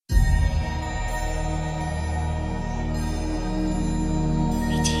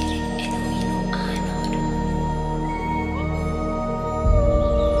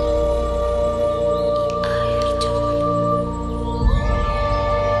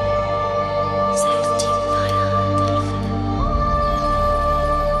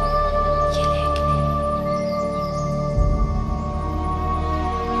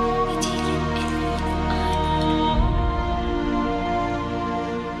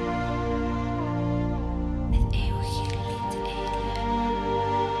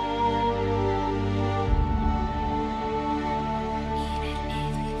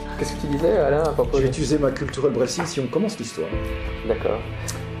qu'est-ce que tu disais, Alain, à propos J'ai utilisé ma cultural bracing si on commence l'histoire. D'accord.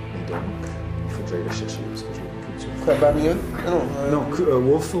 Et donc, il faut que j'aille la chercher parce que j'ai une culture. Quoi, Barnion? Ah non. Non,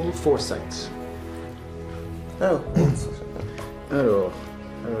 Woeful Foresight. Ah, Alors,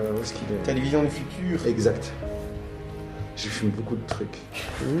 où est-ce qu'il est télévision du futur. Exact. J'ai filmé beaucoup de trucs.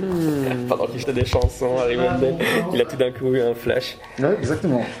 Pendant qu'il faisait des chansons, Rivendell, il a tout d'un coup eu un flash. Ouais,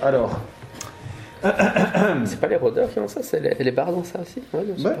 exactement. Alors, C'est pas les rôdeurs qui ont ça, c'est les bards ont ça aussi. Ouais,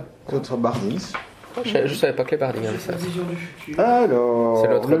 je sais ouais, pas. d'autres bardings. Je savais pas que les bards avaient ça. Vision du futur. Alors, C'est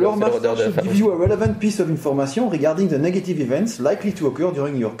l'autre le rôdeur, lore c'est le master rôdeur de should la give you a relevant piece of information regarding the negative events likely to occur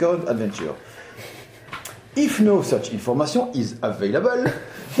during your current adventure. If no such information is available,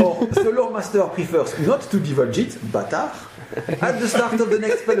 or the lore master prefers not to divulge it, bâtard, at the start of the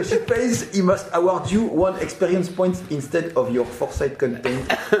next fellowship phase, he must award you 1 experience point instead of your foresight content.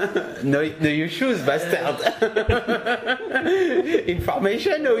 No you choose, bastard.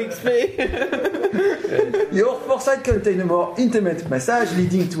 Information, no XP. Your foresight contain a more intimate message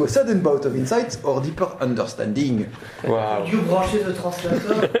leading to a sudden bout of insight or deeper understanding. Waouh. Du branché de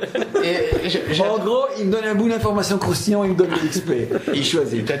translateur. Et En gros, il me donne un bout d'information croustillant, il me donne de l'XP. Il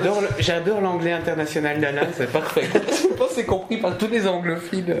choisit. j'adore l'anglais international d'Alain, c'est parfait. Je pense que c'est compris par tous les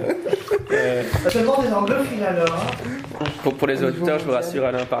anglophiles. Seulement des anglophiles alors. Hein. Pour les auditeurs, je vous rassure,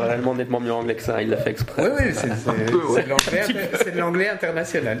 Alain parle réellement nettement mieux anglais que ça, il l'a fait exprès. Oui, c'est de l'anglais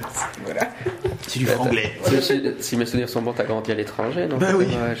international. Voilà. C'est du franglais. Si mes souvenirs sont bons, t'as grandi à l'étranger, non? Bah oui.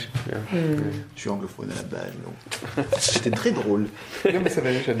 Ouais, je sais plus. Je suis anglophone à la base, donc. C'était très drôle. Non, mais ça va,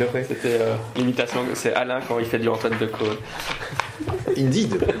 j'adorais. C'était l'imitation, c'est Alain quand il fait du Antoine de Caunes.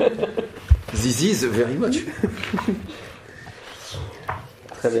 Indeed. This is very much.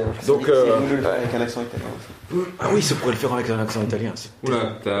 Très bien. Donc, Vous le faites avec un accent italien aussi. ah oui, ça pourrait le faire avec un accent italien.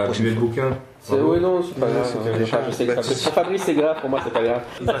 Oula, t'as appuyé le bouquin. Oui, non, c'est pas grave. Je sais que ça... Pour Fabrice, c'est grave, pour moi, c'est pas grave.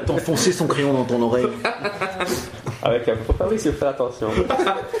 Il va t'enfoncer son crayon dans ton oreille. Pour Fabrice, il faut faire attention.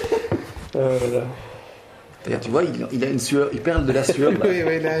 Voilà. Et tu vois, il a une sueur, il perd de la sueur. Là.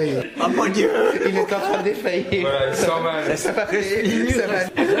 Oui, là, Oh mon Dieu! il est en train de défaillir. Voilà, il sent mal. Ça va Respire,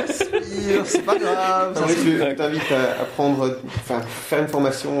 c'est pas grave. Non, mais je t'invite à prendre, enfin, faire une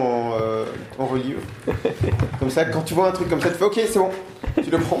formation en relief. Comme ça, quand tu vois un truc comme ça, tu fais OK, c'est bon,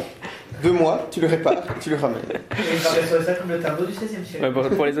 tu le prends. 2 mois, tu le répares, tu le ramènes. Et il paraît sur ça comme le tableau du 16e siècle. Ouais,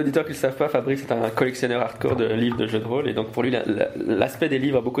 pour les auditeurs qui ne le savent pas, Fabrice est un collectionneur hardcore de livres de jeux de rôle et donc pour lui l'aspect des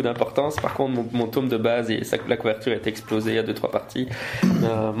livres a beaucoup d'importance. Par contre mon tome de base et la couverture est explosée à 2-3 parties.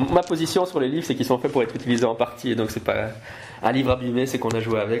 Ma position sur les livres c'est qu'ils sont faits pour être utilisés en partie et donc c'est pas un livre abîmé, c'est qu'on a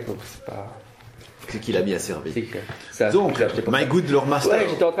joué avec, donc c'est pas... C'est qu'il a bien servi. C'est que ça, Donc, j'ai acheté pour my ça. good lore master. Ouais,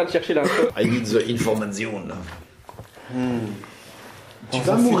 j'étais en train de chercher l'info. I need the information. Tu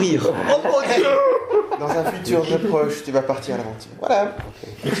vas mourir. Oh mon Dieu! Dans un futur très proche, tu vas partir à l'aventure. Voilà.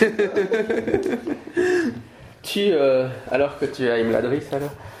 Alors que tu as Imladris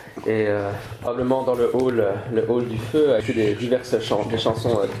alors, et probablement dans le hall du feu, avec des diverses des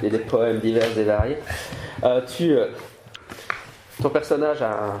chansons et des poèmes divers et variés, ton personnage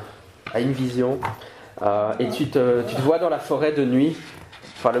a une vision et tu te vois dans la forêt de nuit,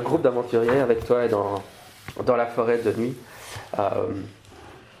 enfin le groupe d'aventuriers avec toi est dans la forêt de nuit.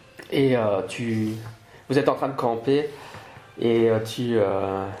 Vous êtes en train de camper et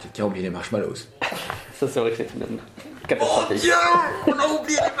Quelqu'un a oublié les marshmallows. ça c'est vrai que c'est une catastrophe. Oh Dieu! On a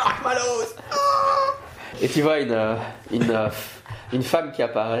oublié les marshmallows! Et tu vois une femme qui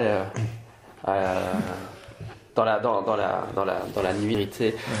apparaît dans la nuit,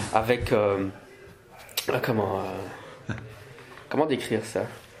 avec comment décrire ça?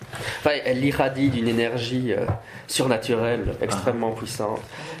 Enfin, elle irradie d'une énergie surnaturelle extrêmement puissante.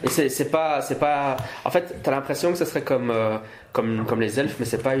 Et c'est pas. En fait, t'as l'impression que ce serait comme les elfes, mais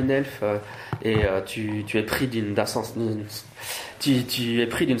c'est pas une elfe. Et tu es pris tu es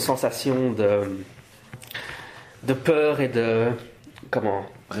pris d'une sensation de peur et de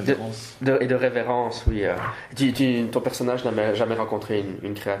Révérence. et de révérence. Oui. Ton personnage n'a jamais rencontré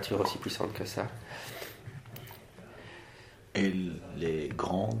une créature aussi puissante que ça. Elle est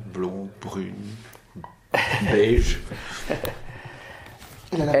grande, blonde, brune, beige.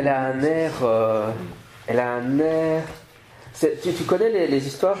 Elle a un air. Tu connais les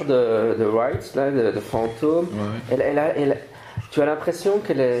histoires de Wright, là, de fantômes. Ouais. Tu as l'impression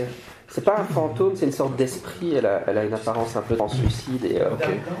qu'elle est. C'est pas un fantôme, c'est une sorte d'esprit. Elle a une apparence un peu translucide.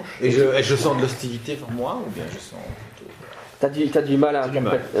 Et je sens de l'hostilité pour moi ou bien je sens. T'as du mal à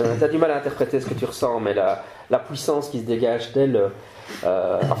interpréter ce que tu ressens, mais la puissance qui se dégage d'elle.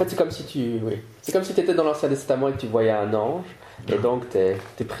 En fait, c'est comme si tu étais dans l'Ancien Testament et que tu voyais un ange, et donc t'es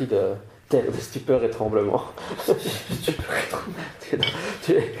pris Stupeur et tremblement.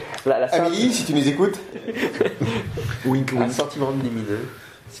 La Amélie, si tu nous écoutes. Wink, un wink. sentiment lumineux.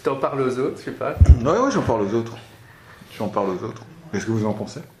 Si t'en parles aux autres, je sais pas. Ouais, j'en parle aux autres. Qu'est-ce que vous en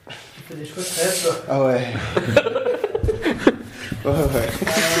pensez? Tu fais des chouettes rêves. Ah ouais. Ouais.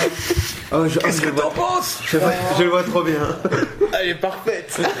 Oh, Qu'est-ce que t'en penses? Je le vois trop bien. Elle est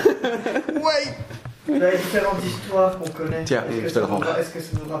parfaite. Ouais. Il y a différentes histoires qu'on connaît. Tiens, Est-ce je que te ça le vous rends. Est-ce que ça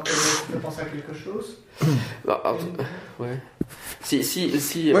vous rappelle, fait penser à quelque chose? Ouais.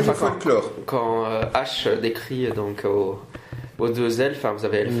 Si. Moi, j'ai enfin, folklore. quand H décrit donc aux deux elfes, vous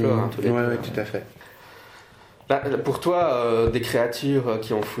avez Elflor, tous les deux. Ouais, tout à fait. Pour toi, des créatures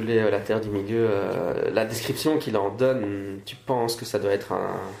qui ont foulé la Terre du Milieu, la description qu'il en donne, tu penses que ça doit être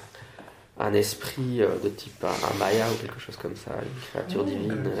un esprit de type un Maya ou quelque chose comme ça, une créature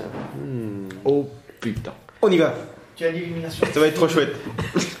divine. Oh putain. On y va. Tu as l'illumination. Ça va être trop chouette.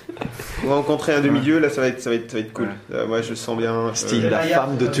 On va rencontrer un demi-dieu, là ça va être cool. Moi je le sens bien. Style la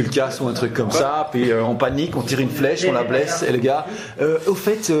femme de Tulkas ou un truc comme ça, puis on panique, on tire une flèche, on la blesse, et le gars, au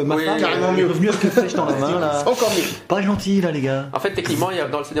fait, ma Oui, femme carrément est mieux. revenue avec une flèche dans la main là. Encore mieux. Pas gentil là les gars. En fait, techniquement,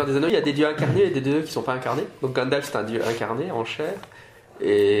 dans le Seigneur des Anneaux, il y a des dieux incarnés et des dieux qui sont pas incarnés. Donc Gandalf, c'est un dieu incarné en chair.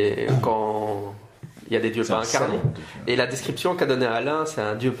 Et quand il y a des dieux C'est pas un incarnés. salon. Et la description qu'a donnée Alain, c'est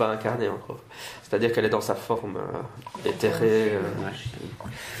un dieu pas incarné encore. C'est-à-dire qu'elle est dans sa forme éthérée.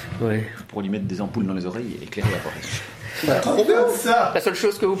 Ouais. Pour lui mettre des ampoules dans les oreilles et éclairer la forêt. Trop bien. Ça. La seule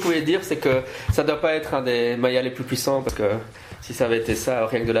chose que vous pouvez dire, c'est que ça doit pas être un des Mayas les plus puissants, parce que si ça avait été ça,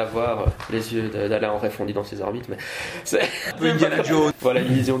 rien que de l'avoir, les yeux d'Alain auraient fondu dans ses orbites. Mais c'est Indiana Jones. voilà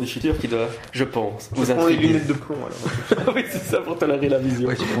une vision du futur qui doit, je pense, Je vous prends les intriguer. lunettes de plomb alors. Oui, c'est ça pour tolérer la vision.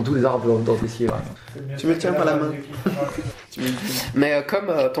 Ouais, tu prends tous les arbres dans tes cieux. Tu me tiens par la main. Mais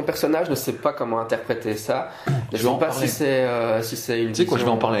comme ton personnage ne sait pas comment interpréter ça, je vais ne en sais pas parler. si c'est une. Tu sais quoi, je vais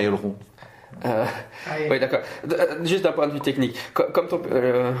vision- en parler à Elrond. Oui, d'accord. Juste d'un point de vue technique, comme ton,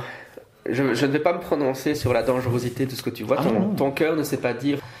 je ne vais pas me prononcer sur la dangerosité de ce que tu vois. Ah, Ton, non. ton cœur ne sait pas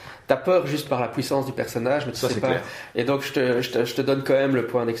dire. T'as peur juste par la puissance du personnage, mais tu Ça, sais c'est pas. clair. Et donc je te donne quand même le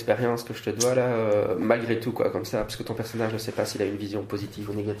point d'expérience que je te dois là, malgré tout, quoi, comme ça, parce que ton personnage ne sait pas s'il a une vision positive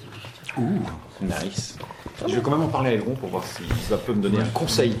ou négative du futur. Ouh, nice. Je vais quand même en parler à Elrond pour voir si ça peut me donner un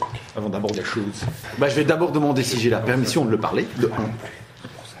conseil avant d'aborder la chose. Bah, je vais d'abord demander si j'ai la permission de le parler. De un.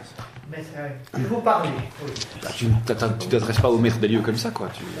 Mais il faut parler. Oui. Bah, tu t'adresses pas au maître des lieux comme ça, quoi.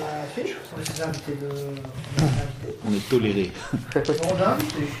 Bah, si, on est des invités de. On est toléré. On est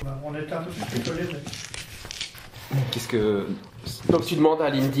invités. On est un peu plus tolérés. Qu'est-ce que. Donc tu demandes à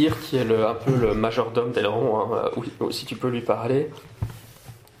Lindir, qui est un peu le majordome d'Elrond, ou si tu peux lui parler.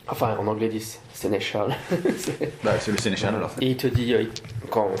 Enfin, en anglais, ils disent Sénéchal. Bah, c'est le sénéchal alors. Et il te dit,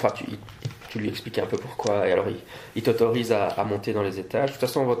 tu lui expliques un peu pourquoi, et alors il t'autorise à monter dans les étages. De toute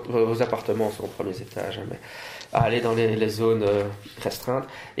façon, vos appartements sont aux premiers étages, hein, mais à aller dans les zones restreintes.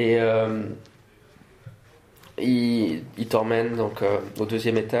 Et il t'emmène donc au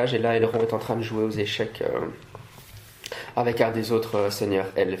deuxième étage, et là, Elrond est en train de jouer aux échecs avec un des autres seigneurs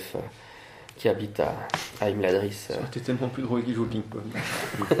elfes qui habitent à Imladris. T'es tellement plus drôle qu'il joue au ping-pong.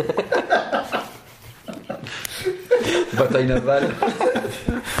 Bataille navale.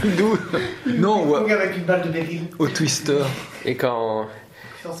 D'où. Non, Donc avec une balle de béryl. au twister. Et quand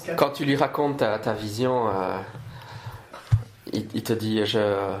Puissance 4. Quand tu lui racontes ta vision, il te dit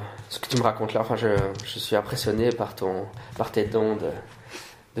ce que tu me racontes là. Enfin, je suis impressionné par tes dons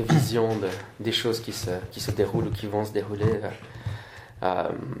de vision, des choses qui se déroulent ou qui vont se dérouler.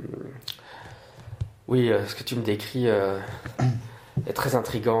 Oui, ce que tu me décris est très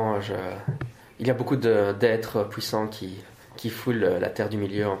intriguant. Il y a beaucoup d'êtres puissants qui foulent la Terre du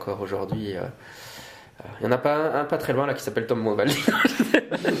Milieu encore aujourd'hui. Il y en a pas un pas très loin là qui s'appelle Tom Monvaldi.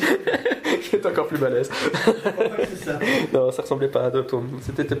 Qui est encore plus balèze. C'est ça. Non, ça ressemblait pas à Tom.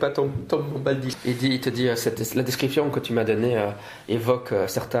 C'était pas Tom Monvaldi. Il te dit la description que tu m'as donnée évoque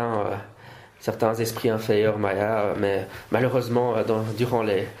certains esprits inférieurs Maya, mais malheureusement durant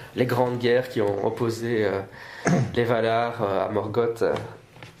les grandes guerres qui ont opposé les Valar à Morgoth,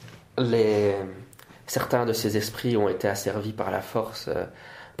 certains de ces esprits ont été asservis par la force,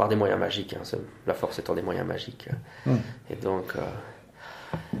 par des moyens magiques, hein, la force étant des moyens magiques. Et donc,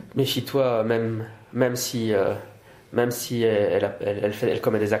 méfie-toi, même si elle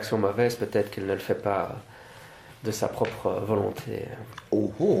commet des actions mauvaises, peut-être qu'elle ne le fait pas de sa propre volonté.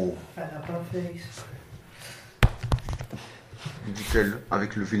 Oh oh, Elle n'a pas fait exprès. dit-elle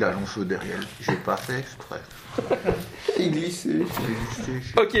avec le village en feu derrière. J'ai pas fait exprès. Et glissé.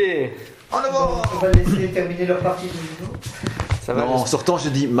 Ok, En avant. On va laisser terminer leur partie de judo. Ça va, Non, en sortant, je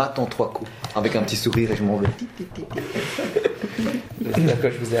dis mat en 3 coups. Avec un petit sourire et je m'en vais. j'espère que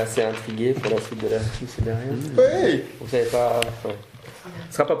je vous ai assez intrigué pour la suite de la derrière. Oui. Vous savez pas. Ouais.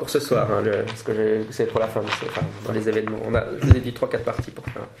 Ce sera pas pour ce soir, hein, parce que c'est pour la fin, dans les événements. Je vous ai dit 3-4 parties pour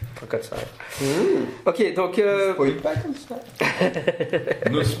faire un cas de soirée. Ok, donc. Spoil pas comme ça.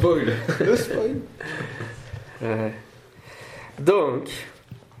 No spoil. Le spoil. Donc,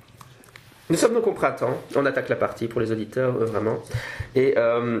 nous sommes donc au printemps. On attaque la partie pour les auditeurs, vraiment. Et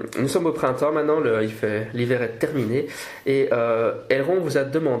nous sommes au printemps maintenant. L'hiver est terminé. Et Elrond vous a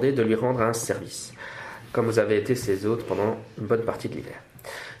demandé de lui rendre un service, comme vous avez été ses hôtes pendant une bonne partie de l'hiver.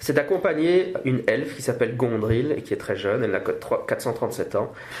 C'est d'accompagner une elfe qui s'appelle Gondril et qui est très jeune. Elle a 437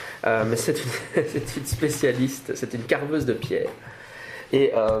 ans. Mais c'est une spécialiste. C'est une carveuse de pierre.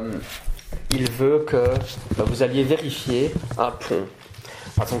 Et il veut que vous alliez vérifier un pont.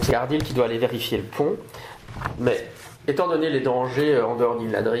 Donc c'est Ardil qui doit aller vérifier le pont. Mais étant donné les dangers en dehors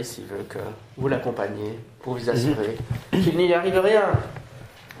d'Imladris, il veut que vous l'accompagniez pour vous assurer qu'il n'y arrive rien.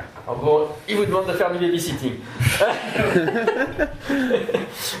 En gros, il vous demande de faire du babysitting.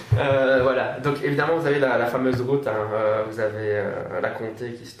 Voilà. Donc évidemment, vous avez la fameuse route. Hein. Vous avez la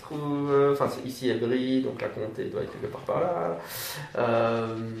comté qui se trouve. Enfin, ici est Brie, donc la comté doit être quelque part par là.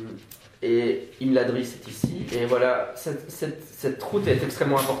 Et Imladris est ici. Et voilà, cette route est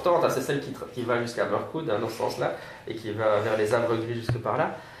extrêmement importante. Hein. C'est celle qui va jusqu'à Mirkwood, hein, dans ce sens-là, et qui va vers les arbres gris jusque par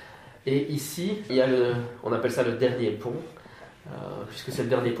là. Et ici, il y a on appelle ça le dernier pont. Puisque c'est le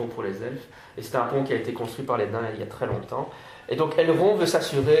dernier pont pour les elfes, et c'est un pont qui a été construit par les nains il y a très longtemps. Et donc Elrond veut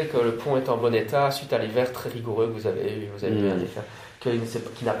s'assurer que le pont est en bon état suite à l'hiver très rigoureux que vous avez eu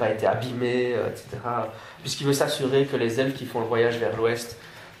qu'il n'a pas été abîmé, etc. Puisqu'il veut s'assurer que les elfes qui font le voyage vers l'ouest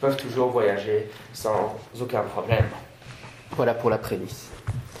peuvent toujours voyager sans aucun problème. Voilà pour la prémisse.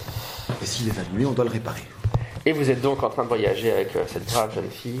 Et s'il est allumé, on doit le réparer. Et vous êtes donc en train de voyager avec cette brave jeune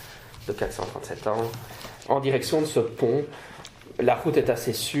fille de 437 ans en direction de ce pont. La route est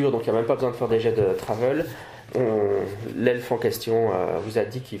assez sûre, donc il n'y a même pas besoin de faire des jets de travel. L'elfe en question vous a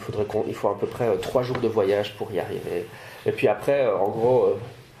dit qu'il faut à peu près 3 jours de voyage pour y arriver. Et puis après, en gros,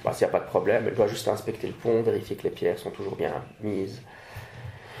 s'il n'y a pas de problème, elle doit juste inspecter le pont, vérifier que les pierres sont toujours bien mises.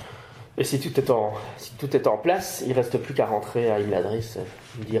 Et si tout est en place, il ne reste plus qu'à rentrer à Imladris,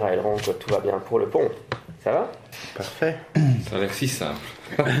 dire à Elrond que tout va bien pour le pont. Ça va ? Parfait. Ça a l'air si simple.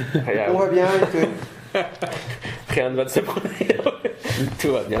 On va bien. Rien ne va se produire.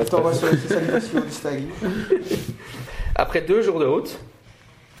 Tout va bien. Attends, on va sur les salutations du stag. Après 2 jours de route,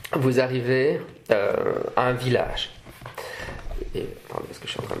 vous arrivez à un village. Et, attendez, parce que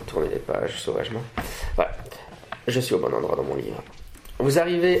je suis en train de tourner les pages sauvagement. Voilà. Je suis au bon endroit dans mon livre. Vous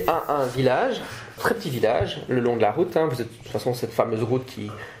arrivez à un village, très petit village, le long de la route. Hein. Vous êtes, de toute façon, cette fameuse route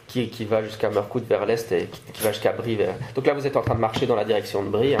qui va jusqu'à Mirkwood vers l'est et qui va jusqu'à Brie. Donc là, vous êtes en train de marcher dans la direction de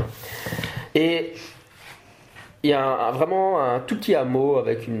Brie. Hein. Et il y a vraiment un tout petit hameau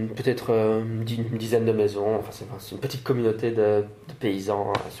avec peut-être une dizaine de maisons. Enfin, c'est une petite communauté de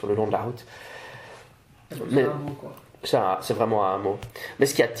paysans sur le long de la route. Mais c'est vraiment un hameau. Mais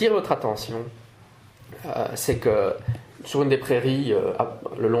ce qui attire votre attention, c'est que sur une des prairies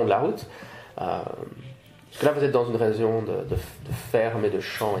le long de la route, parce que là vous êtes dans une région de fermes et de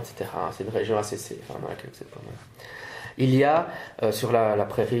champs, etc. C'est une région assez dans laquelle vous êtes pas mal. Il y a sur la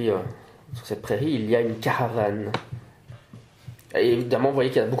prairie, sur cette prairie, il y a une caravane. Et évidemment, vous voyez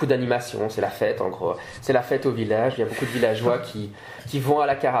qu'il y a beaucoup d'animations, c'est la fête en gros. C'est la fête au village, il y a beaucoup de villageois qui vont à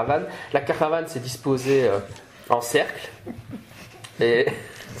la caravane. La caravane s'est disposée en cercle. Et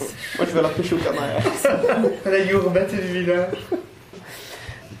moi je vais la pêcher au canard. La yourbette du village.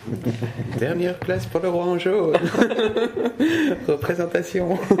 Dernière place pour le roi en jaune.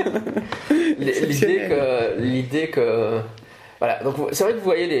 Représentation. L'idée que voilà, donc c'est vrai que vous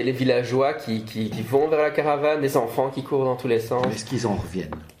voyez les villageois qui vont vers la caravane, des enfants qui courent dans tous les sens. Est-ce qu'ils en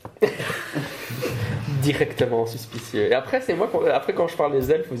reviennent? Directement suspicieux. Et après, quand je parle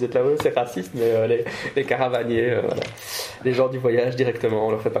des elfes, vous êtes là, c'est raciste, mais les caravaniers, voilà. Les gens du voyage, directement,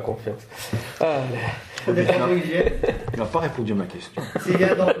 on leur fait pas confiance. Ça dépend d'où ils viennent. Il n'a pas répondu à ma question. S'il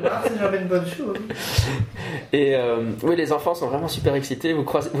vient dans le Var, c'est jamais une bonne chose. Et oui, les enfants sont vraiment super excités. Vous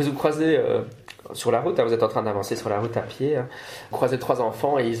croisez sur la route, hein, vous êtes en train d'avancer sur la route à pied. Hein. Vous croisez 3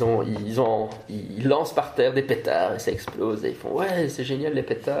 enfants et ils lancent par terre des pétards et ça explose. Et ils font ouais, c'est génial les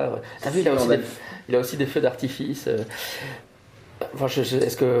pétards. T'as vu, il a aussi des feux d'artifice. enfin,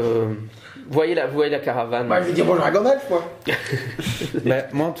 est-ce que vous voyez la caravane? Bah, je vais dire bonjour à Gandalf, moi. Bah,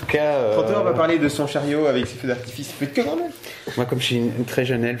 moi en tout cas. Fantôme va parler de son chariot avec ses feux d'artifice. Il fait que Gandalf. Moi, comme je suis une très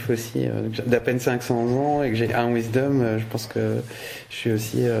jeune elfe aussi, d'à peine 500 ans et que j'ai un wisdom, je pense que je suis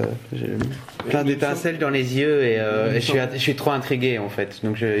aussi. J'ai plein d'étincelles dans les yeux et je suis trop intrigué en fait.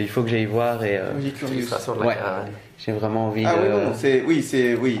 Donc il faut que j'aille voir et. J'ai curieux. L'illustration de la Ouais. caravane. J'ai vraiment envie Ah de.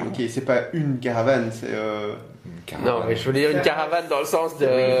 oui, non, ok, c'est pas une caravane, c'est. Non, mais je voulais dire une caravane dans le sens de.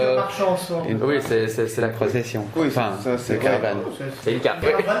 de marchands ensemble. Oui, c'est la procession. Oui, Enfin, ça, c'est caravane. C'est une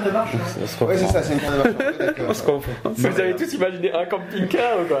caravane. Caravane de marchands. On se Ouais, c'est comprend. ça, c'est une caravane. D'accord. On se comprend. Vous avez tous imaginé un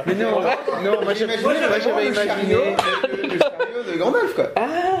camping-car ou quoi? Mais non, moi j'avais imaginé. Le chariot de Gandalf, quoi. Ah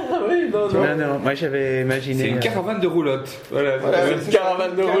oui, non. Non, moi j'avais imaginé. C'est une caravane de roulotte. Voilà. Voilà, Une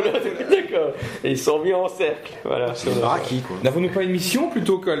caravane de roulotte, d'accord. Et ils sont mis en cercle, voilà. C'est le raki, quoi. N'avons-nous pas une mission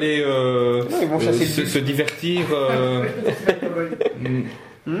plutôt qu'aller ils vont chasser le se divertir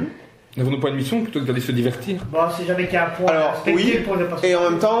N'avons-nous pas une mission plutôt que d'aller se divertir? Bon, si jamais qu'il y a un point à Alors, respecter oui, pour ne pas se et en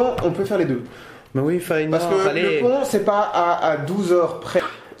même temps, on peut faire les deux. Mais oui, Fine. Parce que le pont, c'est pas à 12 heures près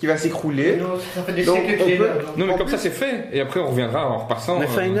qui va s'écrouler. Non, ça fait des Donc, siècles on qu'il est peut- là. Non, mais En comme ça plus- c'est fait. Et après on reviendra en repassant. Mais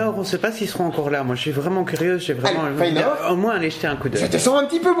Feinor, on sait pas s'ils seront encore là. Moi, je suis vraiment curieux. J'ai vraiment. Allez, Feinor. Au moins aller jeter un coup Je d'œil. te sens un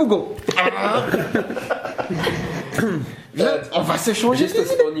petit peu bougon. Viens, on va se changer.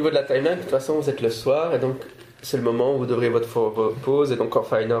 Juste au niveau de la timeline, de toute façon, vous êtes le soir, et donc c'est le moment où vous devriez votre pause, et donc quand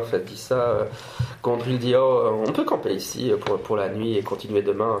Feinor dit ça, Gondril dit oh, on peut camper ici pour la nuit et continuer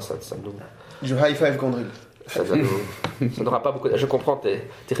demain, ça nous... Je high five Gondril. Ça n'aura pas beaucoup. Je comprends tes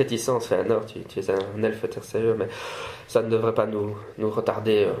réticences, Fëanor, tu es un elfe très sérieux, mais ça ne devrait pas nous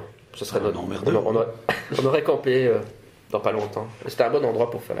retarder. Ce serait notre. On aurait campé dans pas longtemps. C'était un bon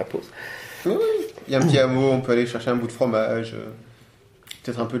endroit pour faire la pause. Oui, il y a un petit hameau, on peut aller chercher un bout de fromage,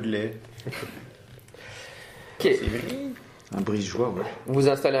 peut-être un peu de lait. Ok, Un brise-joie, ouais. vous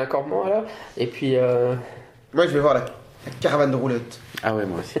installez un campement alors, et puis Moi, je vais voir la caravane de roulotte. Ah ouais,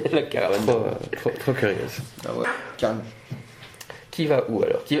 moi aussi. la caravane. Trop curieuse. Ah ouais, carrément. Qui va où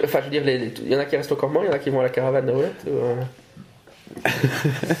alors? Enfin, je veux dire, il y en a qui restent au campement, il y en a qui vont à la caravane de roulette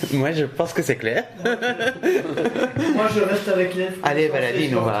Moi, je pense que c'est clair. Moi, je reste avec les. Allez,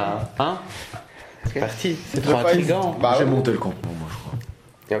 Baladine, on va. Hein? C'est parti. C'est trop Le fight. intriguant. Bah, J'ai ouais. monté le campement, moi, je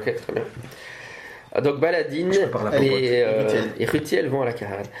crois. Ok, très bien. Donc Baladine prépare la popote. et Rutiel vont à la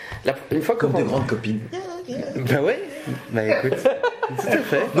caravane. Une fois que Comme des grandes copines. Bah ouais. Bah écoute. Tout à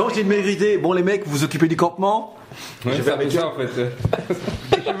fait. Non, j'ai une meilleure idée. Bon, les mecs, vous vous occupez du campement. Ouais, Je vais c'est un peu avec ça eux. en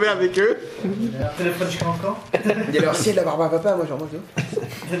fait. Je vais avec eux. Après le French Cancan, Il y a leur ciel, la barbe à papa, moi j'en mange deux.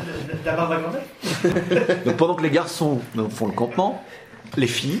 de la barbe à Gandalf. Donc, pendant que les garçons font le campement, les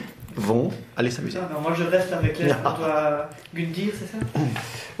filles vont aller s'amuser. Non, moi je reste avec les. Toi, Gundir, c'est ça?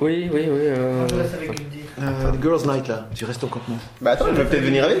 Oui. Moi je reste avec Gundir. Girls Night, là. Tu restes au campement. Bah attends, elle va peut-être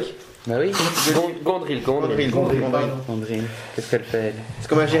venir avec. Bah oui. Gondril. Gondril. Sandrine, qu'est-ce qu'elle fait elle? C'est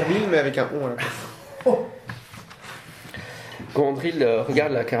comme un gerbil, mais avec un on à la place. Gondril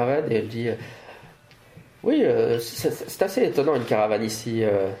regarde la caravane et elle dit oui, c'est assez étonnant une caravane ici.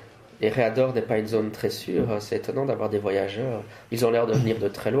 Et Réador n'est pas une zone très sûre. C'est étonnant d'avoir des voyageurs. Ils ont l'air de venir de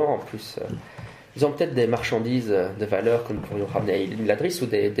très loin en plus. Ils ont peut-être des marchandises de valeur que nous pourrions ramener à Imladris ou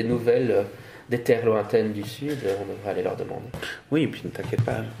des nouvelles des terres lointaines du sud. On devrait aller leur demander. Oui, et puis ne t'inquiète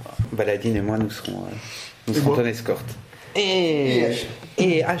pas. Baladine et moi, nous serons moi ton escorte. Et H.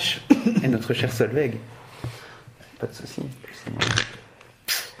 Et H. Et notre cher Solveig. Pas de soucis.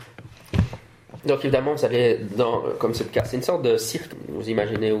 Donc évidemment, vous allez comme c'est le cas, c'est une sorte de cirque. Vous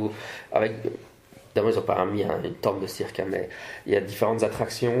imaginez où avec évidemment ils n'ont pas mis une tente de cirque, hein, mais il y a différentes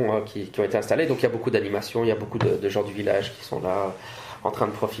attractions qui ont été installées. Donc il y a beaucoup d'animations, il y a beaucoup de gens du village qui sont là en train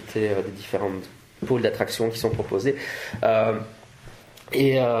de profiter des différentes pôles d'attractions qui sont proposés.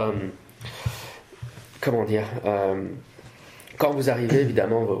 Comment dire quand vous arrivez,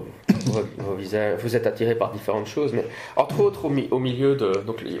 évidemment, vos visages, vous êtes attirés par différentes choses, mais entre autres, au milieu de.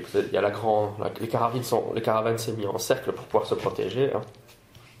 Donc, il y a les caravanes s'est mis en cercle pour pouvoir se protéger. Hein.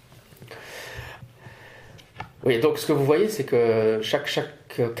 Oui, donc ce que vous voyez, c'est que chaque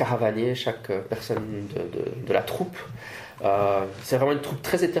caravanier, chaque personne de la troupe, c'est vraiment une troupe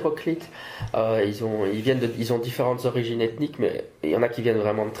très hétéroclite. Ils ont différentes origines ethniques, mais il y en a qui viennent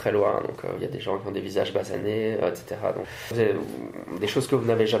vraiment de très loin. Donc il y a des gens qui ont des visages basanés, etc. Donc des choses que vous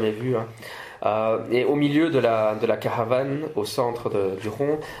n'avez jamais vues. Hein. Et au milieu de la caravane, au centre du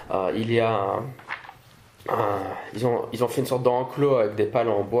rond, il y a ils ont fait une sorte d'enclos avec des pales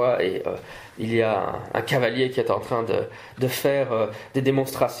en bois et il y a un cavalier qui est en train de faire des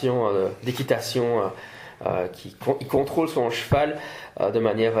démonstrations d'équitation il contrôle son cheval de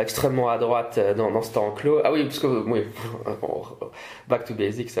manière extrêmement adroite dans cet enclos. Ah oui, parce que oui, back to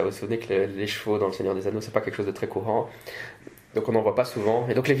basics, ça vous souvenez que les chevaux dans le Seigneur des Anneaux, c'est pas quelque chose de très courant. Donc on n'en voit pas souvent.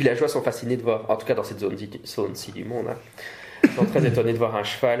 Et donc les villageois sont fascinés de voir, en tout cas dans cette zone-ci du monde, ils sont très étonnés de voir un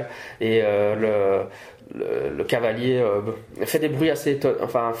cheval. Et le cavalier fait des bruits assez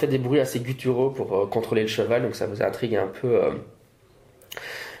gutturaux pour contrôler le cheval, donc ça vous intrigue un peu.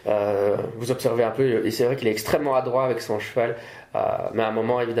 Vous observez un peu, et c'est vrai qu'il est extrêmement adroit avec son cheval, mais à un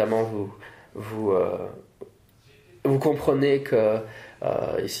moment évidemment vous comprenez que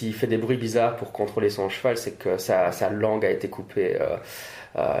s'il fait des bruits bizarres pour contrôler son cheval, c'est que sa langue a été coupée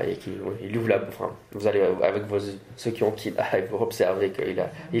et qu'il ouvre vous allez avec ceux qui ont Keen Eye, vous observez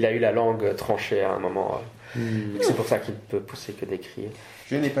qu'il a eu la langue tranchée à un moment. C'est pour ça qu'il ne peut pousser que des cris.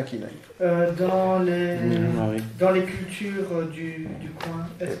 Je n'ai pas Keen Eye. Dans les cultures du coin,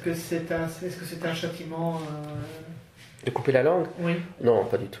 est-ce que c'est un châtiment De couper la langue? Oui. Non,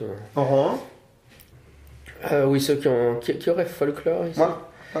 pas du tout. En rang 1 oui, ceux qui auraient folklore ici. Moi.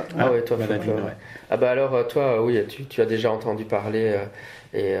 Ah ouais, toi, folklore. ouais. Ah bah alors, toi, oui, tu as déjà entendu parler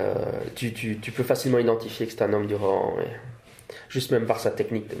et tu peux facilement identifier que c'est un homme du rang, juste même par sa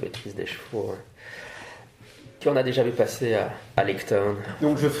technique de maîtrise des chevaux. Ouais. Tu en as déjà vu passer à Lecton.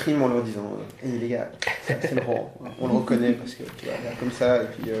 Donc je frime en leur disant les gars, c'est le rang. On le reconnaît parce que tu vois, là, comme ça, et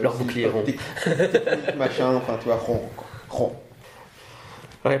puis. Leur bouclier rond. Machin, enfin, tu vois, rond.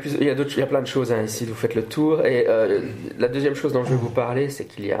 Alors, il y a plein de choses ici, vous faites le tour. Et la deuxième chose dont je vais vous parler, c'est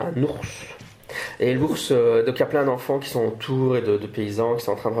qu'il y a un ours. Et l'ours, donc il y a plein d'enfants qui sont autour et de paysans qui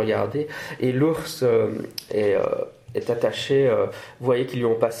sont en train de regarder. Et l'ours est attaché, vous voyez qu'ils lui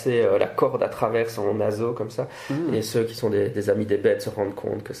ont passé la corde à travers son naseau comme ça. Et ceux qui sont des amis des bêtes se rendent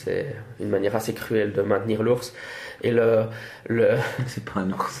compte que c'est une manière assez cruelle de maintenir l'ours. Et C'est pas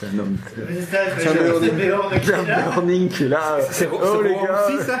un ours, c'est un homme. C'est un burning qui est là. C'est Oh, les gars.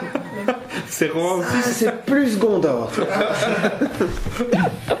 aussi, ça. C'est Rohan aussi. C'est plus Gondor.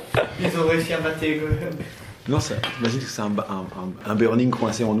 Ils ont réussi à mater. Non, imagine que c'est un burning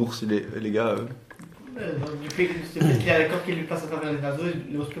coincé en ours, les gars. Du fait qu'il y a la corde qui lui passe à travers les naseaux,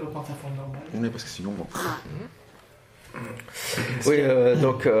 l'ours peut reprendre sa forme normale. Oui, parce que sinon, bon. Oui,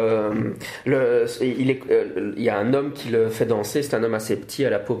 donc il y a un homme qui le fait danser. C'est un homme assez petit, à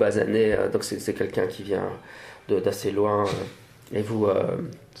la peau basanée. Donc c'est quelqu'un qui vient d'assez loin. Et vous,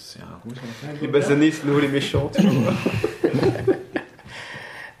 C'est un rouge. Les basanés, c'est les méchants. Tu vois.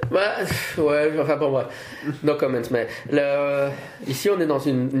 bah, ouais, enfin bon, bref. No comment. Mais ici, on est dans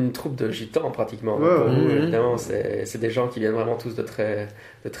une troupe de gitans pratiquement. Ouais, pour vous, ouais. évidemment, c'est des gens qui viennent vraiment tous de très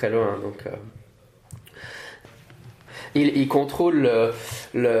loin. Donc. Il contrôle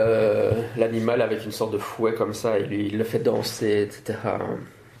l'animal avec une sorte de fouet comme ça, et il le fait danser, etc.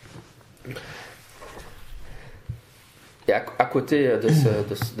 Et à côté de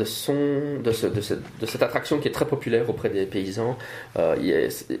cette attraction qui est très populaire auprès des paysans,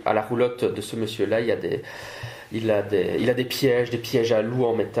 à la roulotte de ce monsieur-là, il a des pièges à loups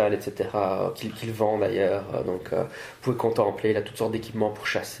en métal, etc., qu'il vend d'ailleurs. Donc, vous pouvez contempler. Il a toutes sortes d'équipements pour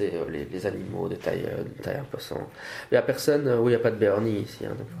chasser les animaux de taille imposante. Il n'y a personne, il n'y a pas de Bernie ici.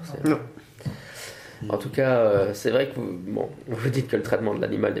 Donc forcément. Non. En tout cas, c'est vrai que vous dites que le traitement de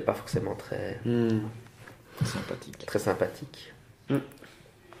l'animal n'est pas forcément très Sympathique. très sympathique.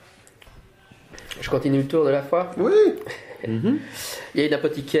 Je continue le tour de la foire. Oui. Il y a une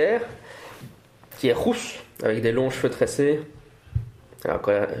apothicaire qui est rousse, avec des longs cheveux tressés. Alors,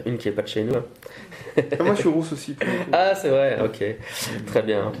 encore une qui n'est pas de chez nous. Hein. Ah, moi, je suis rousse aussi. Pour le coup. Ah, c'est vrai, ok. Très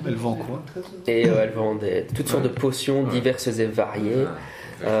bien. Elle vend quoi? Et elle vend toutes sortes de potions diverses et variées.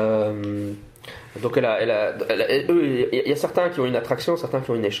 Donc il y a certains qui ont une attraction, certains qui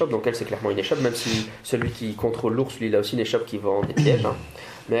ont une échoppe. Donc elle, c'est clairement une échoppe, même si celui qui contrôle l'ours, lui, il a aussi une échoppe qui vend des pièges. Hein.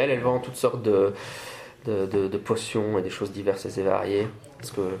 Mais elle vend toutes sortes de potions et des choses diverses et variées.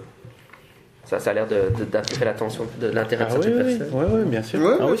 Parce que ça a l'air d'attirer l'attention, de l'intérêt de certaines personnes. Oui, bien sûr.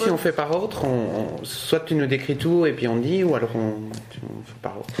 Ouais, Oui, si on fait par ordre, soit tu nous décris tout et puis on dit, ou alors on fait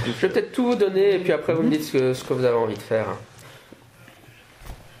par ordre. Je vais peut-être tout vous donner et puis après vous me dites ce que vous avez envie de faire.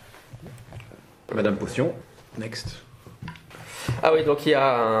 Madame Potion. Next. Ah oui, donc il y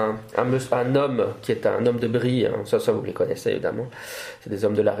a un homme qui est un homme de Brie, hein. Ça vous les connaissez évidemment. C'est des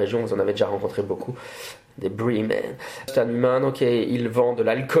hommes de la région, vous en avez déjà rencontré beaucoup. Des Brie men. C'est un humain, donc il vend de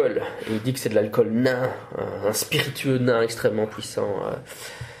l'alcool. Et il dit que c'est de l'alcool nain, un spiritueux nain extrêmement puissant.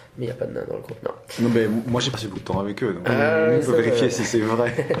 Mais il n'y a pas de nain dans le groupe, non. Non, mais moi j'ai passé beaucoup de temps avec eux, donc Ah, on ça, peut vérifier si c'est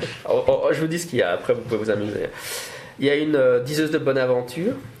vrai. Je vous dis ce qu'il y a, après vous pouvez vous amuser. Il y a une diseuse de bonne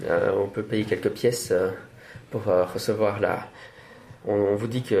aventure. On peut payer quelques pièces pour recevoir on vous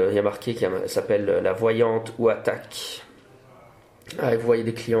dit qu'il y a marqué qu'il s'appelle la voyante ou attaque. Vous voyez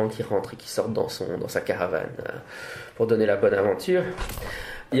des clients qui rentrent et qui sortent dans sa caravane pour donner la bonne aventure.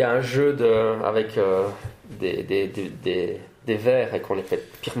 Il y a un jeu avec des verres et qu'on les fait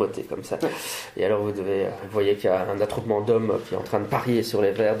piremoter comme ça. Et alors vous voyez qu'il y a un attroupement d'hommes qui est en train de parier sur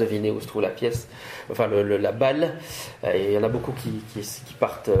les verres, deviner où se trouve la pièce, enfin la balle. Et il y en a beaucoup qui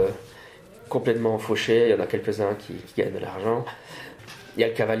partent complètement fauchés. Il y en a quelques-uns qui gagnent de l'argent. Il y a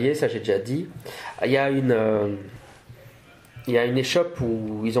le cavalier, ça j'ai déjà dit. Il y a une échoppe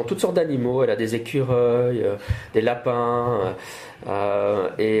où ils ont toutes sortes d'animaux. Elle a des écureuils, des lapins.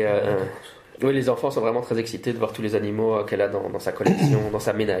 Oui, les enfants sont vraiment très excités de voir tous les animaux qu'elle a dans sa collection, dans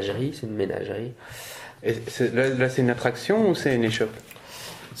sa ménagerie. C'est une ménagerie. Et là, c'est une attraction ou c'est une échoppe?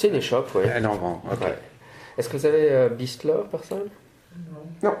 C'est une échoppe, oui. Elle en vend, ok. Ouais. Est-ce que vous avez Beast Love, personne?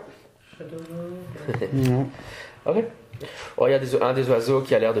 Non. Non. Ok. Oh, il y a un des oiseaux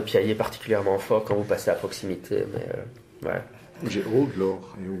qui a l'air de piailler particulièrement fort quand vous passez à proximité, mais ouais. J'ai Old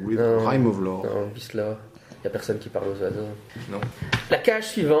Lore et With Non. Rime of Lore. Non, Beast Love. Il n'y a personne qui parle aux oiseaux. Non. La cage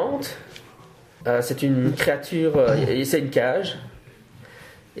suivante, c'est une créature, c'est une cage,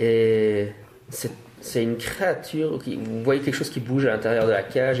 et c'est une créature, vous voyez quelque chose qui bouge à l'intérieur de la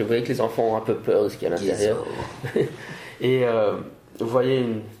cage, et vous voyez que les enfants ont un peu peur de ce qu'il y a à l'intérieur. Et vous voyez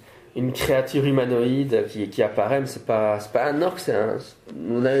une créature humanoïde qui apparaît, mais c'est pas un orc, c'est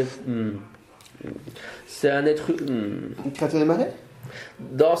un être... Une créature des marais?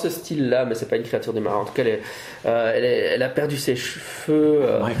 Dans ce style-là, mais c'est pas une créature des marais. En tout cas, elle a perdu ses cheveux.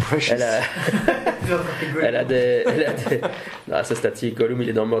 My precious. Elle a des. Non, c'est statique. Gollum, il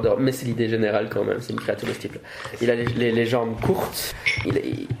est dans le Mordor, mais c'est l'idée générale quand même. C'est une créature de ce type. Il a les jambes courtes.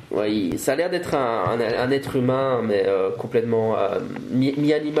 Ça a l'air d'être un être humain, mais complètement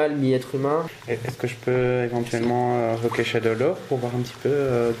mi-animal, mi-être humain. Est-ce que je peux éventuellement invoquer Shadow Lore pour voir un petit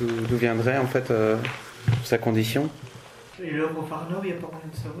peu d'où viendrait en fait sa condition? Et l'or au Far Nord, il n'y a pas moyen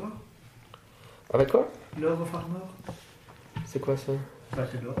de savoir? Avec quoi? L'or au Far Nord? C'est quoi ça? Enfin,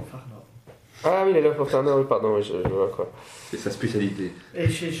 c'est l'or au Far Nord. Ah oui, les lèvres oui, pardon, je vois quoi. C'est sa spécialité. Et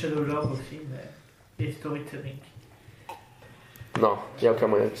chez Shadow Lord aussi, mais. Et Storytelling. Non, il n'y a aucun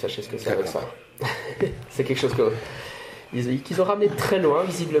moyen que vous sachiez ce que c'est avec ça. C'est quelque chose qu'ils ont ramené de très loin,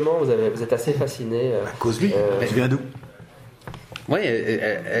 visiblement. Vous êtes assez fasciné. À cause de lui. Tu viens d'où? Oui,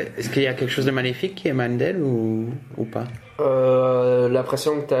 est-ce qu'il y a quelque chose de maléfique qui émane d'elle ou pas?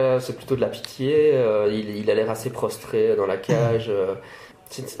 L'impression que tu as, c'est plutôt de la pitié. Il a l'air assez prostré dans la cage.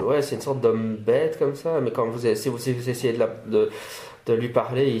 C'est une sorte d'homme bête comme ça. Mais quand si vous essayez de lui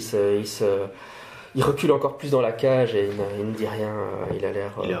parler, il recule encore plus dans la cage et il ne dit rien. Il a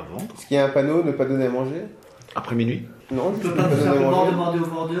l'air. Il est à vendre. Est-ce qu'il y a un panneau ne pas donner à manger? Après minuit. Non, On je peut ne pas peux pas donner à simplement manger. demander au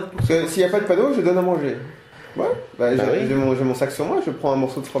vendeur pour Parce que s'il n'y a pas de panneau, je donne à manger. Ouais, oui. j'ai mon sac sur moi, je prends un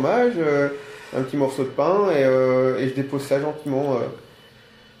morceau de fromage, un petit morceau de pain et je dépose ça gentiment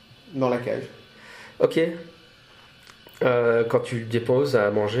dans la cage. Ok. Quand tu le déposes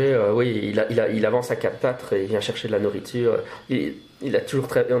à manger, oui, il avance à quatre pattes et il vient chercher de la nourriture. Il a toujours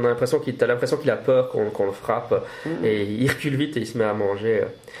on a l'impression t'as l'impression qu'il a peur qu'on le frappe et il recule vite et il se met à manger.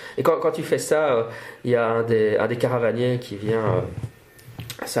 Et quand tu fais ça, il y a un des caravaniers qui vient.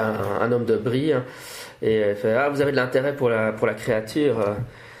 C'est un homme de Brie. Et il fait vous avez de l'intérêt pour la créature.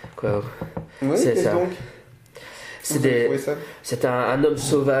 Quoi. Oui, C'est qu'est-ce ça. donc? C'est un homme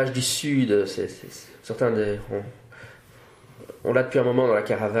sauvage du sud. Certains on l'a depuis un moment dans la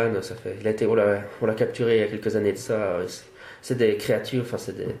caravane. On l'a capturé il y a quelques années de ça. C'est des créatures. Enfin,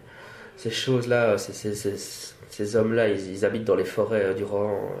 ces choses-là. Ces hommes-là, ils habitent dans les forêts du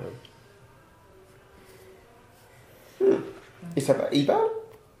Rohan. Et ça va? Et il parle?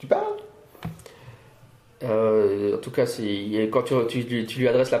 Tu parles? En tout cas, quand tu lui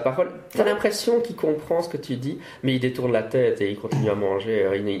adresses la parole, tu as l'impression qu'il comprend ce que tu dis, mais il détourne la tête et il continue à manger,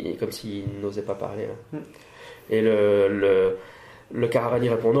 comme s'il n'osait pas parler. Et le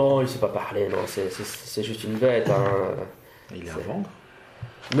caravanier répond non, il ne sait pas parler, non, c'est juste une bête. Il est à vendre.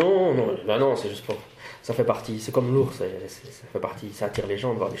 Non, c'est juste pour. Ça fait partie, c'est comme l'ours, ça fait partie, ça attire les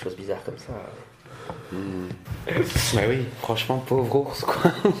gens de voir des choses bizarres comme ça. Bah oui, franchement, pauvre ours,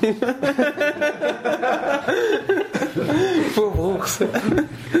 quoi. Pauvre ours.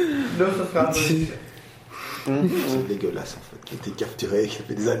 Non, ça sera un peu. C'est dégueulasse en fait, qui a été capturé, qui a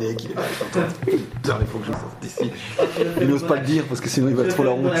fait des années qu'il est là. Putain, il faut que je sorte d'ici. Il n'ose pas le dire parce que sinon il va trop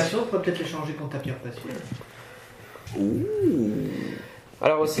la honte. Mon action, on peut peut-être l'échanger contre ta pierre précieuse.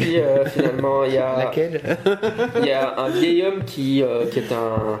 Alors aussi, finalement, il y a. Laquelle? Il y a un vieil homme qui est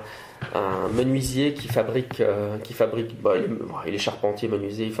un menuisier qui fabrique il est charpentier,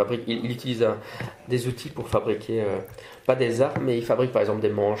 menuisier, il utilise des outils pour fabriquer, pas des armes, mais il fabrique par exemple des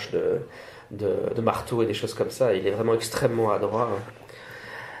manches de marteaux et des choses comme ça. Il est vraiment extrêmement adroit.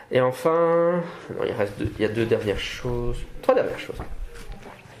 Et enfin, non, il y a trois dernières choses.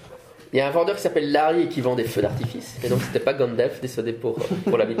 Il y a un vendeur qui s'appelle Larry et qui vend des feux d'artifice. Et donc c'était pas Gandalf, décédé pour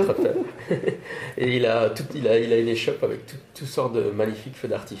l'ami de Trotter. Et il a une échoppe avec toutes sortes de magnifiques feux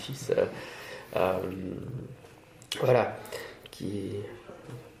d'artifice. Voilà. Qui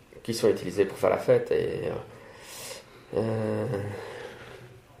sont utilisés pour faire la fête.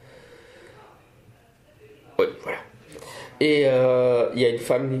 Oui, voilà. Et il y a une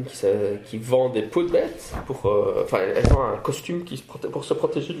femme qui vend des peaux de bêtes elle vend un costume pour se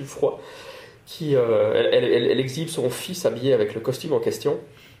protéger du froid. Elle exhibe son fils habillé avec le costume en question,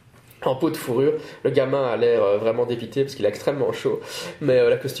 en peau de fourrure. Le gamin a l'air vraiment dépité parce qu'il a extrêmement chaud, mais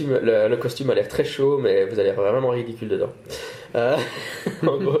le costume a l'air très chaud, mais vous allez vraiment ridicule dedans.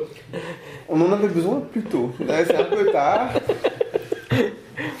 En gros. On en avait besoin plus tôt. C'est un peu tard.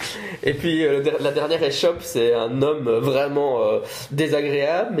 Et puis la dernière échoppe, c'est un homme vraiment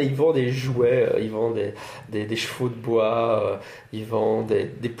désagréable, mais il vend des jouets, il vend des chevaux de bois, il vend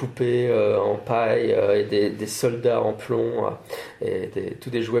des poupées en paille et des soldats en plomb, et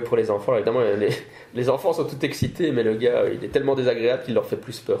tous des jouets pour les enfants. Alors, évidemment, les enfants sont tout excités, mais le gars, il est tellement désagréable qu'il leur fait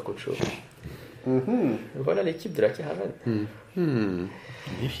plus peur qu'autre chose. Mm-hmm. Voilà l'équipe de la caravane.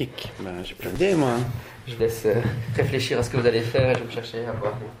 Magnifique. J'ai plein d'idées, moi. Je laisse réfléchir à ce que vous allez faire et je vais me chercher à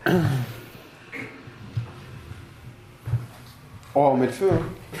voir. Oh, on met le feu.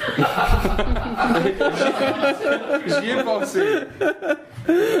 J'y ai pensé.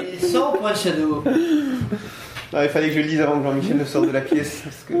 Et 100 points de shadow. Il fallait que je lise avant que Jean-Michel ne sorte de la pièce.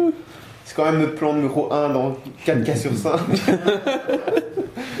 Parce que c'est quand même notre plan numéro 1 dans 4 cas sur 5.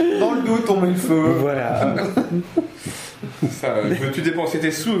 Dans le doute, on met le feu. Voilà. Ça, veux-tu dépenser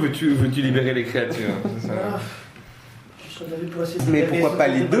tes sous ou veux-tu libérer les créatures? C'est ça. J'en avais pour essayer de Mais libérer pourquoi pas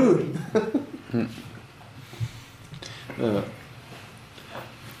les deux?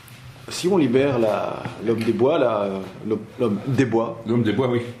 Si on libère l'homme des bois, l'homme des bois, L'homme des bois,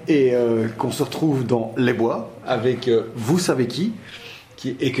 oui. et qu'on se retrouve dans les bois avec vous savez qui,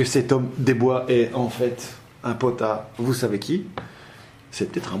 et que cet homme des bois est en fait un pote à vous savez qui,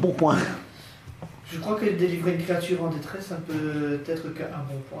 c'est peut-être un bon point. Je crois que délivrer une créature en détresse, ça peut être qu'un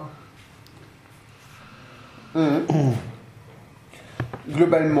bon point.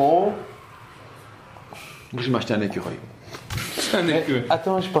 Globalement, Je vais m'acheter un écureuil. Un écu.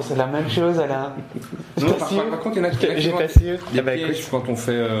 Attends, je pensais la même chose, Alain. Non, par contre, il y en a qui J'ai pas sûr. des pièges quand on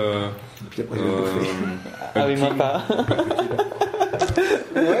fait. Puis après, je vais le bouffer. Ah oui, moi pas.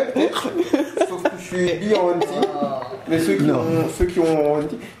 ouais, peut-être. Sauf que je suis bi en hunting. Mais ceux qui ont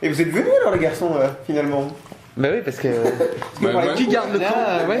hunting. Et vous êtes venus alors, les garçons, finalement? Bah oui, parce que. Qui garde le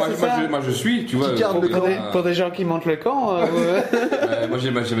camp? Ouais, c'est ça. Moi, je suis, tu vois. Qui garde le camp? Pour des gens qui montent le camp. Moi,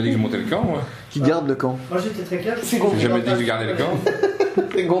 j'avais dit que je montais le camp, moi. Qui garde le camp? Moi j'étais très clair. C'est bon. J'ai jamais dit que je gardais le camp.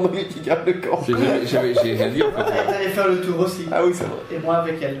 C'est Gondry qui garde le camp. J'ai rien dit, en fait. Elle allait faire le tour aussi. Ah oui, c'est vrai. Et moi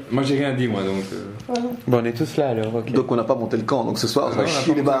avec elle. Moi, j'ai rien dit, moi, donc. Bon, on est tous là alors, ok. Donc on n'a pas monté le camp, donc ce soir on va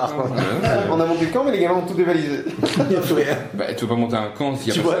chier les barres. On a monté le camp, mais les gamins ont tout dévalisé. Il n'y a plus rien. Bah, tu veux pas monter un camp s'il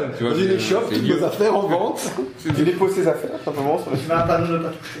y a Tu vois, personne, tu vois. dans une échoppe, c'est toutes idiot. nos affaires en vente. Tu déposes tes affaires, simplement. Sur le... Tu vas pas ne pas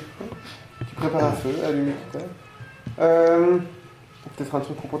toucher. Tu prépares un feu, allumer tout ça. Peut-être un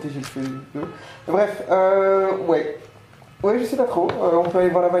truc pour protéger le feu. Bref, ouais. Ouais, je sais pas trop. On peut aller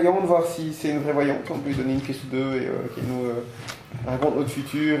voir la voyante, voir si c'est une vraie voyante. On peut lui donner une pièce ou deux et qu'elle nous raconte notre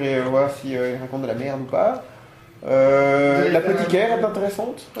futur et voir si elle raconte de la merde ou pas. L'apothicaire est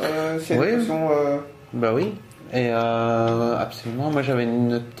intéressante. C'est une Oui. potion. Bah oui. Et absolument, moi j'avais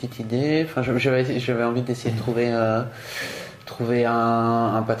une petite idée. Enfin, j'avais envie d'essayer de trouver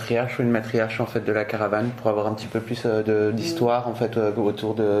un patriarche ou une matriarche en fait de la caravane pour avoir un petit peu plus d'histoire en fait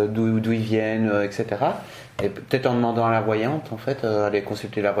autour de d'où ils viennent, etc. Et peut-être en demandant à la voyante en fait, aller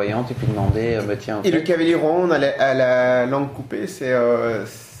consulter la voyante et puis demander, tiens. En Et fait, le cavalier ronde à la langue coupée, c'est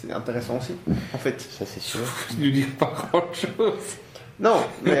intéressant aussi, en fait. ça c'est sûr. Tu nous dis pas grand-chose. Non,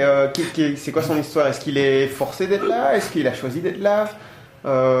 mais c'est quoi son histoire? Est-ce qu'il est forcé d'être là? Est-ce qu'il a choisi d'être là?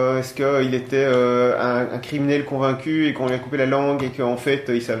 Est-ce qu'il était un criminel convaincu et qu'on lui a coupé la langue et qu'en fait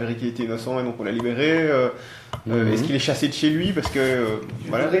il s'avérait qu'il était innocent et donc on l'a libéré? Est-ce qu'il est chassé de chez lui parce que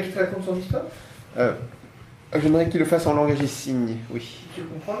Voilà. voilà? Tu voudrais qu'il te raconte son histoire? J'aimerais qu'il le fasse en langage des signes, oui. Tu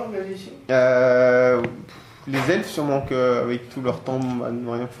comprends l'engagé ici? Les elfes, sûrement qu'avec tout leur temps, à ne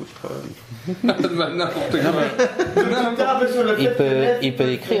rien foutre. N'importe quoi. Il peut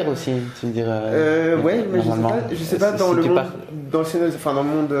écrire aussi, tu me diras. Ouais, mais normalement. je sais pas dans le monde, dans le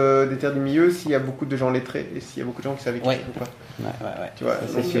monde des terres du milieu, s'il y a beaucoup de gens lettrés et s'il y a beaucoup de gens qui savent écrire ou pas. Ouais. Tu vois,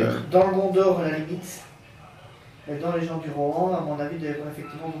 c'est sûr. Dans le Gondor, à la limite, et dans les gens du Rohan, à mon avis, il doit y avoir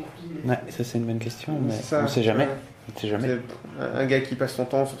effectivement beaucoup de... Ouais, ça c'est une bonne question, mais C'est ça, on sait jamais. ouais. On sait jamais. C'est un gars qui passe son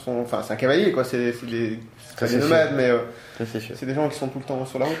temps sur son. Enfin, c'est un cavalier, quoi. C'est pas c'est des nomades, mais Ça c'est sûr. c'est des gens qui sont tout le temps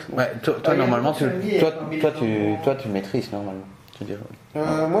sur la route. donc. Ouais, toi normalement, tu parmi maîtrises normalement. Tu dirais.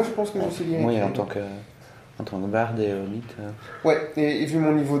 Moi, je pense que je sais lire. Oui, en tant que barde et mythe. Ouais, et vu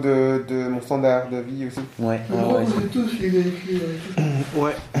mon niveau de mon standard de vie aussi, Ouais. Vous êtes tous les véhicules.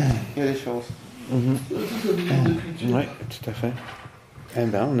 Ouais. il y a des chances. Tous obligés de culture. Ouais, tout à fait. Eh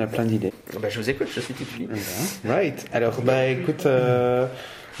ben, on a plein d'idées. Bah, je vous écoute, je suis tout oui. Right. Alors, écoute,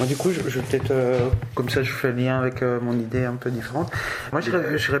 moi du coup, je vais peut-être, comme ça, je fais le lien avec mon idée un peu différente. Moi,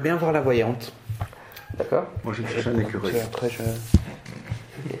 je serais bien voir la voyante. D'accord. Moi, j'ai cherché un écureuil. Après,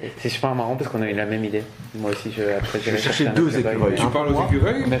 c'est super marrant parce qu'on a eu la même idée. Moi aussi, après, J'ai cherché 2 écureuils. Tu parles aux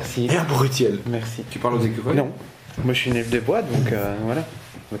écureuils? Merci. Et un brutiel. Merci. Tu parles aux écureuils? Non. Moi, je suis une elfe de bois, donc voilà.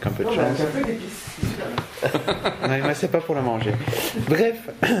 Avec un peu de Non, chance. mais un peu d'épices. Non, moi, c'est pas pour la manger. Bref,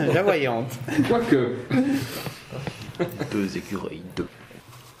 la voyante. Quoique. 2 écureuils, 2.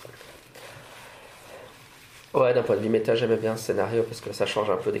 Ouais, d'un point de vue méta, j'aimais bien ce scénario parce que ça change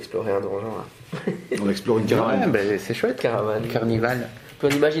un peu d'explorer un donjon. Hein. On explore une Ouais, caravane. c'est chouette. Caravane. Carnival. On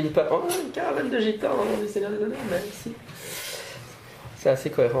n'imagine pas une caravane de gitans dans le Seigneur des Anneaux, mais si. C'est assez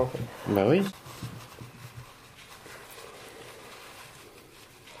cohérent. En fait. Bah oui.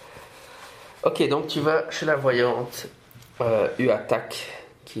 Ok, donc tu vas chez la voyante Uatak,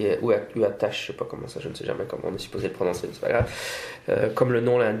 qui est Uatash, je sais pas comment ça, je ne sais jamais comment on est supposé le prononcer, mais c'est pas grave. Comme le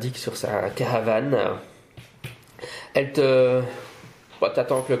nom l'indique sur sa caravane, elle te. Bon,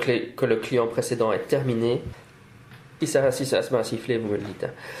 t'attends que le client précédent est terminé. Si ça se met à siffler, vous me le dites.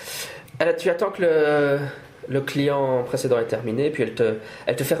 Alors, tu attends que le client précédent est terminé, puis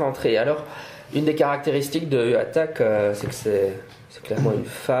elle te fait rentrer. Alors, une des caractéristiques de Uatak, c'est que c'est clairement une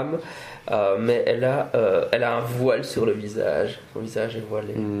femme. Mais elle a un voile sur le visage. Son visage est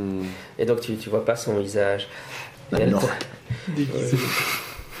voilé. Et donc tu vois pas son visage. Et elle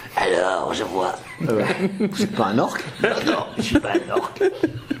Alors, je vois. Vous n'êtes pas un orc? Non, je suis pas un orc.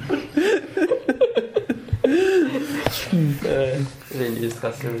 J'ai une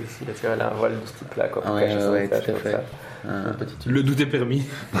illustration ici. Tu vois, elle a un voile de ce type-là. Quoi, pour cacher son visage tout à comme fait. ça. Un petit Le doute est permis.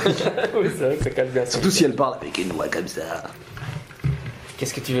 oui, c'est vrai que ça cache bien. Surtout si elle parle avec une voix comme ça.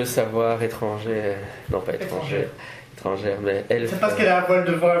 Qu'est-ce que tu veux savoir, étranger? Non, pas étranger. Étrangère, mais elle. C'est parce qu'elle a un voile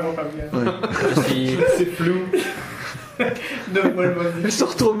devant, elle voit pas bien. Je suis. C'est flou. De voile moisi. Elle se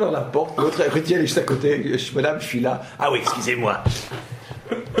retourne vers la porte. L'autre héritier, elle est juste à côté. Madame, je suis là. Ah oui, excusez-moi.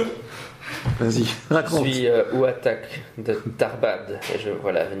 Vas-y, Je raconte. suis Uatak de Tarbad et je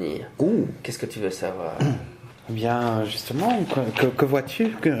vois l'avenir. Ouh. Qu'est-ce que tu veux savoir? Eh bien, justement, que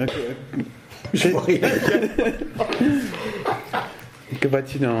vois-tu Je vois rien. Que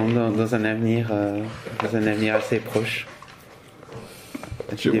vois-tu dans un avenir assez proche?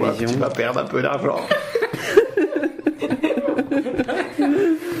 Je vois que tu vas perdre un peu d'argent.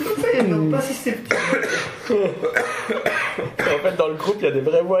 Ils n'ont pas si sceptique. En fait, dans le groupe, il y a des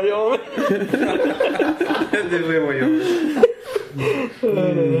vrais voyants. Des vrais voyants.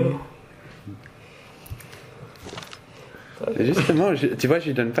 Justement, tu vois, je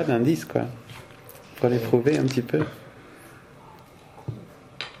lui donne pas d'indice, quoi. Pour les prouver un petit peu.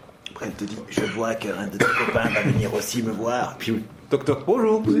 Après, elle te dit, je vois qu'un de tes copains va venir aussi me voir. Puis, docteur,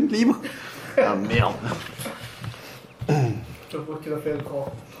 bonjour, vous êtes libre? Ah merde. Je vois que tu vas faire le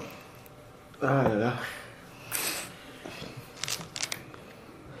grand. Ah là là.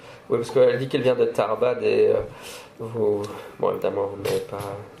 Oui, parce qu'elle dit qu'elle vient de Tarbad et vous... Bon, évidemment, vous n'avez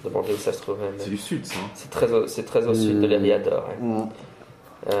pas demandé où ça se trouvait. Mais C'est du sud, ça. c'est très au sud de l'Eriador. Ouais. Mm.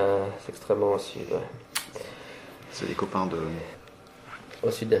 C'est extrêmement au sud, ouais. C'est les copains de...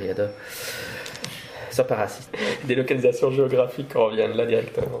 Au sud d'Eriador. Sois pas raciste. Des localisations géographiques, on revient de là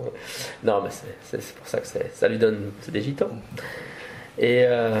directement. Non, mais c'est pour ça que ça lui donne... C'est des gitans. Et...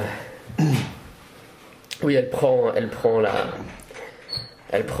 Oui, elle prend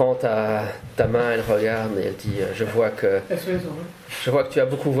ta main, elle regarde et elle dit je vois que tu as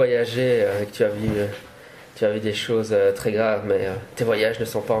beaucoup voyagé et que tu as vu des choses très graves, mais tes voyages ne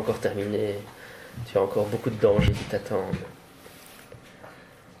sont pas encore terminés. Tu as encore beaucoup de dangers qui t'attendent.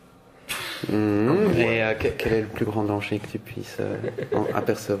 Et quel est le plus grand danger que tu puisses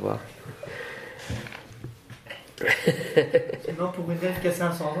apercevoir? Sinon, pour une elfe qui a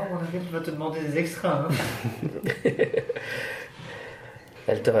 500 ans, mon avis, tu vas te demander des extras.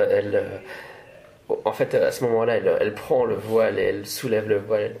 Hein. En fait, à ce moment-là, elle prend le voile et elle soulève le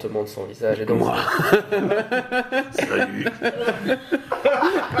voile, elle te montre son visage. Et donc, Salut.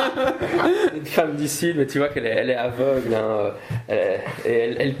 une femme du Sud, mais tu vois qu'elle est aveugle. Hein, et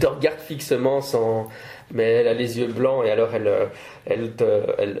elle te regarde fixement mais elle a les yeux blancs et alors elle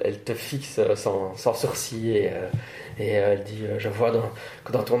te fixe sans sourcil et elle dit je vois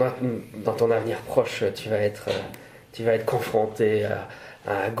que dans ton avenir proche tu vas être confronté à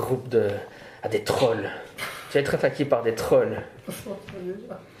un groupe à des trolls. Tu vas être attaqué par des trolls. Tu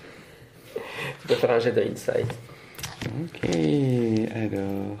peux faire un jet de insight. Ok,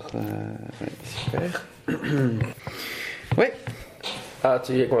 alors... ouais, super. Ouais. Ah,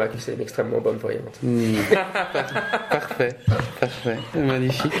 tu es convaincu que c'est une extrêmement bonne voyante. Parfait.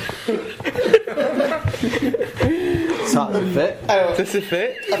 Magnifique. Ça, c'est fait. Alors, Ça c'est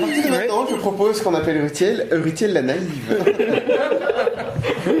fait. à partir de maintenant, je propose qu'on appelle Rutiel la naïve.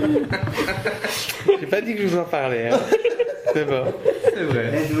 J'ai pas dit que je vous en parlais. Hein. C'est bon. C'est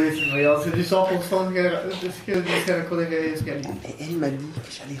vrai. C'est du 100% de ce que dit Sarah Cordelier. Et elle m'a dit que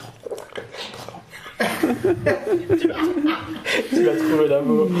j'allais rencontrer. Tu vas trouver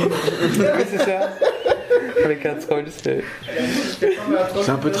l'amour. Ouais, c'est ça. Avec un troll, c'est... C'est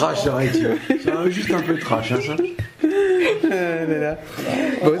un peu trash, j'arrête. C'est juste un peu trash, hein, ça. Là.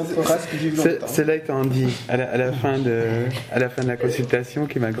 Bon, cela étant dit, à la fin de la consultation,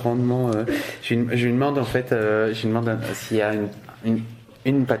 qui m'a grandement, je lui demande en fait, s'il y a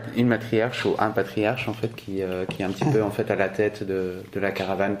une matriarche ou un patriarche en fait qui est un petit peu en fait à la tête de la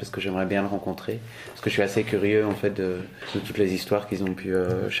caravane, parce que j'aimerais bien le rencontrer, parce que je suis assez curieux en fait de toutes les histoires qu'ils ont pu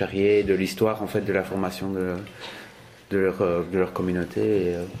charrier, de l'histoire en fait de la formation de leur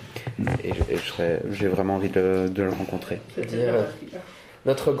communauté et j'ai vraiment envie de le rencontrer. C'est-à-dire,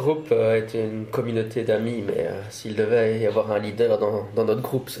 notre groupe est une communauté d'amis, mais s'il devait y avoir un leader dans notre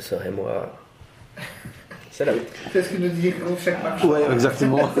groupe, ce serait moi. C'est là. C'est ce que nous dit chaque marche. Ouais,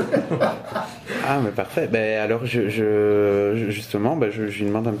 exactement. Ah mais parfait. Ben alors justement, je lui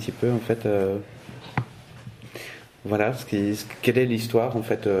demande un petit peu en fait, voilà, quelle est l'histoire en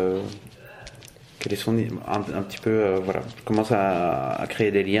fait. Quel est son un petit peu voilà, je commence à créer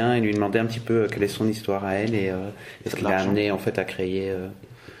des liens et lui demander un petit peu quelle est son histoire à elle et ce qui l'a amené en fait à créer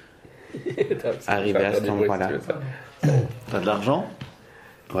arriver à cet endroit-là. T'as de l'argent?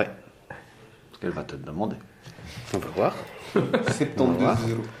 Ouais, Parce qu'elle va te le demander. on va voir. 72 euros.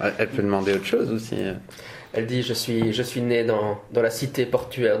 Elle peut demander autre chose aussi. Elle dit je suis né dans la cité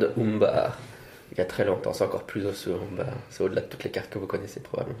portuaire de Umbar. Il y a très longtemps, c'est encore plus au sud. C'est au-delà de toutes les cartes que vous connaissez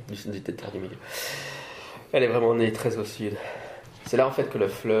probablement, du terre du milieu. Elle est vraiment née très au sud. C'est là en fait que le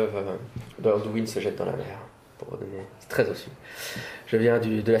fleuve d'Anduin se jette dans la mer. Pour vous donner, c'est très au sud. Je viens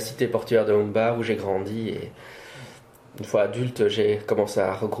de la cité portuaire de Umbar où j'ai grandi et une fois adulte, j'ai commencé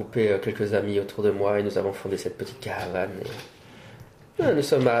à regrouper quelques amis autour de moi et nous avons fondé cette petite caravane. Et nous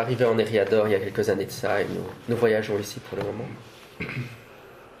sommes arrivés en Eriador il y a quelques années de ça et nous voyageons ici pour le moment.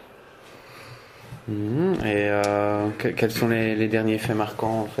 Et quels sont les derniers faits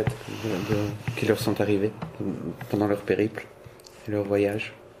marquants en fait qui leur sont arrivés pendant leur périple et leur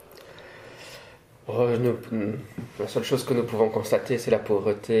voyage? La seule chose que nous pouvons constater, c'est la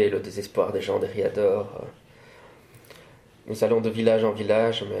pauvreté et le désespoir des gens d'Eriador. Nous allons de village en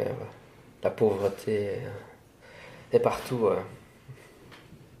village, mais la pauvreté est partout.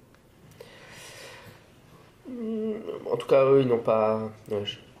 En tout cas, eux, ils n'ont pas...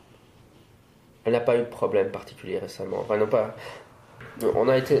 Elle n'a pas eu de problème particulier récemment. Enfin,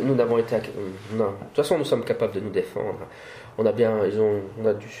 nous n'avons été. Non. De toute façon, nous sommes capables de nous défendre. On a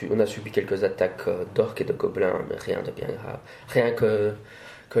subi quelques attaques d'orques et de gobelins, mais rien de bien grave. Rien que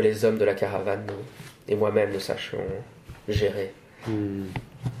les hommes de la caravane et moi-même nous sachions gérer. Je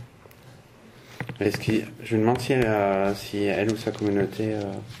me demande si elle ou sa communauté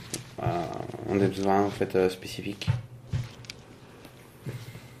ont des besoins en fait spécifiques.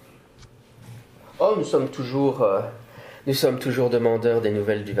 Oh, nous sommes toujours demandeurs des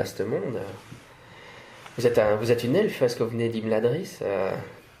nouvelles du vaste monde. Vous êtes une elfe, est-ce que vous venez d'Imladris?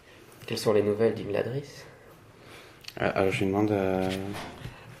 Quelles sont les nouvelles d'Imladris? Alors je lui demande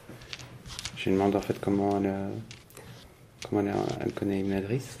en fait comment elle connaît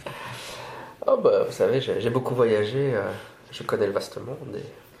Imladris. Oh bah, vous savez, j'ai beaucoup voyagé, je connais le vaste monde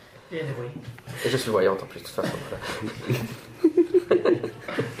Et je suis voyante en plus, de toute façon.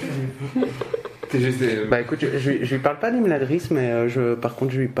 Bah écoute, je lui parle pas d'Imladris, mais par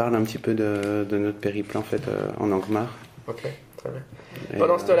contre je lui parle un petit peu de notre périple en fait en Angmar. Ok, très bien.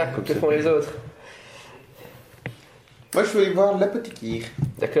 Pendant ce temps-là, que font les autres? Moi, je veux aller voir l'apothicaire.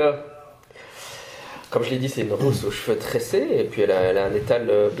 D'accord. Comme je l'ai dit, c'est une rousse aux cheveux tressés et puis elle a un étal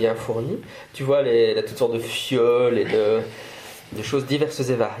bien fourni. Tu vois, elle a toutes sortes de fioles et de choses diverses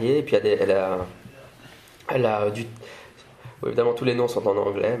et variées. Et puis elle a du... Oui, évidemment, tous les noms sont en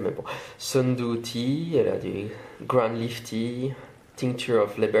anglais, mais bon. Sundew Tea, elle a du Grand Leaf Tea, Tincture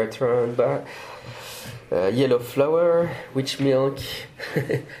of Libertine, Yellow Flower, Witch Milk,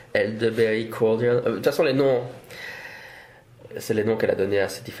 Elderberry Cordial. De toute façon, les noms, c'est les noms qu'elle a donnés à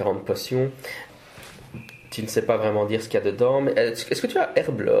ces différentes potions. Tu ne sais pas vraiment dire ce qu'il y a dedans, mais est-ce que tu as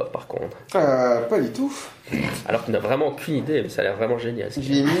Herblore par contre? Pas du tout. Alors tu n'as vraiment aucune idée, mais ça a l'air vraiment génial.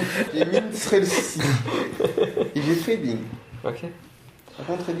 J'ai mis Minstrelsy. Et j'ai Trading. Ok. Par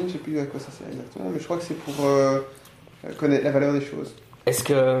contre, Trading, je sais plus à quoi ça sert exactement, mais je crois que c'est pour connaître la valeur des choses. Est-ce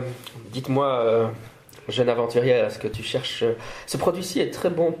que, dites-moi, jeune aventurier, est-ce que tu cherches... Ce produit-ci est très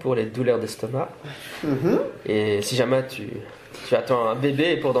bon pour les douleurs d'estomac. Et si jamais tu attends un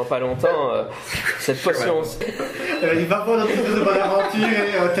bébé pour dans pas longtemps, cette potion... Il va pas dans une bonne aventure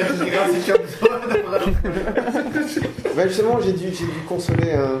et t'as tout grâce si tu as besoin. Bah justement, j'ai dû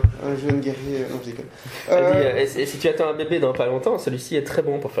consoler un jeune guerrier. Non, je déconne. Elle dit, et si tu attends un bébé dans pas longtemps, celui-ci est très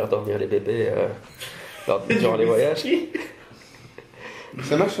bon pour faire dormir les bébés durant les voyages.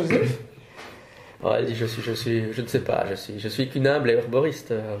 Ça marche aux elfes? Oh, elle dit, je ne sais pas, je suis qu'une humble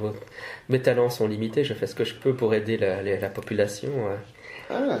herboriste. Mes talents sont limités, je fais ce que je peux pour aider la population.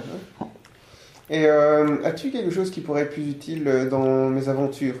 Ah. Et as-tu quelque chose qui pourrait être plus utile dans mes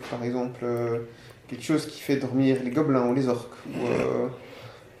aventures, par exemple quelque chose qui fait dormir les gobelins ou les orques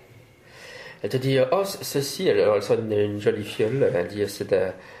Elle te dit, oh, ceci, elle sort une jolie fiole, elle dit, c'est de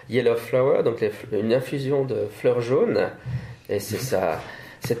Yellow Flower, donc une infusion de fleurs jaunes, et c'est ça,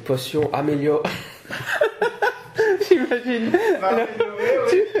 cette potion améliore... J'imagine.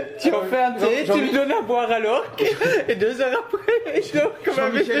 Tu en fais un thé, tu lui donnes à boire à l'orque, et 2 heures après, il dort comme un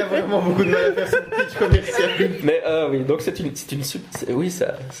bébé. Jean-Michel a vraiment beaucoup de mal à faire son pitch commercial. Mais oui, donc c'est une oui,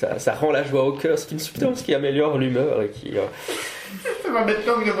 ça rend la joie au cœur, c'est une substance qui améliore l'humeur et qui... Ça va mettre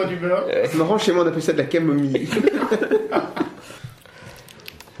comme une bonne humeur. C'est marrant, chez moi on appelle ça de la camomille.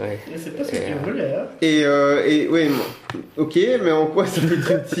 Ouais. Et c'est pas ce que tu voulais, hein. Et oui, ok, mais en quoi ça peut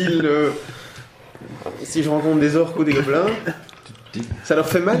être utile si je rencontre des orques ou des gobelins? Ça leur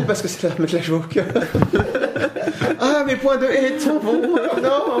fait mal parce que ça leur met la joie au cœur. Ah, mes points de haie sont bons.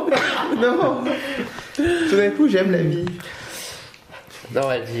 Non. Tout d'un coup, j'aime la vie. Non,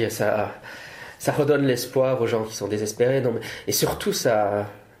 elle dit, ça redonne l'espoir aux gens qui sont désespérés. Non, mais, et surtout, ça...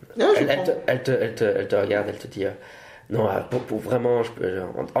 Elle te regarde, elle te dit... non, pour vraiment,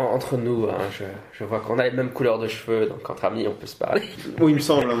 entre nous, hein, je vois qu'on a les mêmes couleurs de cheveux, donc entre amis, on peut se parler. Oui, il me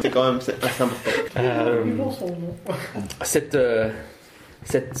semble, hein, c'est quand même assez important.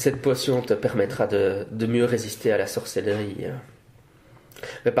 Cette potion te permettra de mieux résister à la sorcellerie.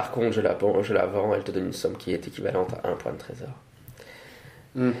 Mais par contre, je la vends, elle te donne une somme qui est équivalente à 1 point de trésor.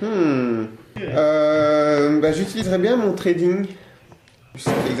 J'utiliserais bien mon trading. Je sais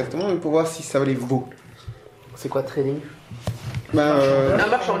pas exactement, pour voir si ça valait vaut. C'est quoi trading? Un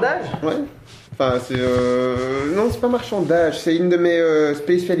marchandage? Ouais. Enfin, c'est... Non, c'est pas marchandage, c'est une de mes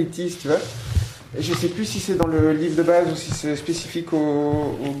spécialities, tu vois. Je sais plus si c'est dans le livre de base ou si c'est spécifique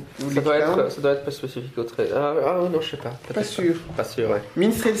au ça doit être pas spécifique au trade. Non, je sais pas. Pas sûr. Pas sûr, ouais.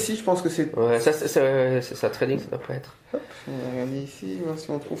 Minstrelsy, je pense que c'est... Ouais, c'est ça, trading, ça doit pas être. Hop, on va regarder ici, voir si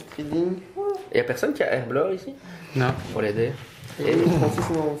on trouve trading. Il y a personne qui a Herblore ici? Non. Pour l'aider. Et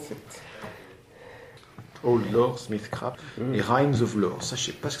 3697. Old Lore, Smithcraft et Rhymes of Lore. Ça, je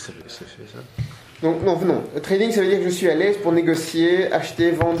sais pas ce que ça fait ça. Donc, non. Trading, ça veut dire que je suis à l'aise pour négocier, acheter,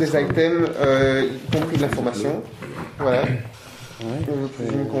 vendre des items, y compris de l'information. Voilà. Je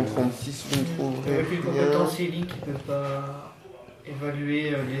présume qu'en 36, je ne trouverai Avec une compétence healing qui ne peut pas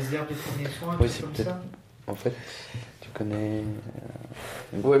évaluer les herbes de premier soin, Oui, tout c'est comme peut-être. ça. En fait, tu connais.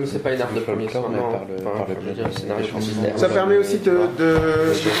 Ouais, mais c'est pas une arme de premier plan, mais non. par le scénario Ça permet aussi de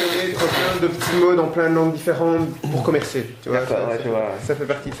connaître plein de petits mots dans plein de langues différentes pour commercer. Tu vois, D'accord, ouais, tu vois. ça fait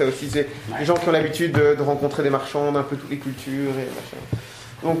partie de ça aussi. C'est les gens qui ont l'habitude de rencontrer des marchands d'un peu toutes les cultures et machin.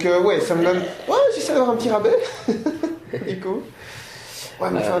 Donc ça me donne... Ouais, j'essaie d'avoir un petit rabais. Éco. Ouais,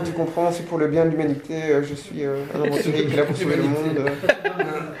 mais enfin, tu comprends, c'est pour le bien de l'humanité. Je suis un aventurier qui est là pour sauver le monde.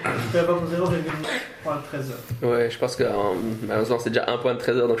 Je peux avoir 0,1 point de trésor. Ouais, je pense que malheureusement c'est déjà 1 point de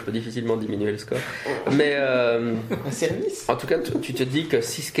trésor, donc je peux difficilement diminuer le score. Mais Un service. en tout cas, tu te dis que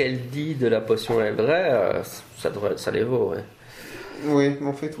si ce qu'elle dit de la potion est vrai, ça les vaut. Ouais. Oui,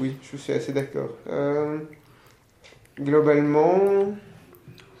 en fait, oui, je suis assez d'accord. Globalement,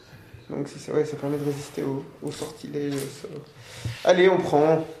 donc ça permet de résister aux sortilèges. Allez, on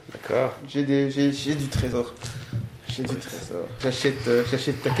prend. D'accord. J'ai du trésor. J'ai du trésor.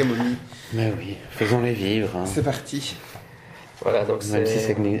 J'achète Takamoni. Mais oui, faisons-les vivre. Hein. C'est parti. Voilà, donc Même si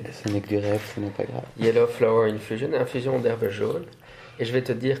c'est ce n'est que du rêve, ce n'est pas grave. Yellow Flower Infusion, infusion d'herbe jaune. Et je vais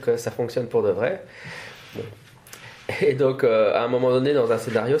te dire que ça fonctionne pour de vrai. Bon. Et donc, à un moment donné, dans un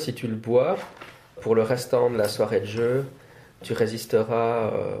scénario, si tu le bois, pour le restant de la soirée de jeu, tu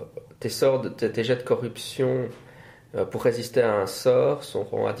résisteras. Tes jets de corruption pour résister à un sort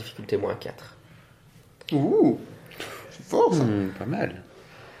seront à difficulté -4. Ouh, c'est fort ça. Pas mal.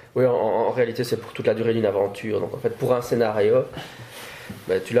 Oui, en réalité, c'est pour toute la durée d'une aventure. Donc, en fait, pour un scénario,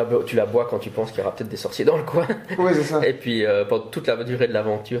 tu la bois quand tu penses qu'il y aura peut-être des sorciers dans le coin. Oui, c'est ça. Et puis, pendant toute la durée de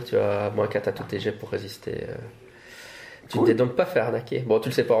l'aventure, tu as -4 à tous tes jets pour résister. Tu ne t'es donc pas fait arnaquer. Bon, tu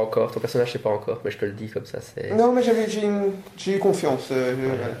le sais pas encore, ton personnage ne sait pas encore, mais je te le dis comme ça. C'est... Non, mais j'ai eu confiance.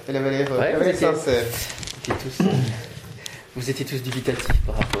 Elle avait l'air sincère. Vous étiez tous dubitatifs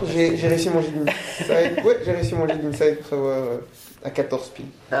par rapport à J'ai réussi mon jet d'insight. Ouais, j'ai réussi mon jet d'insight pour savoir à 14 piles.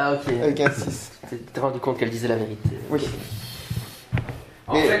 Ah, ok. Avec un 6. Tu t'es rendu compte qu'elle disait la vérité. Oui.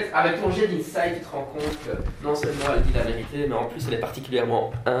 En fait, avec ton jet d'insight, tu te rends compte que non seulement elle dit la vérité, mais en plus elle est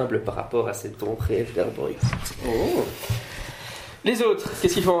particulièrement humble par rapport à ses dons rêves d'Herborix. Oh. Les autres,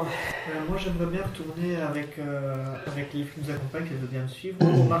 qu'est-ce qu'ils font? Moi j'aimerais bien retourner avec Yves qui nous accompagne, qui veut bien me suivre,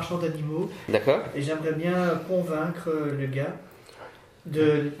 au marchand d'animaux. D'accord. Et j'aimerais bien convaincre le gars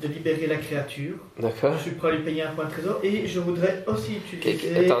de libérer la créature. D'accord. Je suis prêt à lui payer un point de trésor et je voudrais aussi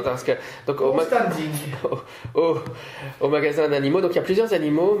utiliser Attends, parce que donc mon standing. au magasin d'animaux, donc il y a plusieurs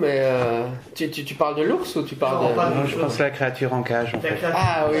animaux, mais tu parles de l'ours ou tu parles Non, de... pas Non, je pense à la créature en cage, en La fait. créature.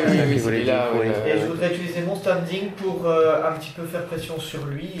 Ah oui, C'est ça oui, qu'il voulait celui-là. dire, Oui, oui. Et je voudrais utiliser mon standing pour un petit peu faire pression sur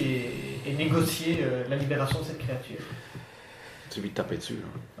lui et négocier la libération de cette créature. Celui de taper dessus.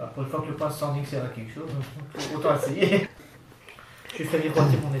 Alors, pour une fois que le point standing sert à quelque chose, autant essayer. Je vais faire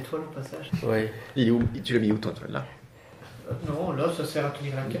miroiter mon étoile au passage. Oui. Il est où? Tu l'as mis où toi là? Non, là ça sert à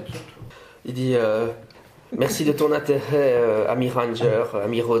tenir la cape surtout. Il dit merci de ton intérêt, ami ranger,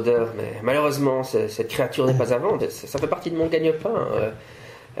 ami rôdeur, mais malheureusement cette créature n'est pas à vendre. Ça fait partie de mon gagne-pain.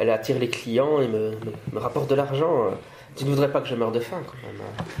 Elle attire les clients et me rapporte de l'argent. Tu ne voudrais pas que je meure de faim quand même.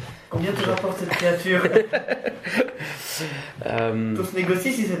 Combien te rapporte cette créature? Faut se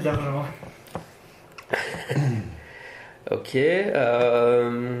négocier si c'est de l'argent. Ok. Il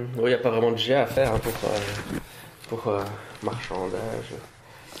n'y a pas vraiment de jet à faire hein, pour marchandage.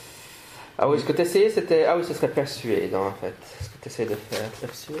 Ah oui, ce que tu essayais, c'était... Ah oui, ce serait persuader, en fait. Ce que tu essayes de faire,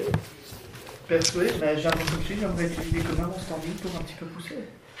 persuader. Persuader, mais j'ai l'impression que j'aimerais utiliser quand même mon standing pour un petit peu pousser.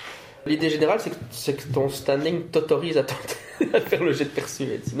 L'idée générale, c'est que ton standing t'autorise à tenter à faire le jet de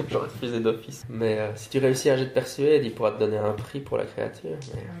persuade. Sinon, j'aurais refusé d'office. Mais si tu réussis un jet de persuade, il pourra te donner un prix pour la créature.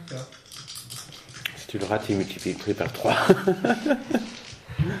 Mais... D'accord. Si tu le rates, il multiplie le prix par 3.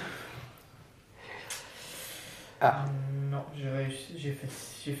 Non, j'ai réussi,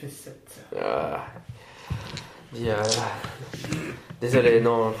 j'ai fait 7. Ah. Dis, désolé,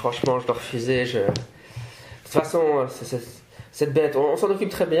 non, franchement, je dois refuser. De toute façon, cette bête, on s'en occupe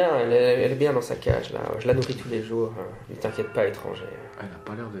très bien. Elle est bien dans sa cage, là. Je la nourris tous les jours. Ne t'inquiète pas, étranger. Elle n'a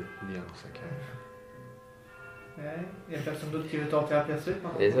pas l'air d'être bien dans sa cage. Ouais, il n'y a personne d'autre qui veut tenter à persuader.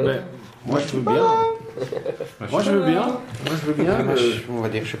 Les autres Ouais. Moi je veux bien. Moi je veux bien. On va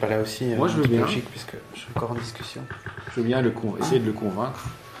dire que je suis pas là aussi. Moi, je veux bien. logique, puisque je suis encore en discussion. Je veux bien essayer de le convaincre.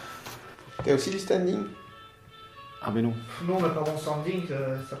 T'as aussi du standing? Ah mais non. Non, mais par mon standing,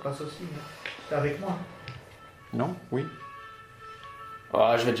 ça passe aussi. T'es avec moi. Non? Oui.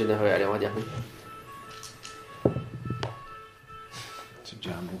 Oh, je vais être généreux, allez, on va dire oui. C'est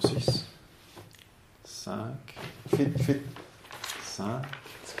déjà un bon 6. 5. Fais 5.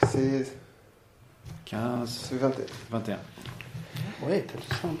 c'est 15. 21. Ouais, t'as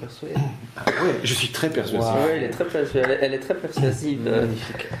tout ça en persuade. Ah ouais, je suis très persuasif. Wow. Ouais, elle est très persuasive.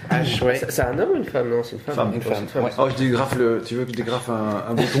 Magnifique. H, ouais. C'est un homme ou une femme? Non, c'est une femme. Femme. C'est une femme. Ouais. Oh, je dégrafe tu veux que je dégrafe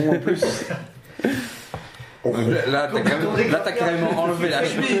un bouton en plus? Là, t'as carrément enlevé la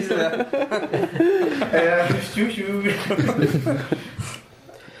chemise. Là.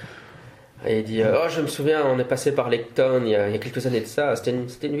 Et il dit oh, je me souviens, on est passé par Lecton il y a quelques années de ça. C'était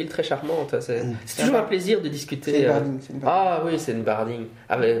une ville très charmante. C'est toujours un plaisir de discuter. C'est une barding. Ah oui, c'est une barding.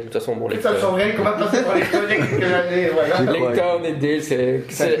 Ah, mais de toute façon, bon, Ça Lecton. me semble rien qu'on va passer par les collègues quelques années. Voilà. Lecton et Dale,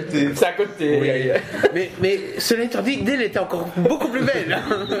 c'est à côté. Oui. Mais cela étant dit, Dale était encore beaucoup plus belle.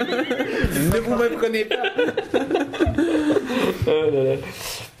 Ne vous méprenez pas. Oh là là.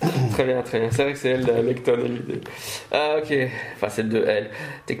 Très bien, très bien. C'est vrai que c'est elle, Lecton et l'idée. Ah, ok. Enfin, c'est de elle,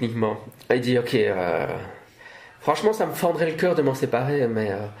 techniquement. Il dit, ok, franchement, ça me fendrait le cœur de m'en séparer,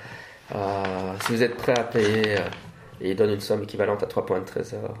 mais si vous êtes prêt à payer, et il donne une somme équivalente à 3 points de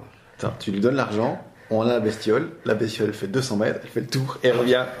trésor. Attends, tu lui donnes l'argent On a la bestiole fait 200 mètres, elle fait le tour et elle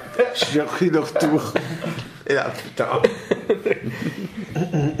revient. Je suis repris de retour. Et là, putain.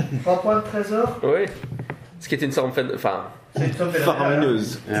 3 points de trésor. Oui. Ce qui est une sorte de... Enfin, C'est une somme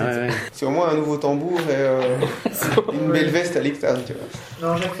Faramineuse. Ah ouais. C'est au moins un nouveau tambour et une belle veste à l'hectare, tu vois.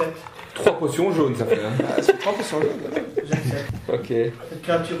 Non, j'accepte. 3 potions jaunes, ça fait. Hein. Ah, c'est 30 sur le jeu. J'accepte. ok. Cette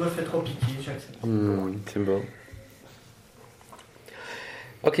créature me fait trop pitié, j'accepte. C'est beau.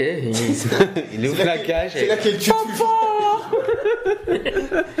 Ok. Il ouvre la cage C'est et... là qu'elle tue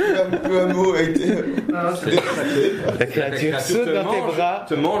le hameau a été... Non, c'est La créature saute dans tes bras.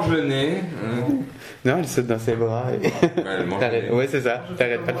 Te mange le nez. Non, elle saute dans ses bras. Et... Elle mange le T'arrêtes. nez. Ouais, c'est ça.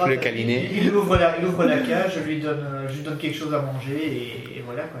 T'arrêtes pas de le câliner. Il ouvre la cage, je lui donne quelque chose à manger et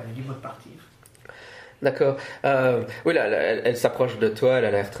voilà quoi, elle est libre de partir. D'accord. Oui, là, elle s'approche de toi, elle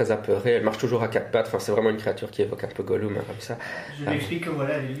a l'air très apeurée, elle marche toujours à 4 pattes, enfin, c'est vraiment une créature qui évoque un peu Gollum, hein, comme ça. Je lui explique que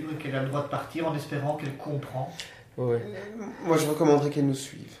voilà, elle est libre et qu'elle a le droit de partir en espérant qu'elle comprend. Oui. Moi, je recommanderais qu'elle nous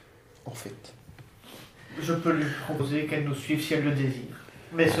suive, en fait. Je peux lui proposer qu'elle nous suive si elle le désire.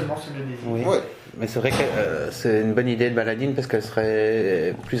 Mais seulement si elle le désire. Oui. Ouais. Mais c'est vrai que c'est une bonne idée de Baladine parce qu'elle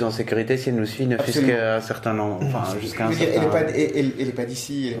serait plus en sécurité si elle nous suit, ne fût-ce Absolument. qu'à un certain nombre. Enfin, jusqu'à un Je veux dire, certain... elle est pas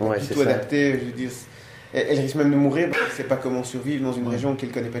d'ici, elle est pas Ouais, du c'est tout ça. adaptée. Je veux dire, elle risque même de mourir parce qu'elle sait pas comment survivre dans une région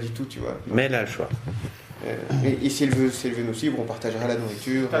qu'elle connaît pas du tout, tu vois. Mais elle a le choix. Et si elle veut nous suivre, on partagera la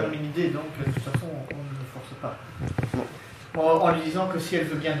nourriture. C'est une idée, donc de toute façon, on ne le force pas. Non. Bon, en lui disant que si elle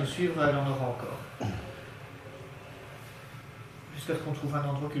veut bien nous suivre, elle en aura encore. Jusqu'à ce qu'on trouve un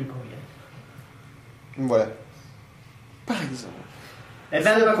endroit qui lui convienne. Voilà. Par exemple. Eh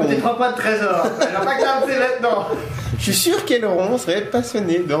bien, elle va coûter 3 points de trésor. Elle va pas glancer maintenant. Je suis sûr qu'Aileron serait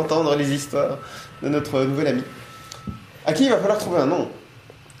passionné d'entendre les histoires de notre nouvel ami. À qui il va falloir trouver un nom.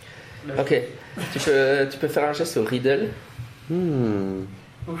 Ok. Tu peux faire un geste au riddle.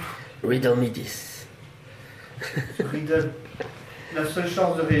 Riddle me this. Riddle. La seule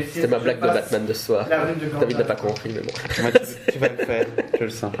chance de réussir. C'était ma c'est blague que de je passe Batman de soir. La rue de Gandalf. David n'a pas compris, mais bon. Ouais, tu vas le faire, je le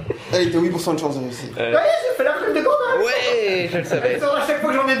sens. Allez, t'as 8% de chance de réussir. Voyez, j'ai fait la rue de Gandalf. Ouais, je le savais. Elle sort à chaque fois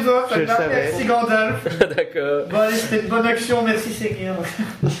que j'en ai besoin. Je le savais. Merci Gandalf. D'accord. Bon, allez, c'était une bonne action. Merci Seigneur.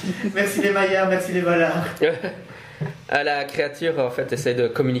 Merci les Maillards, merci les Valards. La créature, en fait, essaie de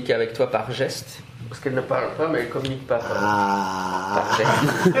communiquer avec toi par geste. Parce qu'elle ne parle pas, mais elle communique par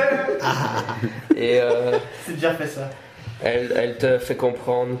geste. Et C'est déjà fait ça. elle te fait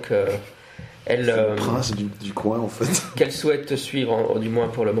comprendre que elle, Le prince du coin, en fait. qu'elle souhaite te suivre, du moins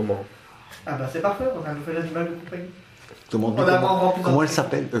pour le moment. Ah bah c'est parfait, on a un nouvel animal de compagnie. Demande-lui On a vraiment plus comment elle d'enfants.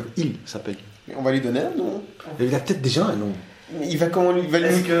 s'appelle. Il s'appelle. Mais on va lui donner un nom. Il a peut-être déjà un nom. Mais il va comment lui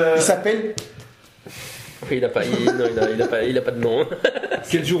Est-ce que- Il s'appelle Oui, il a pas de nom.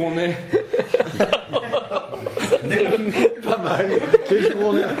 Quel jour on est? Pas mal. Quel jour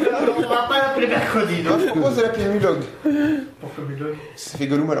on est. On va pas l'appeler mercredi, Moi, donc. je propose de l'appeler Mulog. Pourquoi Bulldog Ça fait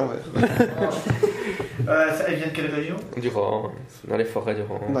Gollum à l'envers. Elle vient de quelle région? Du Rang, dans les forêts du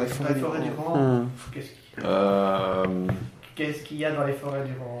Rang. Dans les Dans forêts les du forêts du Rang. Rang. Qu'est-ce qu'il y a dans les forêts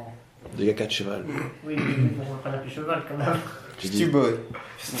du Rang? Des gars 4 cheval. Oui, on va pas l'appeler cheval quand même. J'ai Stu dit. Boy.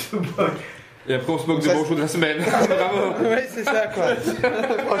 C'est bon. Et après on se moque de Ça, bonjour de la semaine. Bravo. Ouais, c'est ça, quoi.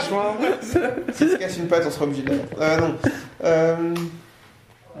 Franchement. Si se casse une patte, on sera obligé de non.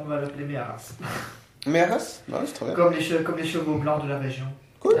 On va l'appeler Méaras. Méaras. Ouais, c'est très bien. Comme les chevaux blancs de la région.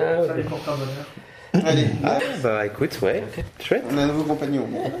 Cool. Ah, Ça ouais. les porte un bonheur. Allez, Ah, bah écoute, ouais. Chouette. on a un nouveau compagnon.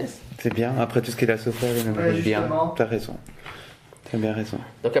 C'est bien. Après tout ce qu'il a souffert, il nous Ouais, arrive bien. justement. T'as raison. T'as bien raison.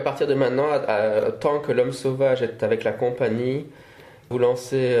 Donc à partir de maintenant, tant que l'homme sauvage est avec la compagnie, vous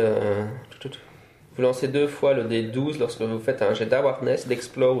lancez 2 fois le D12 lorsque vous faites un jet d'awareness,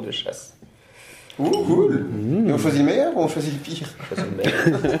 d'explore ou de chasse. Ouh, cool. Et on choisit le meilleur ou on choisit le pire? Choisis le meilleur.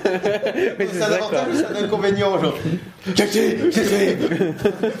 Mais c'est C'est un ça, quoi. avantage ou c'est un inconvénient, genre? Il y a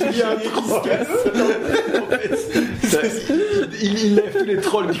un nez qui se casse. Il lève tous les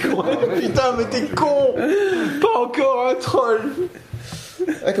trolls du coin. Putain, mais t'es con. Pas encore un troll.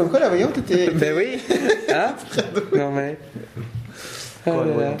 Ah, comme quoi la voyante était. Ben oui. Hein? Non mais. Ah là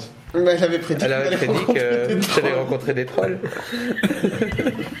là. Bah, elle avait prédit. Elle avait prédit que j'allais rencontrer des trolls.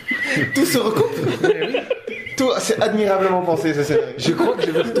 Tout se recoupe. Mais oui. Tout, c'est admirablement pensé ce scénario. Je crois que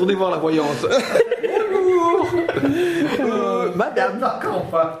je vais retourner voir la voyante. Bonjour. Madame. Non, comment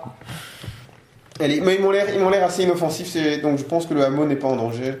pas? Allez, mais ils m'ont l'air assez inoffensifs, donc je pense que le hameau n'est pas en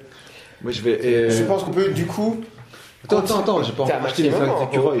danger. Moi je vais. Je pense qu'on peut du coup. Attends, j'ai pas T'as un encore acheté des maximum en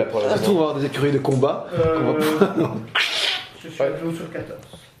écureuils. là, pour le Ça se trouve, on va avoir des écureuils de combat. Je suis à 12 sur 14.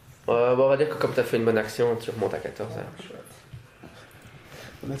 Bon, on va dire que comme tu as fait une bonne action, tu remontes à 14. hein.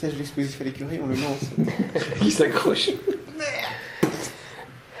 On attache l'explosif à l'écurie, on le lance. Qui s'accroche.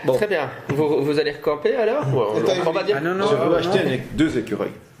 Bon. Très bien. Vous allez recamper alors? On va dire. Ah non, Je veux non. acheter 2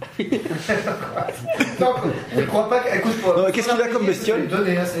 écureuils. Non, je crois pas qu'écoute pour. Non, qu'est-ce qu'il a comme bestiole?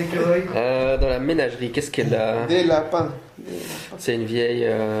 Donner, hein, c'est l'écureuil. Dans la ménagerie, qu'est-ce qu'elle a? Des lapins. C'est une vieille.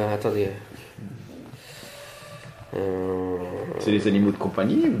 Attendez. C'est des animaux de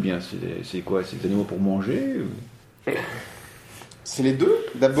compagnie ou bien c'est quoi? C'est des animaux pour manger ou... C'est les deux.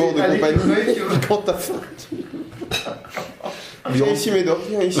 D'abord de C'est compagnie. l'écureuil qui- Quand t'as faim. Viens ici, Médor.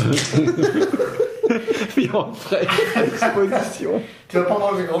 Viens ici. Viande fraîche, exposition. Tu vas pas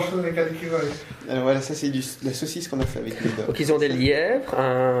manger grand chose avec un écureuil. Alors voilà, ça c'est la saucisse qu'on a fait avec Médor. Donc ils ont des lièvres,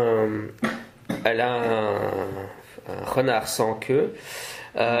 elle a un renard sans queue,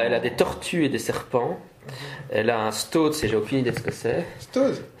 elle a des tortues et des serpents, elle a un stoat, j'ai aucune idée de ce que c'est.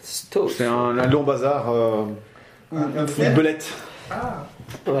 Stose. Stoat. C'est un long bazar, une belette. Ah,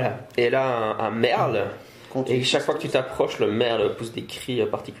 Voilà. Et elle a un merle. Contre- Et chaque fois que tu t'approches, le merle pousse des cris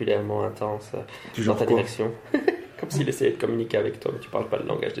particulièrement intenses Du dans genre ta quoi? direction. Comme s'il essayait de communiquer avec toi, mais tu parles pas le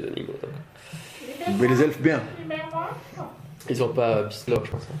langage des animaux. donc. Mais les elfes bien. Ils ont pas Bislow,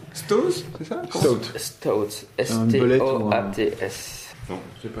 je pense. Stose, c'est ça? Stout. Stoat. un belette ou un- S-T-O-A-T-S. Non,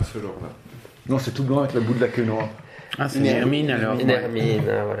 c'est pas ce genre-là. Non, c'est tout blanc avec la bout de la queue noire. Ah, c'est Une une hermine alors. Une hermine,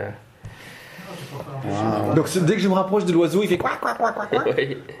 voilà. Wow. Donc dès que je me rapproche de l'oiseau, il fait quoi?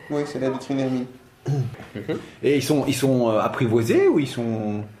 Oui. Oui, c'est la vitrine hermine. Et ils sont apprivoisés ou ils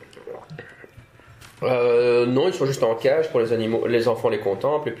sont... Non, ils sont juste en cage pour les animaux. Les enfants les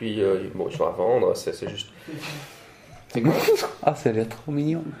contemplent et puis bon, ils sont à vendre. C'est juste. Ah, ça a l'air trop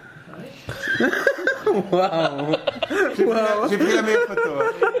mignon. Waouh. Waouh. J'ai pris la meilleure photo.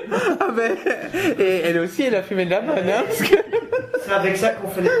 Hein. Ah ben, et elle aussi, elle a fumé de la bonne, hein, parce que... c'est avec ça qu'on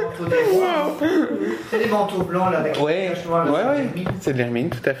fait les manteaux des rois. C'est les manteaux blancs là avec Ouais, les taches noires, là, ouais, c'est ouais. C'est de l'hermine,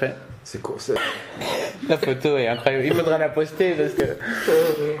 tout à fait. C'est quoi? La photo est incroyable. Il faudra la poster parce que...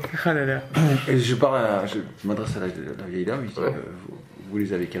 Oh là là. Et je m'adresse à la vieille dame, je dis, vous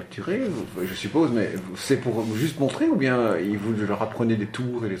les avez capturés, je suppose, mais c'est pour juste montrer ou bien vous leur apprenez des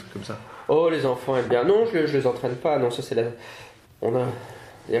tours et des trucs comme ça? Oh, les enfants aiment bien. Non, je les entraîne pas. Non, ça c'est la. On a.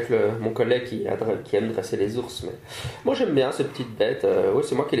 Il y a que mon collègue qui aime dresser les ours, mais moi j'aime bien ces petites bêtes. Oui,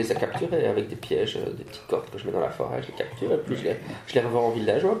 c'est moi qui les ai capturées avec des pièges, des petites cordes que je mets dans la forêt. Je les capture et puis je les revends en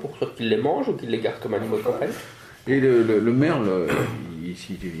villageois pour soit qu'ils les mangent ou qu'ils les gardent comme animaux de compagnie. Et le merle, il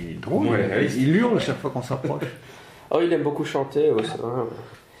est drôle, Ouais, il hurle chaque fois qu'on s'approche. Oh, il aime beaucoup chanter. Oui, c'est vrai.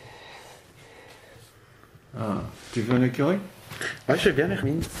 Ah, tu veux un écureuil? Ouais, je fais bien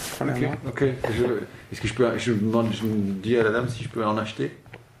l'hermine, premièrement. Ok. Est-ce que je me dis à la dame si je peux en acheter?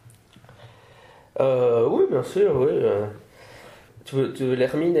 Oui, bien sûr, oui. Tu veux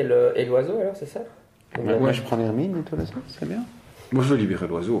l'hermine et l'oiseau alors, c'est ça? Ouais, moi, je prends l'hermine et tout le reste, c'est bien. Moi, je veux libérer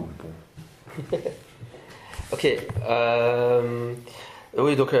l'oiseau. Mais bon. Ok.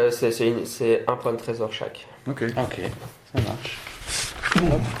 Oui, donc c'est un point de trésor chaque. Ok. Ok, ça marche.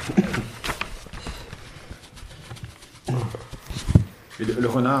 Et le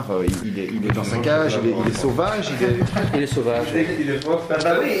renard, il est dans sa cage, il est sauvage, Il est sauvage. Il est fort. Bah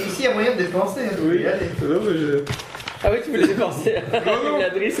oui, ici il y a moyen de dépenser. hein, Oui. y aller. Ah oui, tu voulais dépenser non. une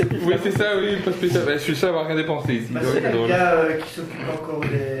adresse et puis Oui, c'est ça, oui, pas spécial. Bah, je suis le seul à avoir rien dépensé ici. Bah, donc c'est c'est le drôle. gars qui s'occupe encore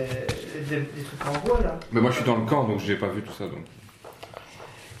des trucs en bois là. Mais moi, je suis dans le camp, donc j'ai pas vu tout ça. Donc.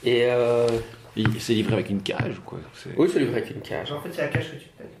 Et c'est livré avec une cage ou quoi? oui, c'est livré avec une cage. En fait, c'est la cache que tu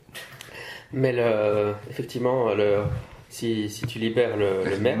payes. Mais effectivement, si tu libères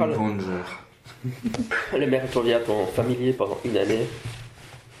le merle, le merle devient ton familier pendant une année.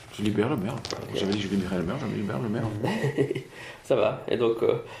 Je libère le merle. J'avais dit que je libérais le merle, je libère le merle. Ça va. Et donc,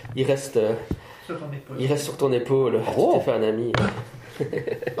 il reste Sur ton épaule. sur ton épaule. Oh. Tu t'es fait un ami.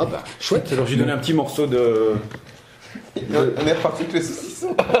 Ah bah, chouette. Alors, je lui donne un petit morceau de... On est reparti avec le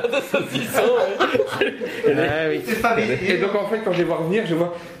saucisson. Ah oui. C'est familier. Et donc, en fait, quand je les vois revenir, je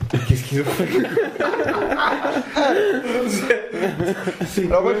vois. Qu'est-ce qu'ils ont fait?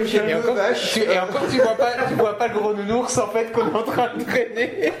 Alors moi, je suis Et encore, et encore, tu vois pas le gros nounours en fait qu'on est en train de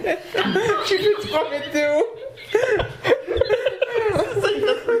traîner. Tu le prends météo.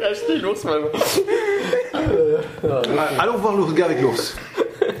 Acheter l'ours maintenant. Allons voir le gars avec l'ours.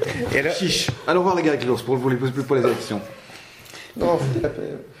 Et alors, Chiche. Allons voir le gars avec l'ours pour les élections. Non,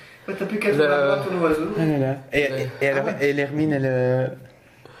 Ouais, t'as plus qu'à jouer à droite ton oiseau. ah là là. Et alors, et l'hermine, elle.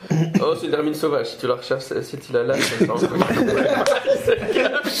 Oh, c'est une hermine sauvage. Si tu la recherches, si tu la lâches, elle s'en va.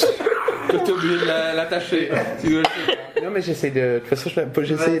 T'es obligé de l'attacher. Tu dois le- Non mais j'essaie de. De toute façon,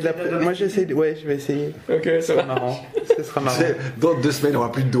 j'essaie de la. Moi j'essaie de. Ouais, je vais essayer. Ok, ça Ce va. sera marrant. Ce sera marrant. Dans 2 semaines, on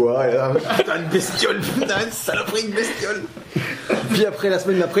aura plus de doigts. Et là, putain, une bestiole, putain, une saloperie, une bestiole. Puis après, la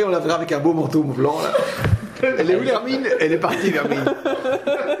semaine d'après, on la verra avec un beau manteau blanc. Là. Elle est où l'Hermine? Elle est partie l'Hermine.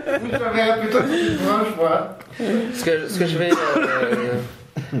 Vous savez plutôt une branche, moi. Ce que je vais.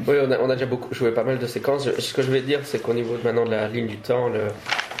 Oui, on a déjà beaucoup joué pas mal de séquences. Ce que je vais dire, c'est qu'au niveau maintenant de la ligne du temps,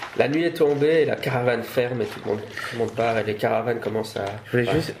 la nuit est tombée, et la caravane ferme et tout le monde part et les caravanes commencent à. Je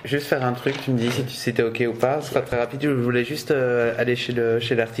voulais juste faire un truc, tu me dis si c'était ok ou pas, ce sera très rapide. Je voulais juste aller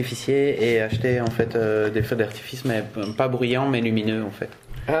chez l'artificier et acheter en fait des feux d'artifice, mais pas bruyants mais lumineux en fait.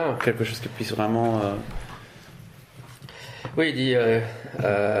 Ah, Quelque chose qui puisse vraiment. oui, il dit.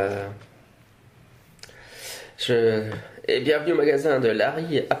 Et bienvenue au magasin de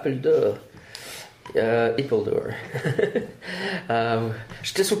Larry Appledore. Appledore.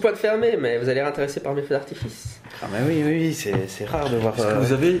 J'étais sur le point de fermer, mais vous allez être intéressé par mes feux d'artifice. Ah mais oui, c'est rare de voir. Est-ce que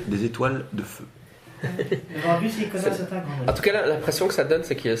vous avez des étoiles de feu? Le vendu, s'il connaît, c'est un grand. En tout cas, l'impression que ça donne,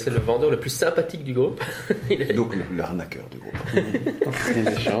 c'est que c'est le vendeur le plus sympathique du groupe. Donc l'arnaqueur du groupe. Il y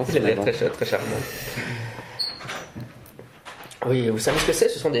a des chances. Il a mais l'air bon. très charmant. Oui, vous savez ce que c'est?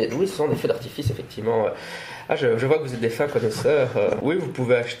 Ce sont des feux d'artifice, effectivement. Ah, je vois que vous êtes des fins connaisseurs. Oui, vous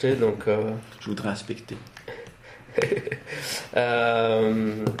pouvez acheter, donc... Je voudrais inspecter.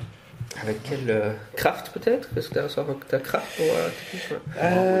 avec quel... craft, peut-être? Est-ce que tu as craft pour...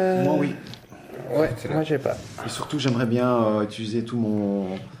 Moi, oui. Ouais, moi j'ai pas. Et surtout, j'aimerais bien utiliser tous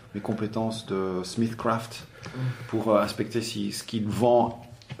mes compétences de Smithcraft pour inspecter si ce qu'il vend,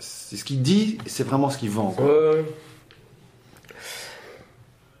 c'est ce qu'il dit, c'est vraiment ce qu'il vend. Quoi.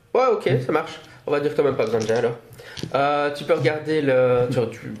 Ouais, ok, ça marche. On va dire que t'as même pas besoin de jet alors. Tu peux regarder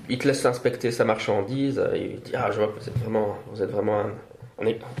il te laisse inspecter sa marchandise. Il dit je vois que vous êtes vraiment un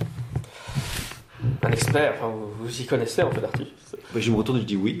expert. Enfin, vous y connaissez en fait d'artifice. Je me retourne et je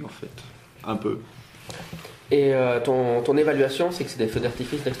dis oui en fait, un peu. Et ton évaluation, c'est que c'est des feux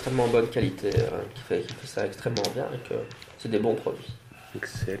d'artifice d'extrêmement bonne qualité, qui fait ça extrêmement bien et que c'est des bons produits.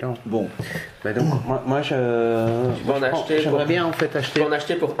 Excellent. Bon. Bah donc moi j'aimerais bien en fait acheter. Tu peux en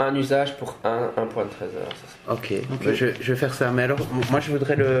acheter pour un usage pour un point de trésor. Ok. Bah, je vais faire ça. Mais alors moi je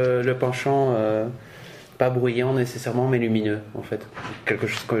voudrais le penchant pas bruyant nécessairement mais lumineux en fait. Quelque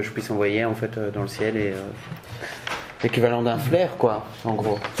chose que je puisse envoyer en fait dans le ciel et l'équivalent d'un flair quoi en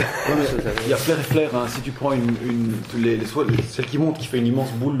gros. Ouais, il y a flair et flair. Hein. Si tu prends celle qui monte qui fait une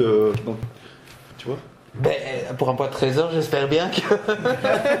immense boule, tu vois. Ben, pour un point de trésor, j'espère bien que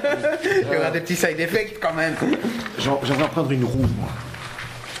il y aura des petits side effects quand même. J'aimerais en prendre une rouge, moi.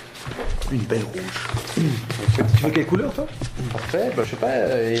 Une belle rouge. Tu veux quelle couleur, toi? Parfait, bah, je sais pas,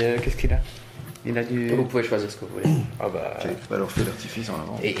 qu'est-ce qu'il a? Il a du... Vous pouvez choisir ce que vous voulez. Ah bah... Ok, alors fais l'artifice en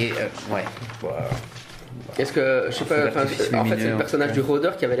avant. Ouais. Voilà. Est-ce que, je sais pas, en fait c'est le personnage du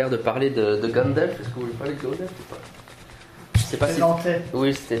rôdeur qui avait l'air de parler de Gandalf. Est-ce que vous voulez parler de Gandalf ou pas? Je sais pas si...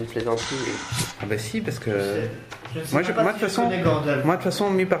 Oui, c'était une plaisanterie. Ah bah si, parce que... Moi, de toute façon,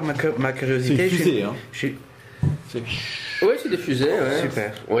 mis par ma curiosité... C'est une fusée, hein. Oui, c'est des fusées, ouais.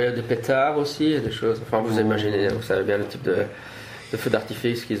 Super. Oui, il y a des pétards aussi, il y a des choses. Enfin, vous imaginez, vous savez bien le type de feux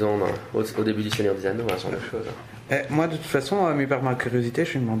d'artifice qu'ils ont au début du Seigneur des Anneaux, ce genre de choses. Moi, de toute façon, mis par ma curiosité,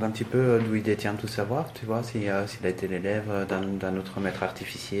 je lui demande un petit peu d'où il détient tout savoir, tu vois, s'il a été l'élève d'un autre maître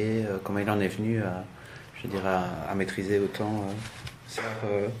artificier, comment il en est venu à maîtriser autant ça,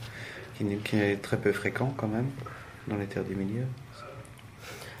 qui est très peu fréquent quand même dans les terres du milieu.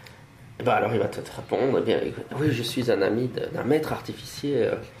 Bah alors il va te répondre, eh bien, oui, je suis un ami d'un maître artificier.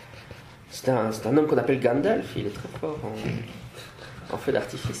 C'est un homme qu'on appelle Gandalf, il est très fort en feu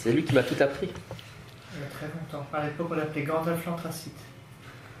d'artifice. C'est lui qui m'a tout appris. Il y a très longtemps. À l'époque, on l'appelait Gandalf l'Anthracite.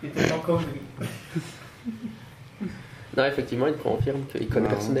 Il était pas encore lui. Non, effectivement, il confirme qu'il connaît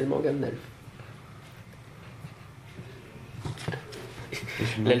personnellement Gandalf.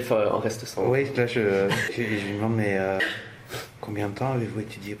 L'elfe en reste sans. Oui, là je lui demande, mais combien de temps avez-vous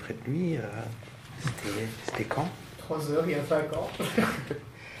étudié près de lui? C'était quand? 3 heures, il y a 5 ans.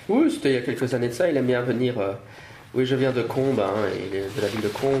 Oui, c'était il y a quelques années de ça. Il aime bien venir. Oui, je viens de Combe, il est de la ville de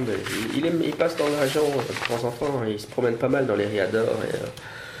Combe. Il passe dans la région de temps en temps. Il se promène pas mal dans les Riadors. Et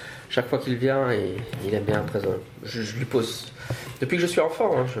chaque fois qu'il vient, il aime bien présent. Je lui pose. Depuis que je suis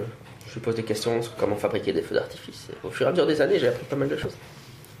enfant, je lui pose des questions sur comment fabriquer des feux d'artifice. Et au fur et à mesure des années, j'ai appris pas mal de choses.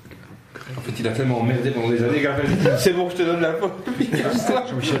 En fait, il a tellement emmerdé pendant des années qu'après, c'est bon, je te donne la faute.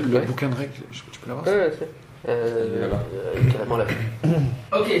 Jean-Michel, le bouquin de règles, tu peux l'avoir? Ouais, c'est. Carrément là.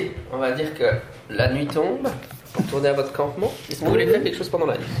 Ok, on va dire que la nuit tombe. Pour tourner à votre campement. Est-ce que vous voulez faire quelque chose pendant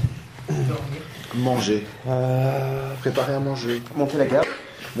la nuit? Manger. Préparer à manger. Monter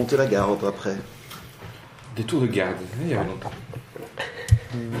la garde après. Des tours de garde, il y a longtemps.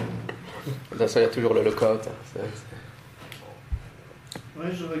 Dans ça, il y a toujours le lookout.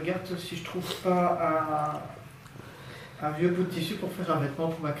 Ouais, je regarde si je trouve pas Un vieux bout de tissu pour faire un vêtement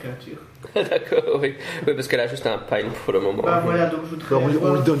pour ma créature. D'accord, oui. Oui, parce qu'elle a juste un pine pour le moment. Bah voilà, donc je voudrais. On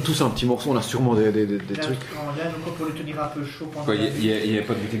lui donne tous un petit morceau, on a sûrement des trucs. En lin, donc pour lui tenir un peu chaud pendant. Quoi, il n'y a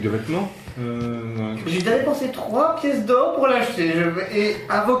pas de boutique de vêtements J'ai déjà dépensé 3 pièces d'or pour l'acheter et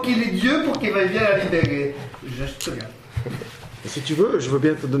invoquer les dieux pour qu'ils veuillent bien la libérer. J'achète rien. Et si tu veux, je veux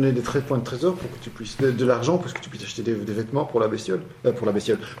bien te donner des points de trésor pour que tu puisses de l'argent pour que tu puisses acheter des vêtements pour la bestiole. Pour la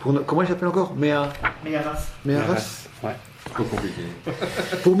bestiole. Comment il s'appelle encore Méaras. Ouais. Trop compliqué.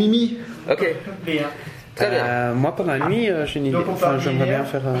 Pour Mimi. Ok, Méa. très bien. Moi, pendant la nuit, j'ai une idée. Donc, on Enfin, parle j'aimerais bien linéaire.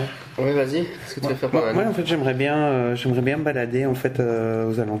 faire. Oui, vas-y. Qu'est-ce que tu veux faire pendant la Moi, nuit? en fait, j'aimerais bien me balader en fait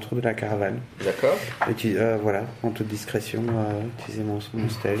aux alentours de la caravane. D'accord. Et voilà, en toute discrétion, utiliser mon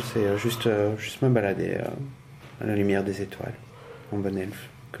stealth et juste me balader à la lumière des étoiles, en bon elfe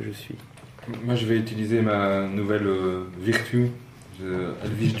que je suis. Moi, je vais utiliser ma nouvelle vertu,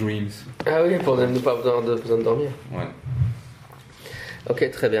 Elvish Dreams. Ah oui, pour ne pas besoin de dormir. Ouais. Ok,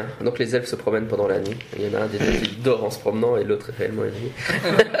 très bien. Donc les elfes se promènent pendant la nuit. Il y en a un des deux qui dort en se promenant et l'autre est réellement éveillé.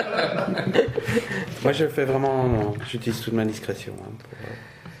 Moi, je fais vraiment, non, j'utilise toute ma discrétion.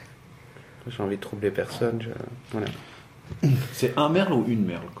 J'ai envie de troubler personne. Voilà. C'est un merle ou une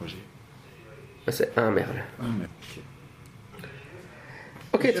merle que j'ai? C'est un merle. Un merle.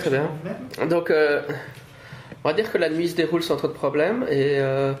 Ok, très bien. Donc, on va dire que la nuit se déroule sans trop de problèmes et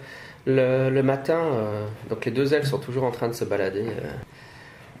le matin, donc les deux elfes sont toujours en train de se balader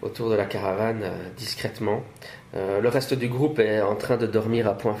autour de la caravane discrètement. Le reste du groupe est en train de dormir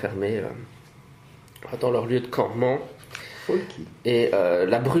à point fermé dans leur lieu de campement. Et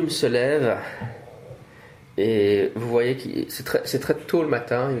la brume se lève et vous voyez que c'est très tôt le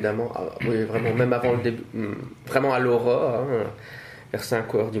matin, évidemment. Oui, vraiment, même avant le début, vraiment à l'aurore, hein, vers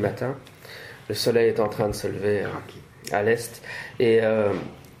 5 heures du matin. Le soleil est en train de se lever à l'est. Mais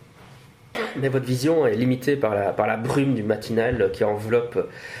votre vision est limitée par la brume du matinal qui enveloppe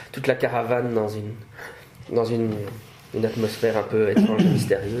toute la caravane dans une atmosphère un peu étrange et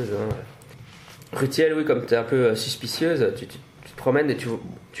mystérieuse. Hein. Rutiel, oui, comme tu es un peu suspicieuse, tu te promènes et tu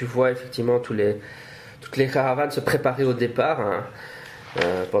vois effectivement toutes les caravanes se préparer au départ, hein,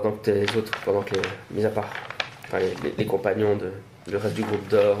 pendant que mis à part les compagnons le reste du groupe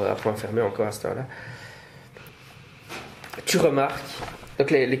dort à point fermé encore à cette heure-là. Tu remarques, donc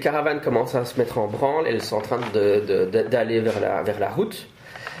les caravanes commencent à se mettre en branle, elles sont en train d'aller vers la route,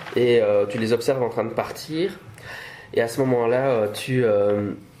 et tu les observes en train de partir, et à ce moment-là, tu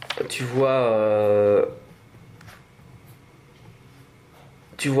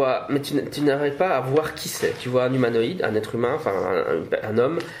vois, mais tu n'arrives pas à voir qui c'est. Tu vois un humanoïde, un être humain, enfin un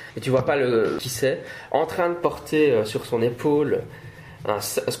homme, mais tu vois pas qui c'est, en train de porter sur son épaule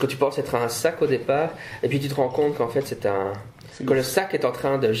ce que tu penses être un sac au départ, et puis tu te rends compte qu'en fait que le sac est en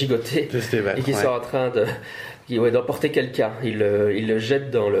train de gigoter et qu'ils sont en train d'emporter quelqu'un. Il le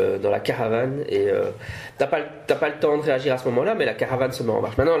jette dans la caravane et t'as pas le temps de réagir à ce moment-là, mais la caravane se met en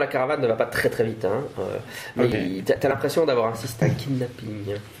marche. Maintenant, la caravane ne va pas très très vite, hein, mais t'as l'impression d'avoir assisté à un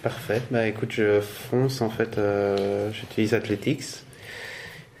kidnapping. Parfait. Bah écoute, je fonce en fait. J'utilise Athletics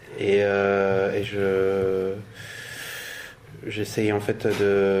et j'essaye en fait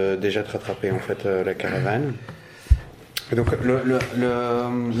déjà de rattraper en fait la caravane. Et donc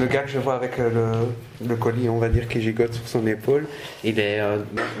le gars que je vois avec le colis, on va dire, qui gigote sur son épaule, il est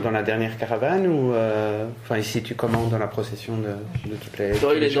dans la dernière caravane ou enfin il se situe comment dans la procession de toutes les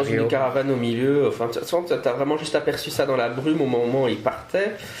non, il est dans chariots. une caravane au milieu. Enfin, t'as vraiment juste aperçu ça dans la brume au moment où il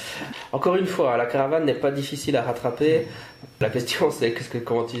partait. Encore une fois, la caravane n'est pas difficile à rattraper. La question c'est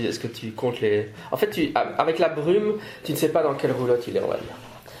est-ce que tu comptes les... En fait, avec la brume, tu ne sais pas dans quelle roulotte il est, on va dire.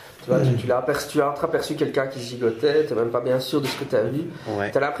 Tu as entreaperçu quelqu'un qui gigotait, tu n'es même pas bien sûr de ce que tu as vu. Ouais.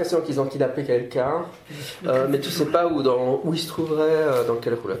 Tu as l'impression qu'ils ont kidnappé quelqu'un, mais tu ne sais pas où il se trouverait, dans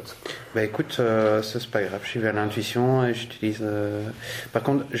quelle roulotte. Bah écoute, ça c'est pas grave, je suis vers l'intuition et j'utilise... Par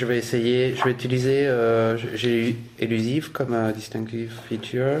contre, je vais utiliser... j'ai eu Elusive comme distinctive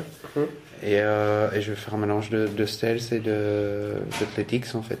feature. Et je vais faire un mélange de stealth et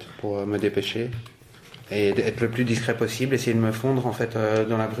d'athletics en fait pour me dépêcher et être le plus discret possible, essayer de me fondre en fait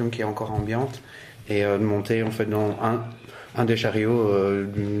dans la brume qui est encore ambiante et de monter en fait dans un des chariots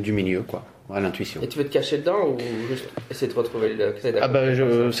du milieu quoi, à l'intuition. Et tu veux te cacher dedans ou juste essayer de retrouver le... Ah bah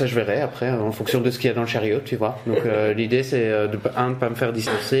ça je verrai après en fonction de ce qu'il y a dans le chariot, tu vois. Donc l'idée c'est de pas me faire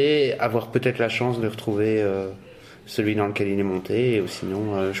disperser, avoir peut-être la chance de retrouver celui dans lequel il est monté, ou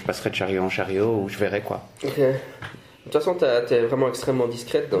sinon je passerai de chariot en chariot ou je verrai quoi. Ok. De toute façon, t'es vraiment extrêmement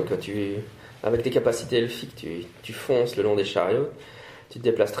discrète, donc avec tes capacités elfiques, tu fonces le long des chariots, tu te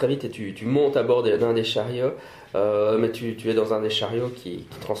déplaces très vite et tu montes à bord d'un des chariots, mais tu es dans un des chariots qui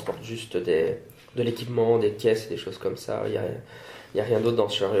transporte juste de l'équipement, des pièces, des choses comme ça. Il y a rien d'autre dans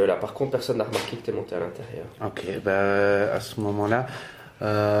ce chariot-là. Par contre, personne n'a remarqué que tu es monté à l'intérieur. Ok, à ce moment-là...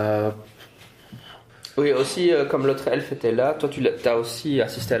 Oui, aussi, comme l'autre elfe était là, toi, tu as aussi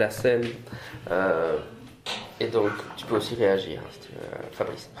assisté à la scène. Et donc, tu peux aussi réagir, si tu veux,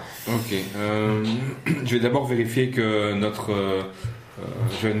 Fabrice. Ok. Je vais d'abord vérifier que notre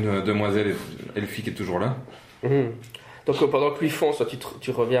jeune demoiselle elfique est toujours là. Donc, pendant que lui fonce, toi,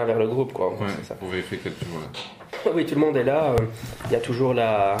 tu reviens vers le groupe, quoi. Ouais, C'est ça. pour vérifier qu'elle est toujours là. Oui, tout le monde est là. Il y a toujours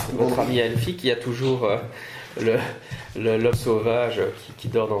votre ami elfique, il y a toujours l'homme sauvage qui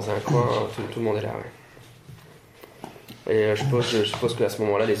dort dans un coin. Tout le monde est là, ouais. Et je suppose qu'à ce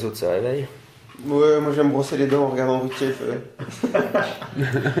moment-là, les autres se réveillent. Ouais, moi j'aime brosser les dents en regardant Rutiel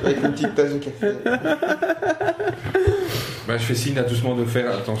avec une petite tasse de café. Je fais signe à doucement de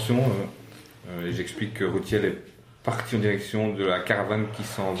faire attention et j'explique que Rutiel est parti en direction de la caravane qui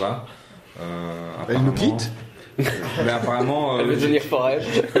s'en va. Elle nous quitte. Mais apparemment, Elle veut devenir foraine.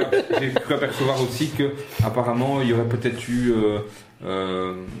 j'ai cru apercevoir aussi que apparemment il y aurait peut-être eu.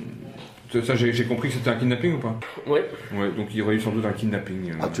 Ça, j'ai compris que c'était un kidnapping ou pas? Oui. Ouais, donc il y aurait eu sans doute un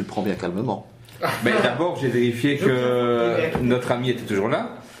kidnapping. Ah, tu le prends bien calmement. Mais d'abord, j'ai vérifié que notre ami était toujours là,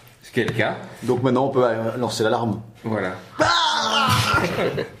 ce qui est le cas. Donc maintenant, on peut lancer l'alarme. Voilà.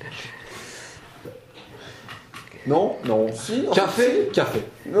 Non, si. Café.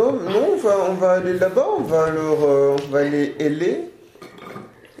 Non, on va aller là-bas, on va aller ailer.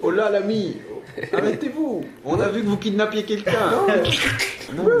 Oh là, l'ami, arrêtez-vous. On a vu que vous kidnappiez quelqu'un.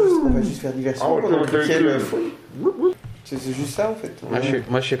 Non, on va juste faire diversion pendant que Rutiel fouille. C'est juste ça en fait.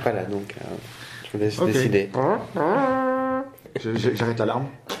 Moi, je suis pas là, donc je vous laisse décider. J'arrête l'alarme.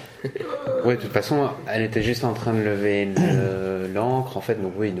 Oui, de toute façon, elle était juste en train de lever l'ancre, en fait,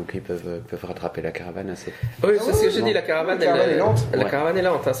 donc oui, donc ils peuvent rattraper la caravane assez. Oui, c'est ce que j'ai dit, la caravane est lente. La caravane est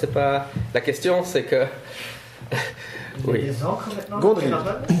lente, hein, c'est pas... La question, c'est que... Oui. Des encres maintenant. Gondry.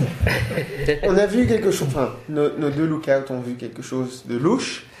 On a vu quelque chose, enfin, nos deux lookouts ont vu quelque chose de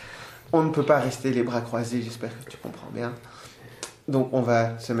louche. On ne peut pas rester les bras croisés, j'espère que tu comprends bien. Donc on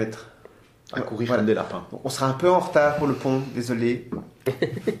va se mettre À courir comme des lapins. Donc, on sera un peu en retard pour le pont, désolé.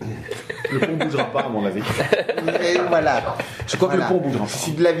 Le pont bougera pas, à mon avis. Et voilà. Je crois que le pont bougera Je pas.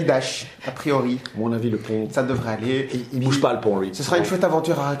 suis de l'avis d'Ash, a priori. À mon avis, le pont. Ça devrait aller. Il bouge pas, le pont, lui. Ce sera une chouette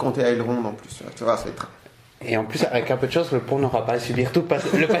aventure à raconter à Elrond en plus. Tu vois, ça va être. Et en plus, avec un peu de chance, le pont n'aura pas à subir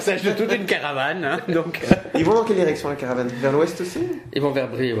le passage de toute une caravane. Hein, donc, Ils vont dans quelle direction la caravane? Vers l'ouest aussi? Ils vont vers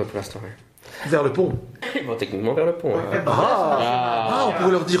Brie, ouais, pour l'instant. Ouais. Vers le pont. Ils vont techniquement vers le pont. Ouais. Ah, on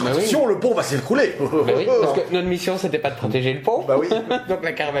pourrait leur dire, Bah oui. attention, le pont va s'écrouler. bah oui, parce que notre mission, c'était pas de protéger le pont. Bah oui. Donc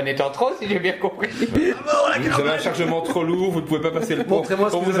la caravane est en trop, si j'ai bien compris. Vous avez un chargement trop lourd, vous ne pouvez pas passer le pont. Montrez-moi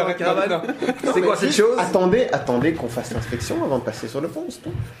ce On que vous vous avez dans la arrête caravane. maintenant. C'est quoi cette chose? Attendez qu'on fasse l'inspection avant de passer sur le pont, c'est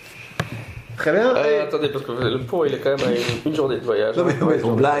tout. Très bien. Attendez, parce que le pont, il est quand même à une journée de voyage. Non, mais ouais,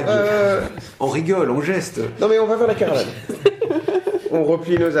 on blague. On rigole, on geste. Non mais on va vers la caravane. On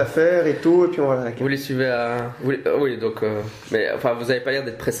replie nos affaires et tout, et puis on va vers la Vous caravane. les suivez à... Oui, donc... Mais enfin, vous avez pas l'air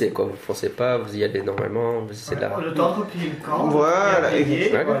d'être pressé, quoi. Vous foncez pas, vous y allez normalement, vous essayez de la... Le temps de replier le camp. Voilà, et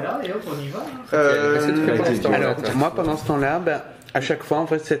ouais. voilà, et hop, on y va. Qu'est-ce que tu fais pendant ce temps-là, Alors, toi moi, pendant ce temps-là, à chaque fois, en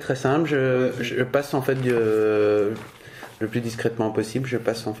fait, c'est très simple. Je passe, en fait, le plus discrètement possible, je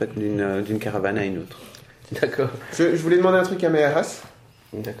passe, en fait, d'une caravane à une autre. D'accord. Je voulais demander un truc à Méharas.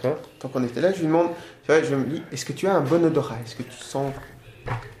 D'accord. Tant qu'on était là, je lui demande, tu vois, je me dis, est-ce que tu as un bon odorat? Est-ce que tu sens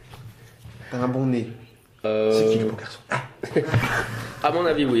t'as un bon nez? C'est qui le beau garçon? À mon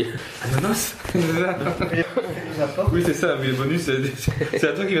avis, oui. Ananas. Oui, c'est ça, mais le bonus, c'est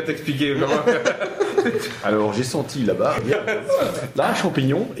à toi qui va t'expliquer comment. Alors, j'ai senti là-bas, là, un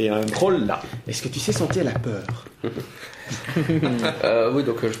champignon et un troll là. Est-ce que tu sais sentir la peur? Oui,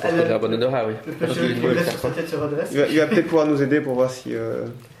 donc je pense que j'ai un bon odorat, oui. Le pêcheur qui reste sur sa tête se redresse. Il va peut-être pouvoir nous aider pour voir si,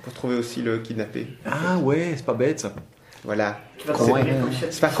 pour trouver aussi le kidnappé. Ah ouais, c'est pas bête ça. Voilà. Qui va te Comment servir est- une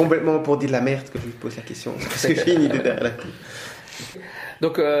couchette. C'est pas complètement pour dire de la merde que je lui pose la question. Parce que j'ai une idée derrière la tête.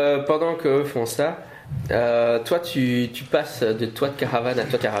 Donc, pendant qu'eux font ça, toi, tu passes de toit de caravane à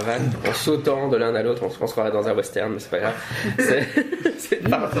toit de caravane en sautant de l'un à l'autre. On se croirait dans un western, mais c'est pas grave. C'est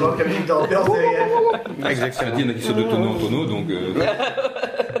pas... C'est vraiment comme une d'ambiance derrière. Exactement. Il y en a qui sautent de tonneau en tonneau, donc.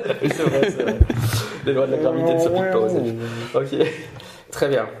 c'est vrai. Les lois de la gravité ne s'appliquent pas aux elfes. Ok, très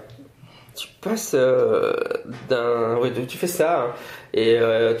bien. Tu passes d'un... Oui, tu fais ça, hein, et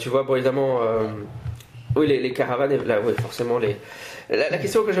tu vois, bon, évidemment... Oui, les caravanes, là, oui, forcément, les... La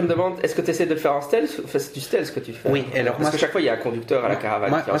question que je me demande, est-ce que tu essaies de le faire en stealth? Enfin, c'est du stealth ce que tu fais. Oui, alors Parce moi, que chaque fois, il y a un conducteur à la caravane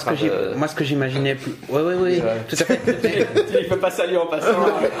moi, qui est en train moi, ce que j'imaginais plus. Oui, tout à fait. Il peut pas saluer en passant.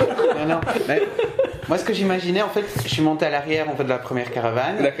 Non, mais Moi, ce que j'imaginais, en fait, je suis monté à l'arrière en fait, de la première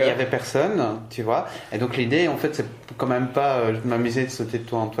caravane. Il D'accord. n'y avait personne, tu vois. Et donc, l'idée, en fait, c'est quand même pas de m'amuser de sauter de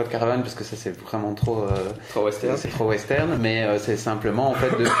toit en toit de caravane parce que ça, c'est vraiment trop. Trop western. C'est trop western, mais c'est simplement en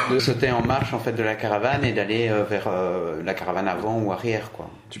fait de sauter en marche en fait de la caravane et d'aller vers la caravane avant ou arrière, quoi.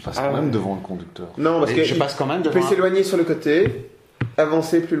 Tu passes quand même devant le conducteur. Non, parce Et que je passe quand même il peut devant. s'éloigner sur le côté,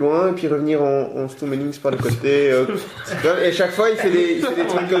 avancer plus loin, et puis revenir en Stummenings par le côté. Tu vois, et chaque fois, il fait des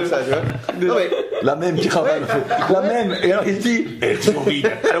trucs comme ça, tu vois. Non, mais La même caravane, la même. Et alors il se dit, elle est toujours vide.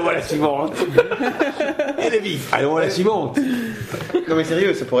 Alors voilà la suivante. Elle est vide. Alors voilà la suivante. non, mais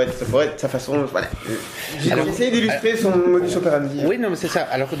sérieux, ça pourrait être sa façon. Voilà. J'ai essayé d'illustrer son modus operandi. Oui, non, mais c'est ça.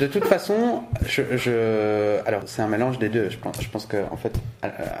 Alors, de toute façon, alors c'est un mélange des deux. Je pense que en fait,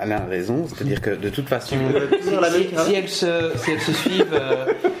 Alain a raison. C'est-à-dire que de toute façon, toujours la même si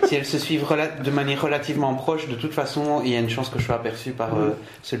elles se suivent de manière relativement proche, de toute façon, il y a une chance que je sois aperçu par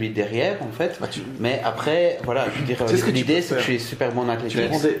celui de derrière, en fait. Mais après, voilà, je veux dire, C'est ce que tu l'idée, peux c'est que je faire. suis super bon athlète.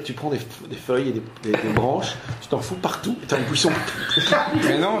 Tu prends des feuilles et des branches, tu t'en fous partout, et t'as une bouchon.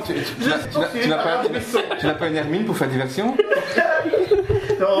 Mais non, tu n'as pas une hermine pour faire diversion?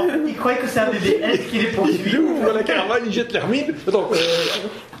 Non, il croyait que c'est un BBS qui les poursuit. Dans la caravane, il jette l'hermine. Attends,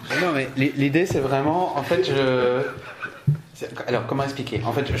 Non, mais l'idée, c'est vraiment, en fait, alors, comment expliquer?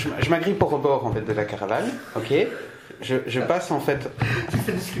 En fait, je m'agrippe au rebord en fait de la caravane, ok. Je passe en fait.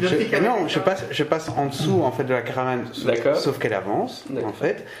 Je passe en dessous en fait de la caravane, D'accord. sauf qu'elle avance. D'accord. En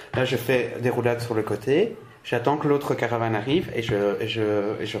fait, là, je fais des roulades sur le côté. J'attends que l'autre caravane arrive et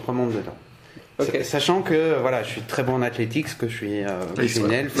je remonte dedans. Ok. Sachant que voilà, je suis très bon en athlétique, que je suis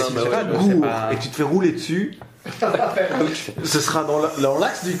une elfe, Non, etc. mais donc c'est cours pas- et tu te fais rouler dessus, ce sera dans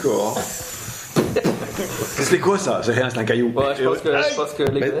l'axe du corps. C'est quoi ça? C'est rien, c'est un caillou. Ouais, je pense que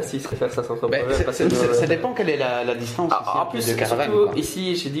l'exercice serait faire ça sans trop Ben, problème. parce que ça dépend quelle est la distance aussi, En plus, de caravane. surtout, quoi.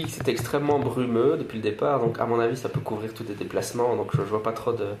 ici, j'ai dit que c'était extrêmement brumeux depuis le départ, donc à mon avis, ça peut couvrir tous les déplacements, donc je vois pas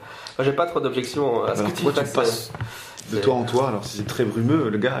trop de. Moi, j'ai pas trop d'objections à ce Alors que tu pourquoi tu fasses. passes de toi en toi? Alors si c'est très brumeux,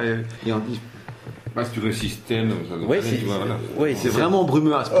 le gars il en dit. Bah, si tu réussis tel, ça doit Oui, aller, tu vois, voilà. oui, C'est vraiment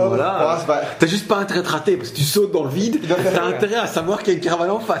brumeux à ce point-là. c'est pas- T'as juste pas intérêt de rater parce que tu sautes dans le vide. T'as intérêt à savoir qu'il y a une caravane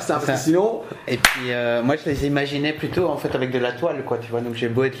en face, hein, parce que sinon. Et puis moi je les imaginais plutôt en fait avec de la toile, quoi, tu vois. Donc j'ai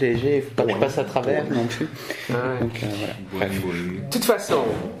beau être léger, il faut pas que je passe à travers non plus. Ouais. Donc voilà. Boing. De toute façon,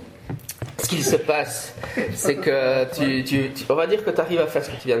 ce qu'il se passe, c'est que on va dire que tu arrives à faire ce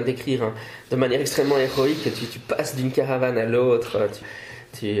que tu viens de décrire hein, de manière extrêmement héroïque. Tu passes d'une caravane à l'autre,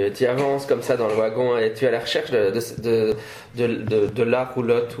 tu avances comme ça dans le wagon et tu es à la recherche de la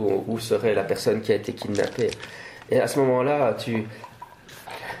roulotte où serait la personne qui a été kidnappée. Et à ce moment-là, tu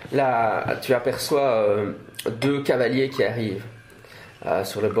aperçois deux cavaliers qui arrivent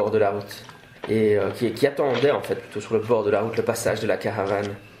sur le bord de la route et qui attendaient en fait plutôt sur le bord de la route le passage de la caravane.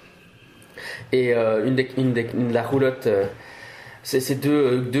 Et la roulotte, c'est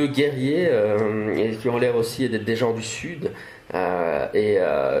deux guerriers et qui ont l'air aussi d'être des gens du sud.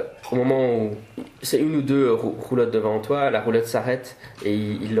 Au moment où c'est une ou deux roulottes devant toi, la roulotte s'arrête et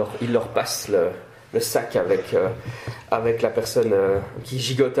il leur passe le sac avec la personne qui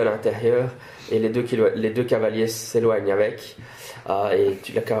gigote à l'intérieur et les deux cavaliers s'éloignent avec et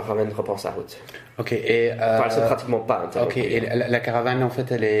la caravane reprend sa route. Ok, et Enfin, elle s'est pratiquement pas interrompue. ok, et la caravane en fait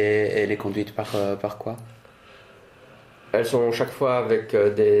elle est conduite par quoi? Elles sont chaque fois avec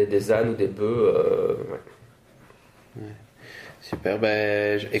des ânes ou des bœufs. Ouais. Super,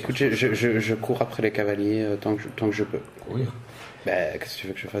 ben écoute, je cours après les cavaliers tant que je peux. Oui. Ben qu'est-ce que tu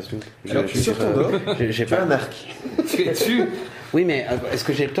veux que je fasse d'autre? Alors, sur ton dos, j'ai tu as pas. un arc. Tu es dessus. Oui, mais est-ce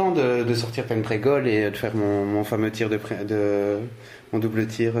que j'ai le temps de sortir Pendragon et de faire mon fameux tir mon double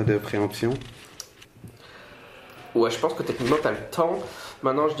tir de préemption? Ouais, je pense que techniquement t'as le temps.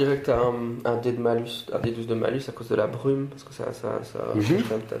 Maintenant, je dirais que t'as un dé de malus, un dé 12 de malus à cause de la brume, parce que ça Mhm.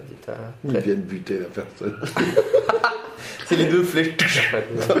 quand même ta Ils viennent buter la personne. C'est les deux flèches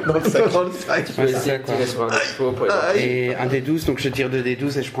Dans le sac. Dans le sac. Tu peux Ouais, c'est essayer ça, de quoi. tirer sur un expo pour Et un des 12, donc je tire 2 des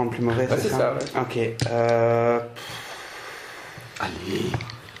 12 et je prends le plus mauvais, Ouais, c'est ça, Ok. Allez.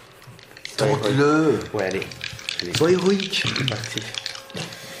 Tente-le. Ouais, allez. Sois héroïque. C'est parti.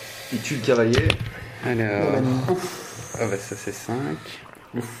 Il tue le cavalier. Alors. Ah bah ça c'est 5.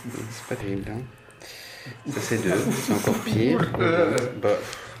 C'est pas terrible, hein. Ça c'est 2. C'est encore pire. Bah.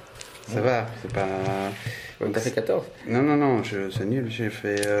 Ça va, c'est pas. Donc t'as fait 14. Non, c'est nul. J'ai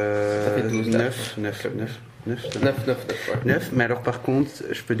fait. fait 12, là. 9. 9, 9, ouais. 9, mais alors par contre,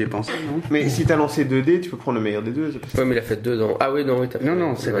 je peux dépenser, non? Mais si t'as lancé 2 dés, tu peux prendre le meilleur des deux. Ouais, mais il a fait 2 dans. Ah oui, non, oui, t'as fait.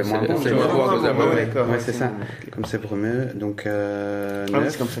 Non, c'est le moins bon. C'est le moins bon, ouais, d'accord. Ouais, c'est ça. Comme c'est brumeux, donc 9.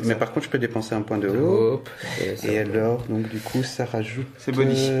 c'est comme ça que Mais ça. par contre, je peux dépenser un point de haut. Hop. Et alors, donc du coup, ça rajoute. C'est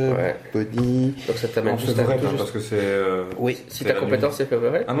body. Ouais. Body. Donc ça t'amène En juste à favorite, hein, parce que c'est. Oui. Si c'est ta la compétence est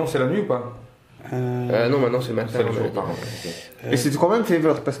favorite. Ah non, c'est la nuit ou pas? Non, maintenant c'est le matin. C'est le on jour, avait dit. pardon. Et c'est quand même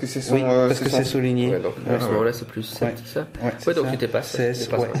favor parce que c'est son. Oui, parce que son- c'est souligné. Ouais, donc à ce moment-là, c'est plus 7, c'est ça Ouais, Ouais, donc tu t'es pas. 16,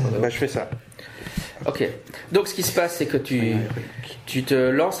 ouais. Bah, je fais ça. Ok. Donc ce qui se passe, c'est que tu te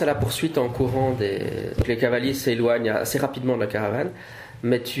lances à la poursuite en courant les cavaliers s'éloignent assez rapidement de la caravane,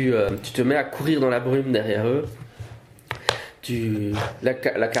 mais tu te mets à courir dans la brume derrière eux.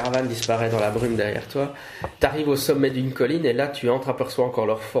 La caravane disparaît dans la brume derrière toi. Tu arrives au sommet d'une colline et là tu aperçois encore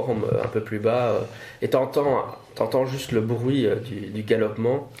leur forme un peu plus bas et t'entends juste le bruit du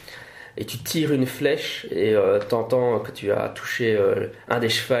galopement. Et tu tires une flèche et t'entends que tu as touché un des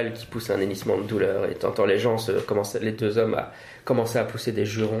chevals qui pousse un hennissement de douleur. Et t'entends les gens, les 2 hommes, à commencer à pousser des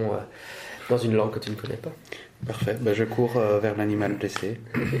jurons dans une langue que tu ne connais pas. Parfait. Bah, je cours vers l'animal blessé.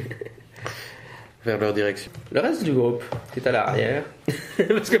 Vers leur direction. Le reste du groupe, qui est à l'arrière,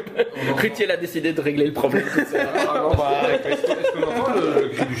 parce que Rutiel a décidé de régler le problème tout seul. Est-ce qu'on entend le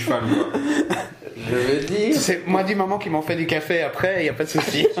cri du cheval ou pas? Je veux dire... C'est moi du moment qu'ils m'ont fait du café après, il n'y a pas de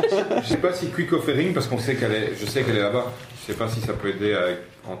souci. Je sais pas si quick offering, parce qu'on sait je sais qu'elle est là-bas. Je sais pas si ça peut aider à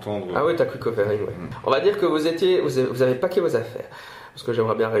entendre. Ah oui, t'as quick offering, ouais. On va dire que vous avez paqué vos affaires. Parce que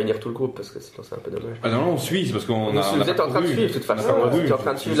j'aimerais bien réunir tout le groupe, parce que sinon c'est un peu dommage. Ah non, on suit, c'est parce qu'on a. Vous êtes en train de suivre, de toute façon. Vous êtes en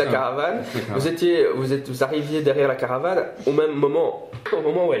train de suivre la caravane. Vous arriviez derrière la caravane au moment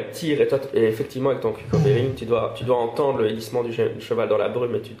où elle tire, et effectivement, avec ton quick offering, tu dois entendre le hennissement du cheval dans la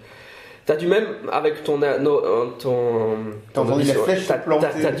brume, et t'as dû même, avec ton T'as entendu la flèche se planter.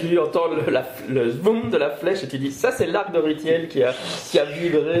 t'as dû entendre le boom de la flèche et tu dis, ça c'est l'arc de Rutiel qui a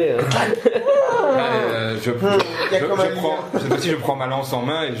vibré. Je cette fois-ci, je prends ma lance en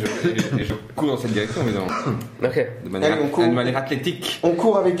main et je cours dans cette direction, évidemment. Ok. De manière athlétique. On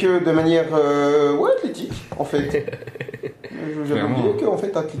court avec eux de manière athlétique, en fait. J'avais Clairement. oublié qu'en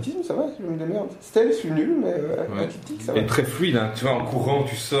fait, athlétisme, ça va, je me démerde. Stealth, je suis nul, mais athlétique, ça va. Et très fluide, hein. Tu vois, en courant,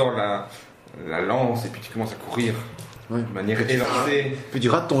 tu sors la lance et puis tu commences à courir. Ouais. De manière élancée. Puis tu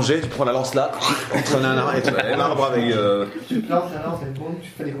rates ton jet, tu prends la lance là, entre un arbre avec. Tu te lances la lance, elle bombe, tu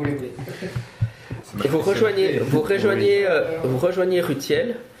fais des roulés. Et vous rejoignez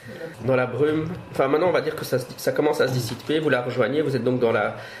Rutiel dans la brume. Enfin, maintenant, on va dire que ça commence à se dissiper. Vous la rejoignez. Vous êtes donc dans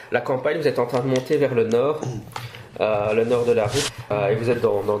la campagne. Vous êtes en train de monter vers le nord de la route. Et vous êtes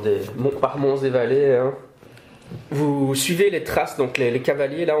dans des par monts et vallées. Hein. Vous suivez les traces. Donc, les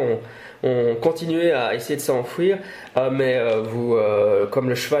cavaliers là ont continué à essayer de s'enfuir, mais comme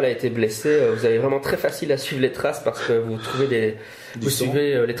le cheval a été blessé, vous avez vraiment très facile à suivre les traces parce que vous suivez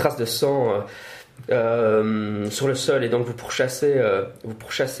les traces de sang. Sur le sol, et donc vous pourchassez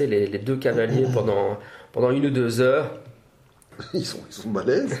les 2 cavaliers pendant 1 ou 2 heures. Ils sont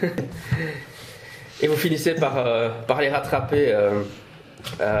balèzes. Et vous finissez par les rattraper.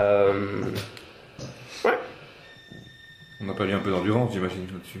 Ouais. On n'a pas eu un peu d'endurance, j'imagine,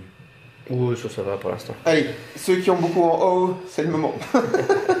 là-dessus. Oui, ça va pour l'instant. Allez, ceux qui ont beaucoup en haut, c'est le moment.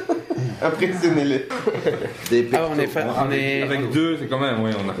 Impressionnez-les. Ah, on est... Avec 2, c'est quand même, ouais,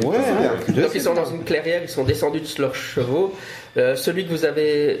 on a. Ouais, bien. Donc ils sont dans une clairière, ils sont descendus de leurs chevaux. Celui que vous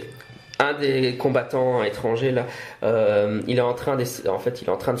avez, un des combattants étrangers là, il est en train de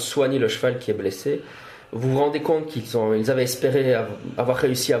soigner le cheval qui est blessé. Vous vous rendez compte qu'ils avaient espéré avoir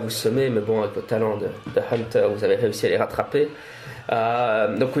réussi à vous semer, mais bon, avec votre talent de hunter, vous avez réussi à les rattraper.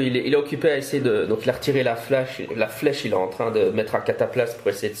 Donc il est occupé à essayer donc il a retiré la flèche, il est en train de mettre un cataplasme pour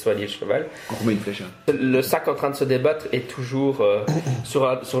essayer de soigner le cheval. On remet une flèche. Le sac en train de se débattre est toujours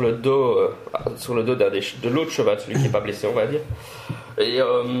sur le dos de l'autre cheval, celui qui n'est pas blessé, on va dire. Et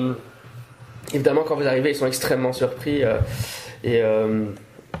évidemment, quand vous arrivez, ils sont extrêmement surpris.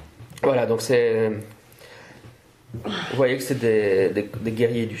 Voilà, donc vous voyez que c'est des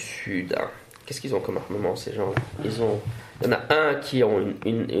guerriers du Sud. Hein. Qu'est-ce qu'ils ont comme armement, ces gens? Il y en a un qui a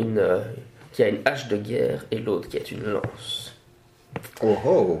une hache de guerre et l'autre qui a une lance. Oh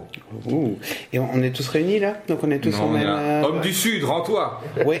oh. Ouh. Et on est tous réunis là? Donc on est tous Non, en on est même... là. Homme du Sud, rends-toi!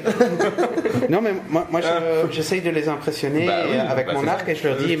 Oui. Non, mais moi j'essaye de les impressionner avec mon arc et je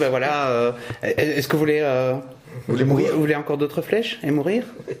leur dis, ben voilà, est-ce que vous voulez mourir? Vous voulez encore d'autres flèches et mourir?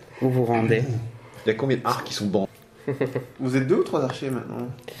 Ou vous rendez? Il y a combien d'arcs qui sont bandés? Vous êtes 2 ou 3 archers maintenant?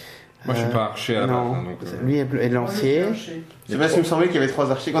 Moi, je suis pas archer à la base. Non, Hein, donc, lui est lancier. C'est parce qu'il me semblait qu'il y avait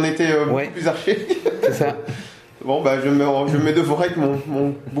 3 archers, qu'on était beaucoup plus archers. C'est ça. Bon, bah je me mets devant avec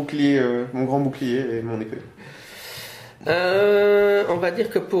mon bouclier, mon grand bouclier et mon épée. On va dire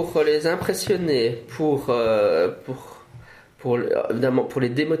que pour les impressionner, évidemment, pour les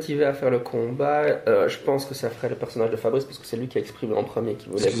démotiver à faire le combat, je pense que ça ferait le personnage de Fabrice, parce que c'est lui qui a exprimé en premier, qui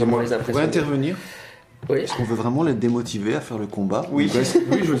voulait vraiment les Excusez-moi, je pourrais impressionner. intervenir? Oui. Est-ce qu'on veut vraiment les démotiver à faire le combat? Oui.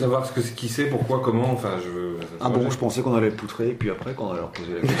 Oui, je veux savoir qui c'est, pourquoi, comment, enfin, je veux... Ah bon, je pensais qu'on allait le poutrer et puis après qu'on allait leur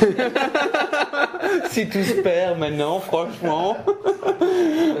poser la question. Si tout se perd maintenant, franchement. Oh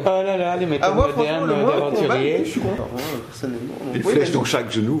là là, les méthodes moi, franchement, modernes le moins combat, d'aventuriers. je suis content, hein, personnellement. Donc, Une oui, flèche vas-y. dans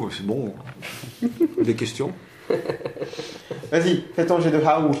chaque genou, c'est bon. Des questions? Vas-y, fais ton jet de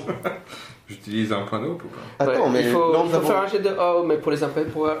How. J'utilise un point d'eau ou pas? Attends, Ouais, mais il faut, non, il faut faire un jet de haut, mais pour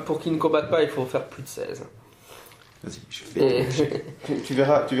qu'ils ne combattent pas, il faut faire plus de 16. Vas-y, je fais. Et, tu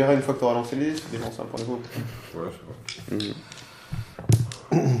verras une fois que tu auras lancé les dés, si tu dépenses un point de haut. Voilà, c'est bon.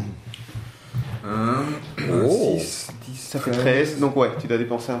 6, 10, Ça fait 13, donc ouais, tu dois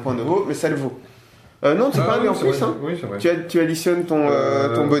dépenser un point de haut, mais ça le vaut. Non, c'est pas un dé en plus, hein. Oui, c'est vrai. Tu additionnes ton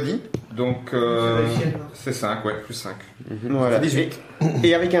body. Donc, c'est 5, ouais, plus 5. Voilà. 18.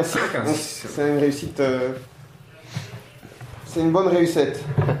 Et avec un 6. Avec un Donc, six. c'est une réussite. C'est une bonne réussite.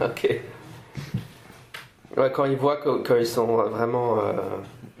 ok. Ouais, quand ils voient qu'ils sont vraiment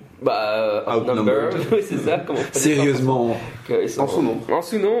outnumbered, oui, c'est ça, comment on peut dire ça? Sérieusement. Qu'ils sont En sous-nombre. En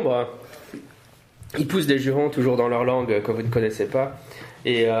sous-nombre. Ils poussent des jurons toujours dans leur langue que vous ne connaissez pas.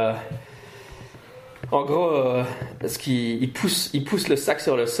 Et en gros, ils poussent le sac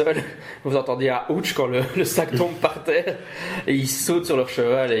sur le sol. Vous entendez un ouch quand le sac tombe par terre. Et ils sautent sur leur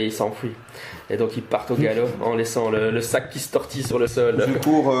cheval et ils s'enfuient. Et donc ils partent au galop en laissant le sac qui se tortille sur le sol. Je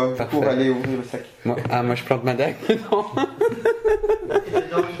cours Parfait. aller ouvrir le sac. Moi, je plante ma dague dedans.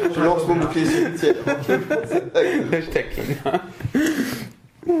 Je lance mon bouclier sur le ciel. Je taquine.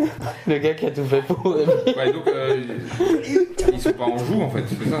 Le gars qui a tout fait pour. Ouais, donc, ils sont pas en joue, en fait,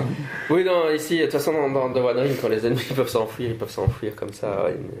 c'est ça. Oui, non, ici, de toute façon, dans One Ring, quand les ennemis peuvent s'enfuir comme ça.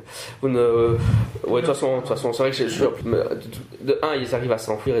 Ouais, vous ne... Ouais, de toute façon, c'est vrai que de un, ils arrivent à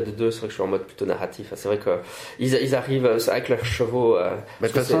s'enfuir, et de deux, c'est vrai que je suis en mode plutôt narratif. C'est vrai qu'ils arrivent avec leurs chevaux. De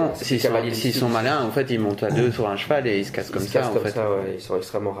toute façon, s'ils sont malins, en fait, ils montent à deux sur un cheval et ils se cassent comme ça. En fait. Ouais, ils sont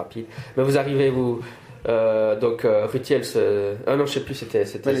extrêmement rapides. Mais vous arrivez, donc Rutiel non, je sais plus,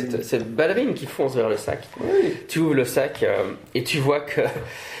 c'est Ballerine qui fonce vers le sac. Oui. Tu ouvres le sac et tu vois que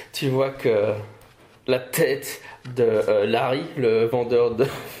la tête de Larry, le vendeur de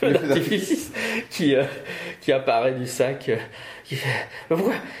feux d'artifice, qui apparaît du sac, qui fait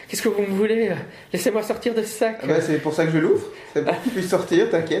pourquoi? Qu'est-ce que vous me voulez? Laissez-moi sortir de ce sac. Ah bah, c'est pour ça que je l'ouvre. C'est pour que tu puisses sortir,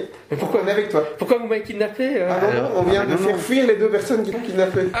 t'inquiète. Mais pourquoi On est avec toi. Pourquoi vous m'avez kidnappé? Ah non, on vient de faire fuir les deux personnes qui t'ont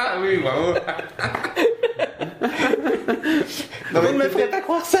kidnappé. Ah oui, bravo. Non, Vous ne me ferez pas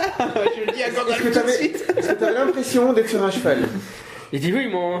croire ça. Je le dis à Est-ce que t'avais l'impression d'être sur un cheval? Il dit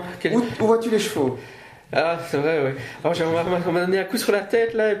oui, Où vois-tu les chevaux? Ah, c'est vrai, oui. Alors, on m'a donné un coup sur la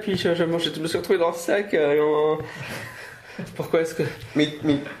tête, là, et puis je me suis retrouvé dans le sac. Pourquoi est-ce que...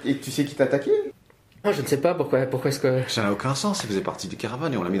 Et tu sais qui t'a attaqué? Ah, je ne sais pas, pourquoi est-ce que... Ça n'a aucun sens, il faisait partie du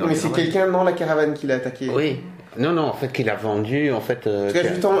caravane et on l'a mis dans Mais la c'est caravane. quelqu'un dans la caravane qui l'a attaqué. Oui. Non, en fait, qu'il a vendu, en fait. En tout cas,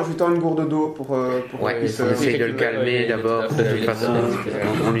 je lui tends une gourde d'eau pour Ouais, qu'il se- on essaye de le calmer Ouais, d'abord, il de est toute façon. bien.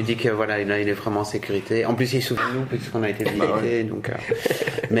 On lui dit que voilà, il est vraiment en sécurité. En plus, il souffre de nous puisqu'on a été visités, donc.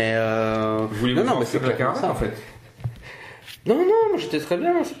 Mais Voulez-vous mais sortir de la clairement caravane, en fait? Non, moi j'étais très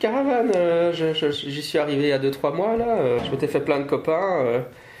bien dans cette caravane. J'y suis arrivé il y a 2-3 mois, là. Je m'étais fait plein de copains.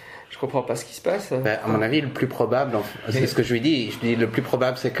 Je comprends pas ce qui se passe. Ben, à mon avis, le plus probable, c'est ce que je lui dis. Je dis le plus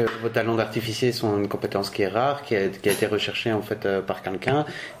probable, c'est que vos talents d'artificier sont une compétence qui est rare, qui a été recherchée en fait par quelqu'un,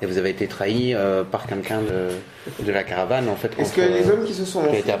 et vous avez été trahi par quelqu'un de la caravane en fait. Est-ce que les hommes qui se sont qui a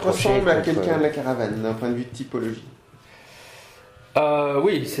enfuis été approché ressemblent à contre- quelqu'un de la caravane d'un point de vue de typologie?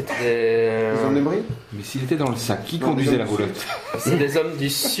 Oui, c'était Ils ont des bris? Mais s'il était dans le sac, qui Non, conduisait des la hommes du roulotte? c'est des hommes du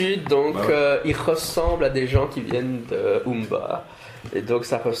sud, donc Bah ouais. ils ressemblent à des gens qui viennent de Umba. Et donc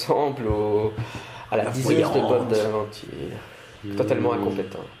ça ressemble à la diseuse de bonne aventure. Totalement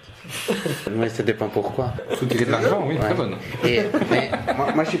incompétent. Oui, ça dépend pourquoi. Soutirer de l'argent, oui, Ouais. très bonne. Mais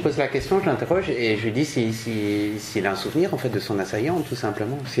moi, je lui pose la question, je l'interroge et je lui dis s'il a un souvenir en fait de son assaillant, tout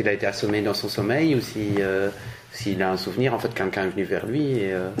simplement. S'il a été assommé dans son sommeil ou s'il a un souvenir en fait quelqu'un est venu vers lui.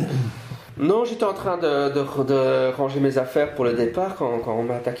 Et, Non, j'étais en train de ranger mes affaires pour le départ quand on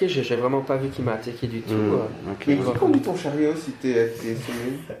m'a attaqué. J'ai vraiment pas vu qu'il m'a attaqué du tout. ok. Mais qui conduit ton chariot si t'es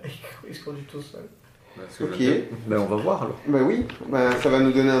sommé? Ils se conduisent tout seuls. Ok. Ben on va voir alors. Bah oui, ça va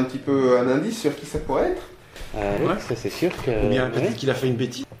nous donner un petit peu un indice sur qui ça pourrait être. Oui, ça c'est sûr que. Ou bien ouais. peut-être qu'il a fait une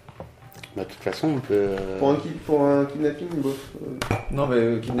bêtise. Bah, de toute façon, on peut. Pour un kidnapping, bof. Non,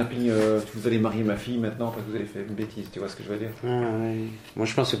 mais kidnapping, vous allez marier ma fille maintenant parce que vous avez fait une bêtise, tu vois ce que je veux dire? Ah, ouais. Moi,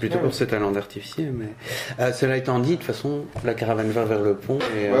 je pensais plutôt pour ce talent d'artificier, mais cela étant dit, de toute façon, la caravane va vers le pont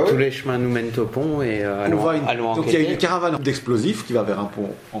et tous les chemins nous mènent au pont et allons Donc enquêter. il y a une caravane d'explosifs qui va vers un pont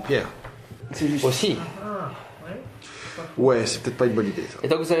en pierre. C'est juste. Aussi. Ouais, c'est peut-être pas une bonne idée ça. Et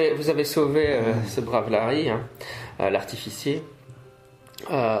donc vous avez sauvé ce brave Larry, hein, l'artificier.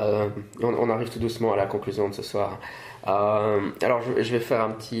 On arrive tout doucement à la conclusion de ce soir. Alors je vais faire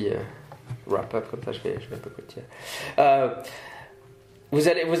un petit wrap-up, comme ça je vais un peu côtier. Vous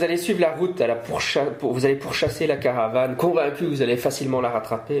allez suivre la route, vous allez pourchasser la caravane, convaincu que vous allez facilement la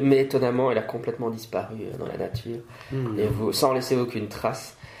rattraper, mais étonnamment elle a complètement disparu dans la nature, et sans laisser aucune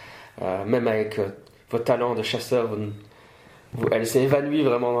trace. Même avec vos talents de chasseur, elle s'est évanouie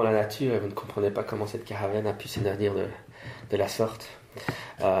vraiment dans la nature et vous ne comprenez pas comment cette caravane a pu s'évanouir de la sorte.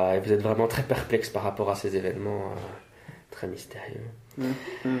 Et vous êtes vraiment très perplexe par rapport à ces événements très mystérieux.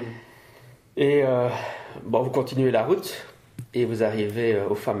 Et vous continuez la route et vous arrivez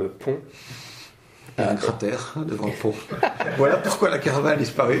au fameux pont. Il y a un cratère devant le pont. Voilà pourquoi la caravane a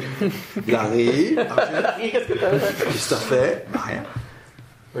disparu. Larry, Qu'est-ce que t'as fait? qu'est-ce que t'as fait? Bah, rien.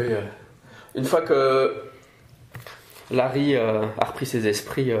 Oui, une fois que Larry a repris ses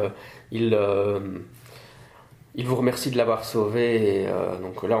esprits, il vous remercie de l'avoir sauvé. Et,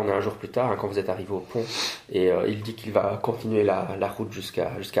 donc là, on est un jour plus tard, hein, quand vous êtes arrivé au pont. Et il dit qu'il va continuer la route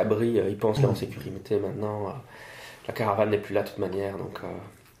jusqu'à Brie. Il pense qu'il est en sécurité maintenant. La caravane n'est plus là de toute manière. Donc,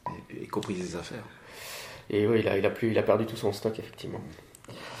 Y compris ses affaires. et oui, il a perdu tout son stock, effectivement.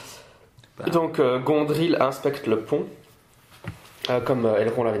 Et donc, Gondril inspecte le pont, comme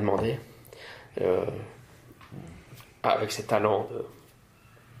Elrond l'avait demandé. Avec ses talents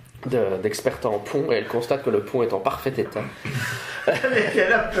d'experte en pont, et elle constate que le pont est en parfait état.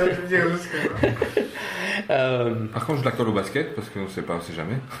 Elle a peur de dire aussi. Par contre, je la colle au basket parce qu'on ne sait pas, on sait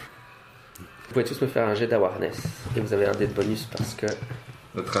jamais. Vous pouvez tous me faire un jet d'awareness, et vous avez un dé de bonus parce que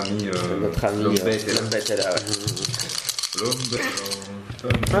Notre ami Lombette est là.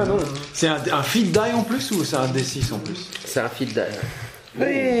 Ah non. C'est un feed die en plus ou c'est un D6 en plus? C'est un feed d'ailleurs.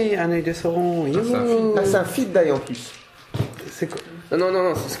 Oui, un œil de Sauron. Yo. Ah, c'est un feed die en plus. C'est quoi?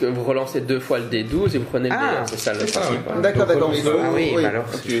 Non, c'est ce que vous relancez 2 fois le D12 et vous prenez le Ah, D1, c'est ça le c'est ça, principe. oui. hein. D'accord, d'accord. Mais Ah oui, bah alors,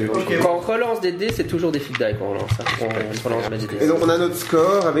 ok. Quand on relance des dés, c'est toujours des feed die qu'on relance. Hein. On relance jamais des dés. Et donc on a notre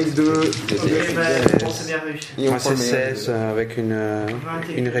score avec deux. Ok, bah, bon, c'est bien réussi. Et on Moi, prend c'est le meilleur. 16 avec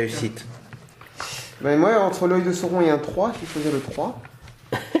une réussite. Ben moi, entre l'œil de Sauron et un 3, je vais choisir le 3.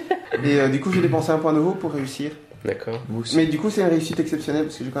 Et du coup, j'ai dépensé un point nouveau pour réussir. D'accord. Mais du coup, c'est une réussite exceptionnelle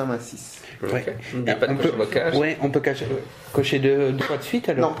parce que j'ai quand même un 6. Ouais. Je ne dis pas de On cocher peut- blocage. Ouais, on peut cocher deux fois de suite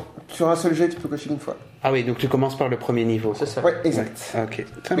alors? Non, sur un seul jet, tu peux cocher une fois. Ah oui, donc tu commences par le premier niveau. C'est ça. Ouais, exact. Ok,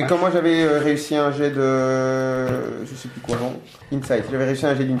 ça Mais marche. quand moi j'avais réussi un jet de. Je sais plus quoi, non. Insight. J'avais réussi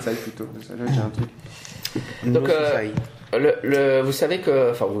un jet d'insight plutôt. Ça, j'avais déjà un truc. Donc, No society. vous savez que,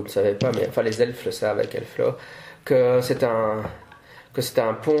 enfin vous ne le savez pas, mais enfin les elfes le savent avec Elflor, que c'est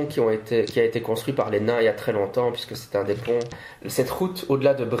un pont qui a été construit par les nains il y a très longtemps, puisque c'est un des ponts. Cette route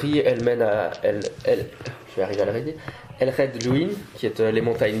au-delà de Brie, elle mène à je vais arriver à le redire, Elred Luin, qui est les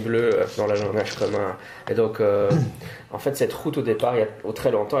montagnes bleues dans le langage commun. Et donc, en fait, cette route au départ, il y a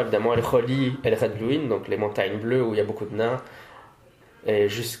très longtemps, évidemment, elle relie Elred Luin, donc les montagnes bleues où il y a beaucoup de nains, et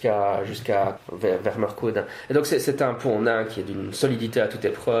jusqu'à vers Mirkwood. Et donc c'est un pont nain qui est d'une solidité à toute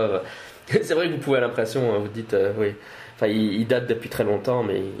épreuve. C'est vrai que vous pouvez avoir l'impression, vous dites, oui, enfin il date depuis très longtemps,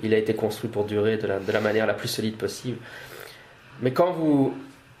 mais il a été construit pour durer de la manière la plus solide possible. Mais quand vous,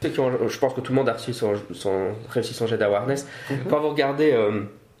 je pense que tout le monde a réussi son jet d'awareness, quand vous regardez,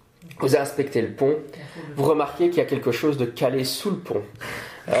 vous inspectez le pont, vous remarquez qu'il y a quelque chose de calé sous le pont.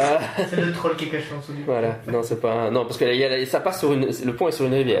 C'est le troll qui est caché en dessous du. Voilà, non, c'est pas. Non, parce que ça passe le pont est sur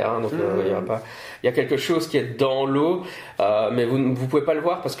une rivière, hein, donc il y a quelque chose qui est dans l'eau, mais vous pouvez pas le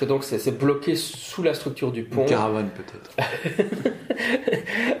voir parce que donc c'est bloqué sous la structure du pont. Une caravane peut-être.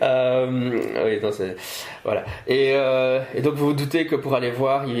 Oui, non, c'est. Voilà. Et donc vous vous doutez que pour aller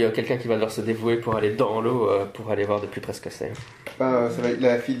voir, il y a quelqu'un qui va devoir se dévouer pour aller dans l'eau, pour aller voir de plus près ce que c'est. Ça va être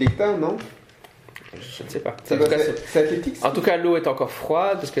la file d'Ecta, non? Je ne sais pas. C'est En tout cas, c'est athlétique ça? en tout cas, l'eau est encore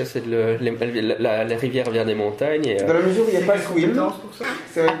froide parce que c'est la rivière vient des montagnes. Et, Dans la mesure où il n'y a pas de swim, Compétence pour ça.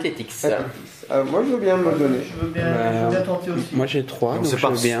 c'est Athletics. moi je veux bien me le donner. Je veux bien tenter aussi. Moi j'ai 3, On donc sait je pas,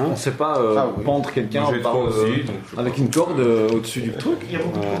 veux bien. on sait pas oui. pendre quelqu'un J'ai par, 3 aussi, donc je avec une corde au-dessus du truc. Il y a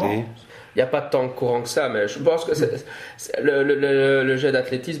beaucoup de courant. Allez. Il n'y a pas tant de courant que ça, mais je pense que le jet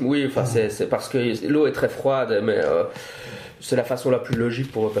d'athlétisme, oui, enfin, c'est parce que l'eau est très froide, mais c'est la façon la plus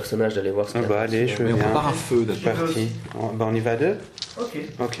logique pour le personnage d'aller voir ce qu'il y a. Allez, je veux Mais on bien. prépare un feu d'abord. Parti. On y va à deux?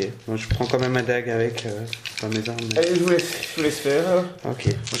 Ok, bon, je prends quand même ma dague avec dans mes armes. Allez, je vous laisse faire. Ok.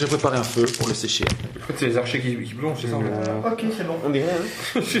 Moi, j'ai préparé un feu pour le sécher. En fait, c'est les archers qui plongent, c'est ça en fait. Ok, c'est bon. On dirait,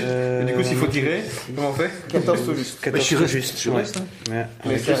 hein. Et du coup, s'il faut tirer, comment on fait 14 tout juste. 14 je reste, juste. je ouais. reste, hein. Ouais.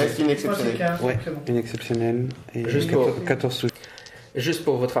 Mais ça reste Moi, c'est inexceptionnel. 15. Ouais, C'est bon. une exceptionnelle. Et Juste 14 sous. Juste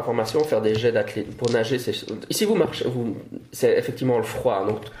pour votre information, faire des jets d'athlète pour nager, ici vous marchez, c'est effectivement le froid.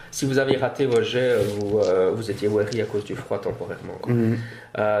 Donc si vous avez raté vos jets, vous étiez wary à cause du froid temporairement. Quoi.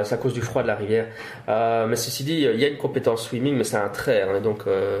 C'est à cause du froid de la rivière. Mais ceci dit, il y a une compétence swimming, mais c'est un trait. Hein, donc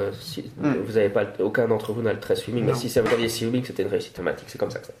si vous avez pas, aucun d'entre vous n'a le trait swimming. Mais si ça vous aviez swimming, c'était une réussite automatique. C'est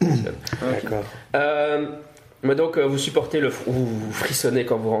comme ça que ça fonctionne. D'accord. Mais donc vous supportez vous frissonnez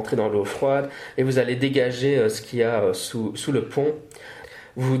quand vous rentrez dans l'eau froide et vous allez dégager ce qu'il y a sous le pont.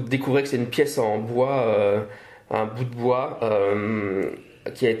 Vous découvrez que c'est une pièce en bois, un bout de bois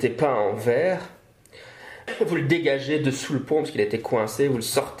qui a été peint en verre. Vous le dégagez de sous le pont parce qu'il a été coincé. Vous le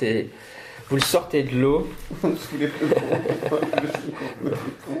sortez de l'eau. Sous les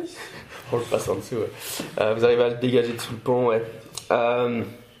On le passe en dessous. Ouais. Vous arrivez à le dégager de sous le pont. Ouais.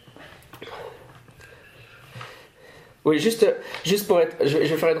 Oui, juste pour être... Je vais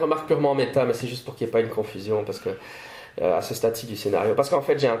faire une remarque purement méta, mais c'est juste pour qu'il n'y ait pas une confusion, parce que à ce stade-ci du scénario. Parce qu'en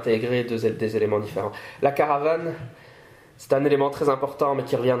fait, j'ai intégré des éléments différents. La caravane, c'est un élément très important, mais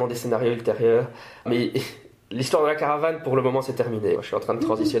qui revient dans des scénarios ultérieurs. Mais l'histoire de la caravane, pour le moment, c'est terminé. Je suis en train de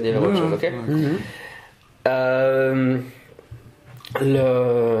transitionner vers autre chose, ok ?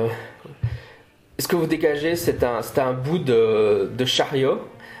 Ce que vous dégagez, c'est un bout de chariot.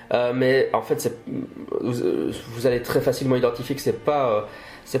 Mais en fait, vous allez très facilement identifier que c'est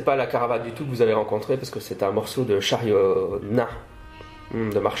pas la caravane du tout que vous allez rencontrer, parce que c'est un morceau de chariot nain,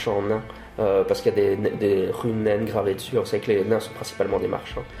 de marchand nain, parce qu'il y a des runes naines gravées dessus. On sait que les nains sont principalement des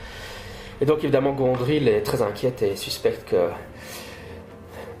marchands. Et donc évidemment, Gondril est très inquiète et suspecte que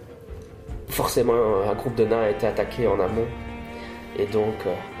forcément un groupe de nains a été attaqué en amont. Et donc,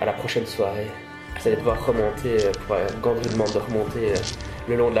 à la prochaine soirée, vous allez devoir remonter, Gondril demande de remonter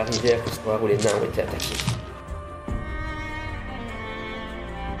le long de la rivière pour savoir où les nains ont été attaqués.